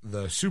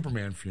 the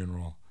Superman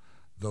funeral,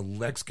 the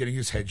Lex getting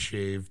his head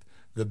shaved,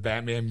 the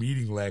Batman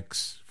meeting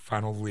Lex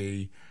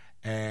finally,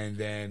 And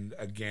then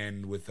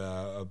again with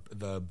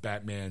the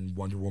Batman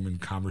Wonder Woman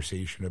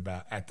conversation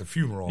about at the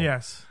funeral.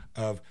 Yes.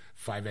 Of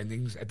 5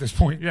 endings at this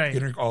point, Right.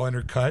 all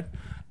intercut.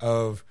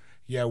 Of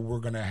we're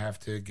gonna have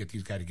to get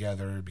these guys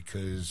together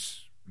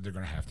because they're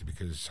gonna have to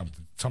because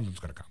something's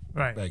gonna come.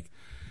 Right. Like,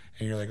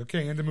 and you're like,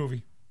 okay, end the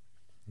movie.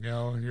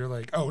 And you're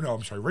like, oh no,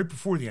 I'm sorry. Right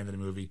before the end of the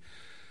movie,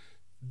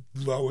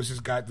 Lois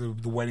has got the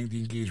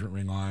engagement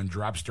ring on,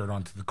 drops dirt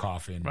onto the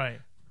coffin. Right.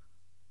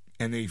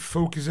 And they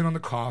focus in on the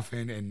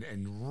coffin, and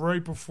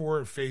right before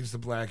it fades to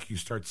black, you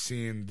start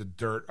seeing the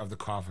dirt of the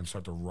coffin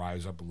start to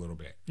rise up a little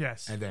bit.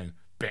 Yes. And then,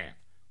 bam,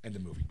 end the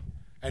movie.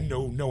 And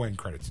no end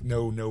credits.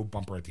 No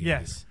bumper at the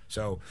end. Yes.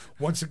 So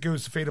once it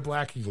goes to fade to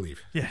black, you can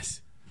leave.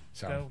 Yes.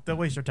 So Don't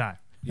waste your time.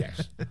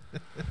 yes.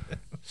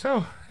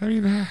 So, I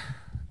mean,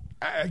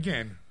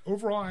 again,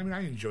 overall, I mean,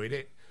 I enjoyed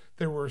it.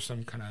 There were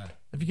some kind of...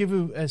 If you give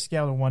it a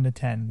scale of 1 to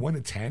 10. 1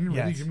 to 10? Really?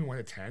 Yes. Give me 1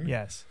 to 10?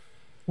 Yes.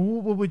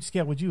 What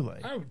scale would you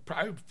like? I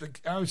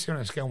would say on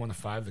a scale of 1 to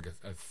 5, like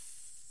a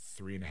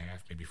 3.5,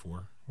 maybe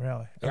 4.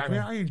 Really? I mean,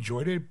 I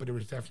enjoyed it, but it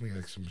was definitely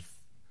like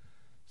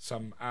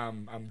some.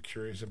 I'm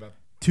curious about.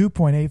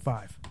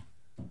 2.85.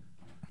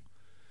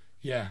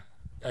 Yeah,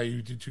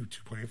 you did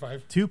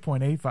 2.85.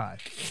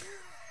 2.85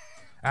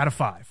 out of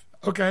 5.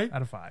 Okay.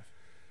 Out of 5.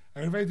 I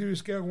mean, if I do a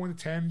scale of 1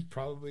 to 10,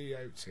 probably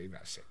I would say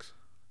about 6.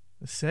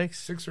 A 6.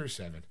 6 or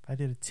 7. I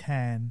did a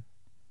 10.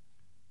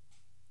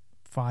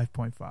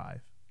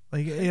 5.5.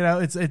 Like, you know,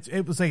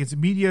 it was like it's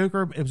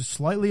mediocre. It was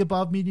slightly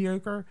above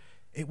mediocre.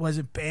 It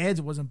wasn't bad.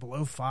 It wasn't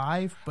below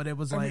 5, but it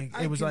was like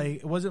it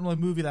wasn't a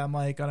movie that I'm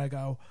like gonna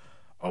go,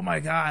 oh my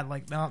god!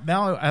 Like now,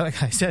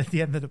 like I said at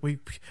the end of the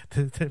week,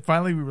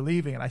 finally we were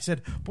leaving, and I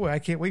said, boy, I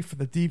can't wait for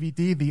the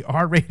DVD, the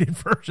R-rated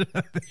version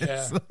of this.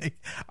 Yeah. Like,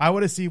 I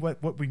want to see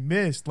what we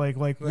missed. Like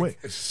what?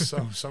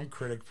 Some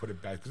critic put it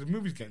best because the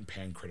movie's getting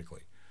panned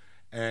critically,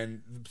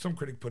 and some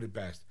critic put it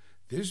best.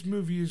 This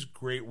movie is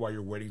great while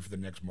you're waiting for the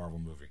next Marvel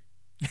movie.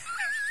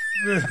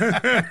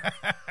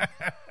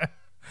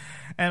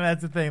 And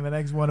that's the thing. The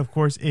next one, of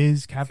course,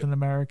 is Captain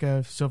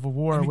America: Civil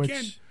War, and again,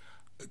 which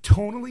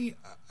tonally,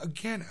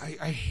 again,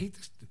 I hate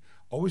this.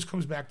 Always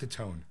comes back to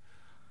tone.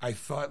 I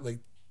thought like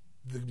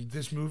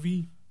this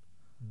movie,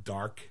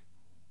 dark,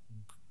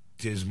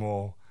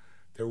 dismal.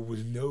 There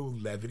was no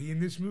levity in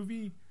this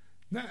movie.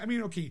 No, I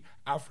mean, okay,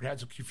 Alfred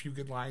has a few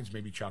good lines,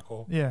 maybe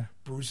chuckle. Yeah.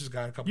 Bruce has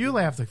got a couple. You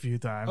laughed a few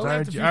times.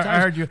 I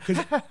heard you.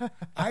 Because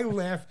I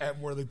laugh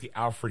at more like the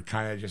Alfred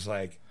kind of just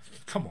like,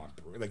 come on,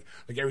 Bruce.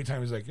 Like every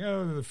time he's like,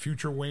 the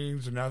future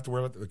Waynes are not have to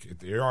worry about.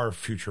 There are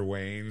future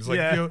Waynes. Like,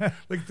 Yeah.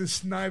 Like the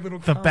snide little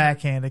The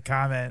backhanded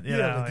comment. You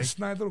know, like the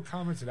snide little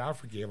comments that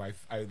Alfred gave, I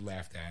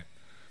laughed at.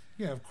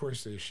 Yeah, of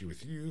course, the issue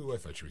with you. I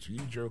thought she was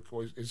you joke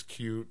is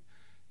cute.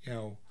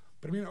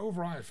 But I mean,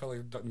 overall, I felt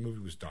like the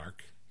movie was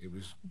dark. It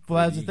was.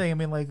 Well, that's the thing. I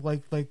mean, like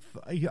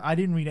I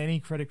didn't read any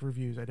critic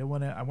reviews. I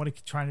want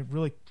to try to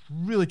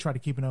really try to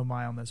keep an open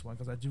eye on this one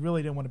because I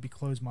really didn't want to be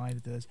closed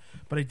minded to this.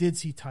 But I did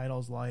see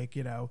titles like,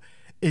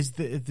 is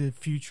the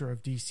future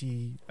of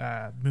DC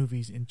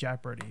movies in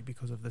jeopardy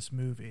because of this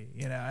movie?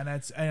 And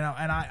that's and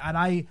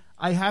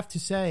I have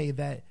to say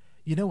that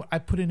I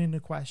put it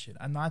into question.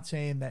 I'm not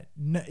saying that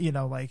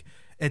like.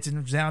 It's a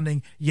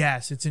resounding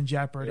yes. It's in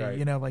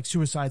jeopardy. Right. Like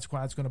Suicide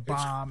Squad's going to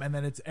bomb, and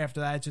then it's after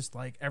that, it's just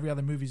like every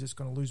other movie's just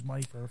going to lose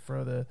money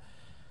for the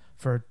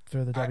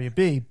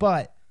WB.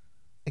 But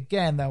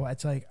again, though,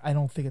 it's like I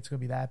don't think it's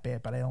going to be that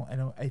bad. But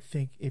I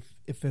think if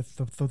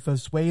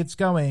the way it's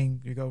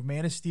going, you go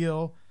Man of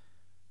Steel,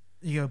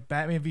 you go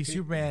Batman v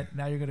Superman.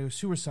 Now you're going to go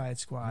Suicide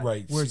Squad.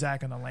 Right. Where's that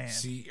going to land?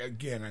 See,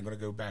 again, I'm going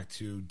to go back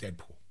to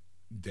Deadpool.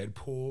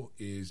 Deadpool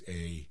is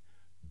a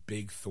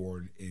big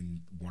thorn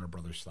in Warner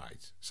Brothers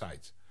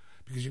sides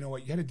because you know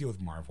what, you had to deal with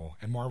Marvel,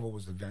 and Marvel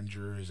was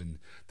Avengers, and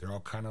they're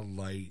all kind of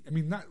light. I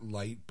mean, not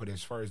light, but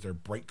as far as their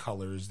bright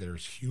colors,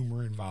 there's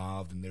humor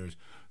involved, and there's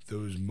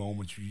those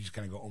moments where you just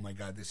kind of go, oh my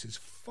god, this is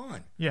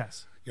fun.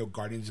 Yes.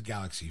 Guardians of the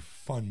Galaxy,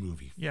 fun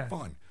movie. Yeah.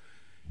 Fun.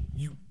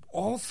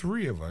 All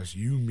three of us,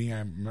 you, me,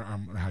 I don't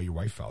know how your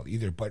wife felt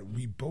either, but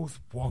we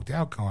both walked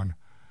out going,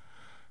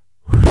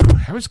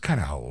 that was kind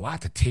of a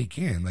lot to take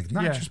in, like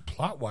not just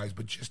plot wise,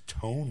 but just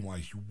tone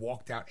wise. You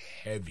walked out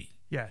heavy.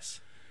 Yes.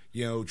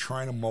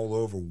 Trying to mull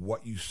over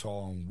what you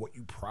saw and what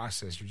you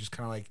processed. You're just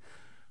kind of like,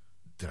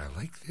 did I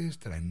like this?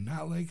 Did I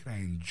not like it? I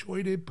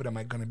enjoyed it, but am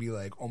I going to be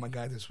like, oh my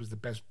god, this was the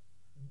best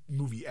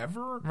movie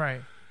ever?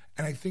 Right.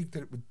 And I think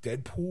that with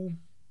Deadpool,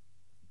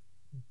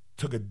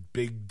 took a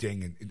big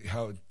ding in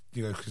how.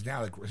 Because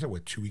now, like I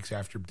said, 2 weeks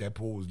after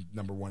Deadpool was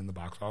 #1 in the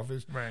box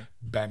office, right?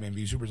 Batman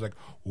v Super's like,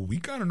 well, we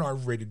got an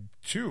R-rated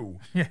too.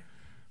 Yeah.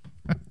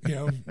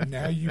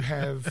 Now you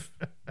have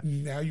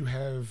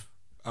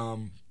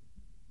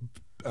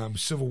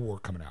Civil War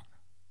coming out.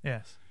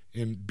 Yes.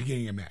 In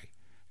beginning of May,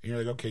 and you're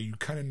like, okay, you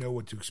kind of know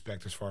what to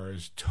expect as far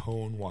as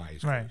tone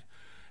wise, right?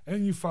 And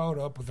then you followed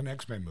up with an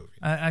X-Men movie.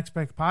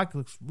 X-Men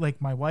Apocalypse,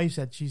 like my wife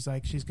said, she's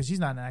because she's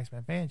not an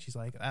X-Men fan. She's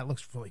like, that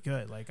looks really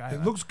good. Like,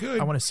 it looks good.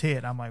 I want to see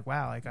it. I'm like,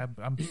 wow. Like,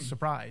 I'm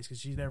surprised because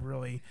she never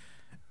really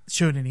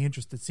showed any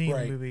interest in seeing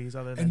the movies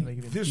other than like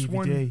this DVD.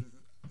 one.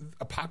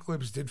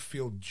 Apocalypse did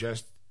feel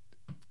just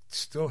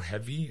still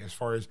heavy as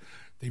far as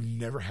they've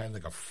never had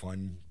like a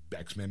fun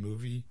X-Men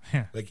movie.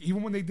 Yeah. Like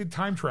even when they did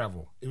time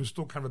travel, it was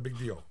still kind of a big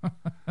deal.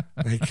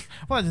 Like,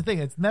 well, that's the thing.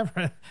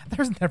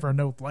 There's never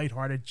no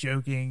lighthearted,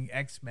 joking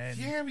X-Men.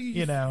 yeah, I mean,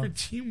 you know, for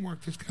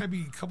teamwork, there's got to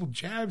be a couple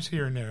jabs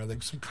here and there,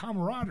 like some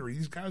camaraderie.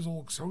 These guys all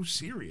look so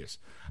serious.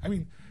 I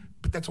mean,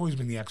 but that's always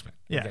been the X-Men.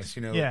 Yes. I guess,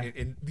 you know, Yeah.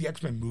 and the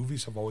X-Men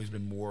movies have always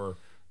been more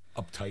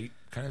uptight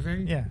kind of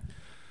thing. yeah,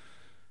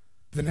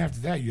 Then after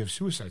that, you have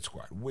Suicide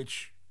Squad,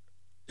 which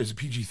is a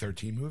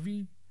PG-13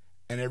 movie,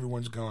 and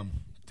everyone's going,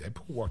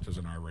 Deadpool walked as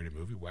an R-rated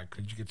movie. Why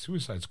couldn't you get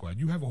Suicide Squad?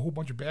 You have a whole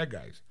bunch of bad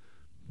guys.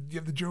 You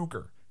have the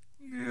Joker.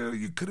 Yeah,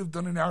 you could have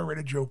done an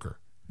R-rated Joker.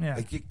 yeah.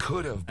 Like you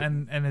could have.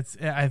 and it's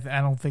I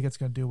don't think it's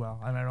going to do well.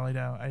 I really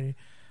don't. I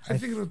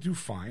think it'll do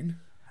fine.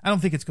 I don't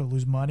think it's going to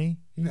lose money.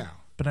 No.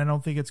 But I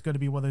don't think it's going to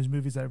be one of those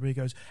movies that everybody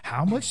goes,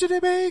 "How much did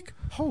it make?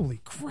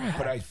 Holy crap!"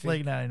 But I think-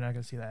 like, no, you're not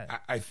going to see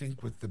that. I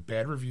think with the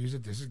bad reviews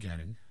that this is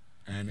getting,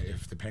 and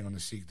if depending on the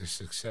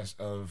success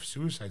of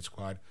Suicide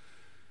Squad,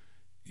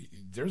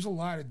 there's a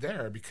lot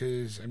there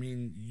because I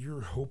mean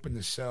you're hoping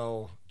to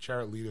sell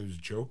Jared Leto's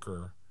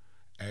Joker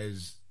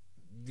as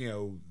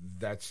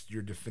that's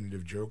your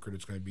definitive Joker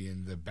that's going to be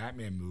in the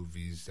Batman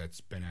movies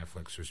that's Ben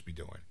Affleck's supposed to be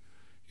doing.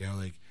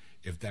 Like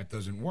if that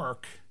doesn't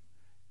work,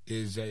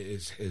 is that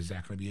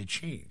going to be a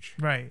change?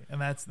 Right, and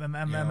that's the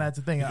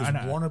thing. Because I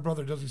know. Warner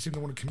Brother doesn't seem to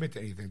want to commit to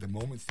anything. The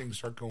moment things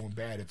start going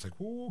bad, it's like,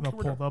 whoa,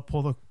 okay, They'll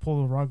pull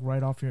the rug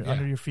right off Yeah.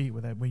 under your feet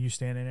with it when you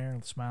standing there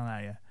and smiling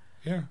at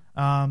you.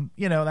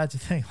 yeah. That's the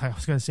thing. Like I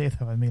was going to say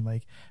though, I mean,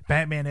 like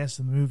Batman asked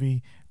in the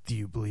movie, "Do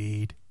you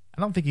bleed?"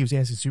 I don't think he was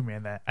asking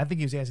Superman that. I think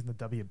he was asking the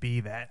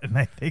WB that, and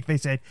I think they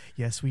said,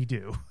 "Yes, we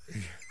do."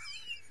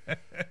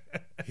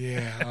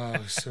 Yeah,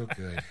 oh, so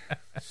good.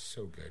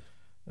 So good.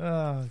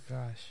 Oh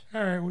gosh.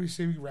 All right, what do you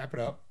say we wrap it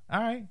up? All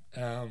right.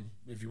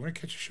 If you want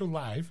to catch a show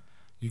live,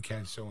 you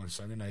can so on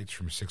Sunday nights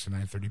from 6 to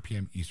 9:30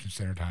 p.m. Eastern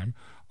Standard Time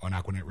on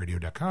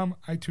AquanetRadio.com,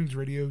 iTunes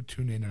Radio,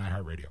 TuneIn, and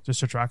iHeartRadio. Just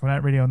search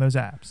Aquanet Radio on those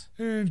apps.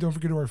 And don't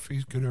forget to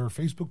go to our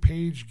Facebook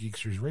page,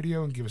 Geeksters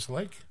Radio, and give us a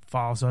like.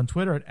 Follow us on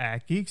Twitter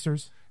at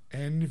Geeksters.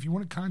 And if you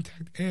want to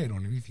contact Ed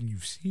on anything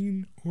you've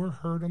seen or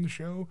heard on the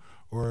show,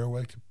 or would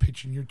like to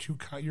pitch in your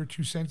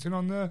 2 cents in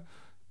on the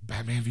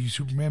Batman v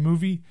Superman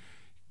movie,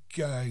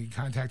 you can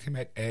contact him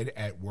at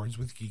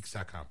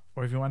ed@wordswithgeeks.com.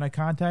 Or if you want to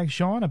contact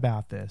Sean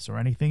about this or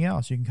anything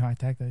else, you can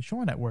contact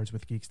Sean at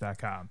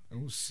wordswithgeeks.com.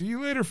 And we'll see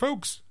you later,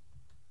 folks.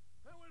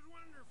 That was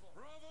wonderful.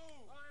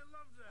 Bravo. I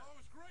loved that. Oh, it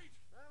was great.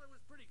 Well, it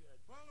was pretty good.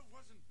 Well, it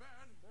wasn't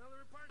bad. Well, there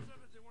were parts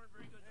of it that weren't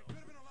very good.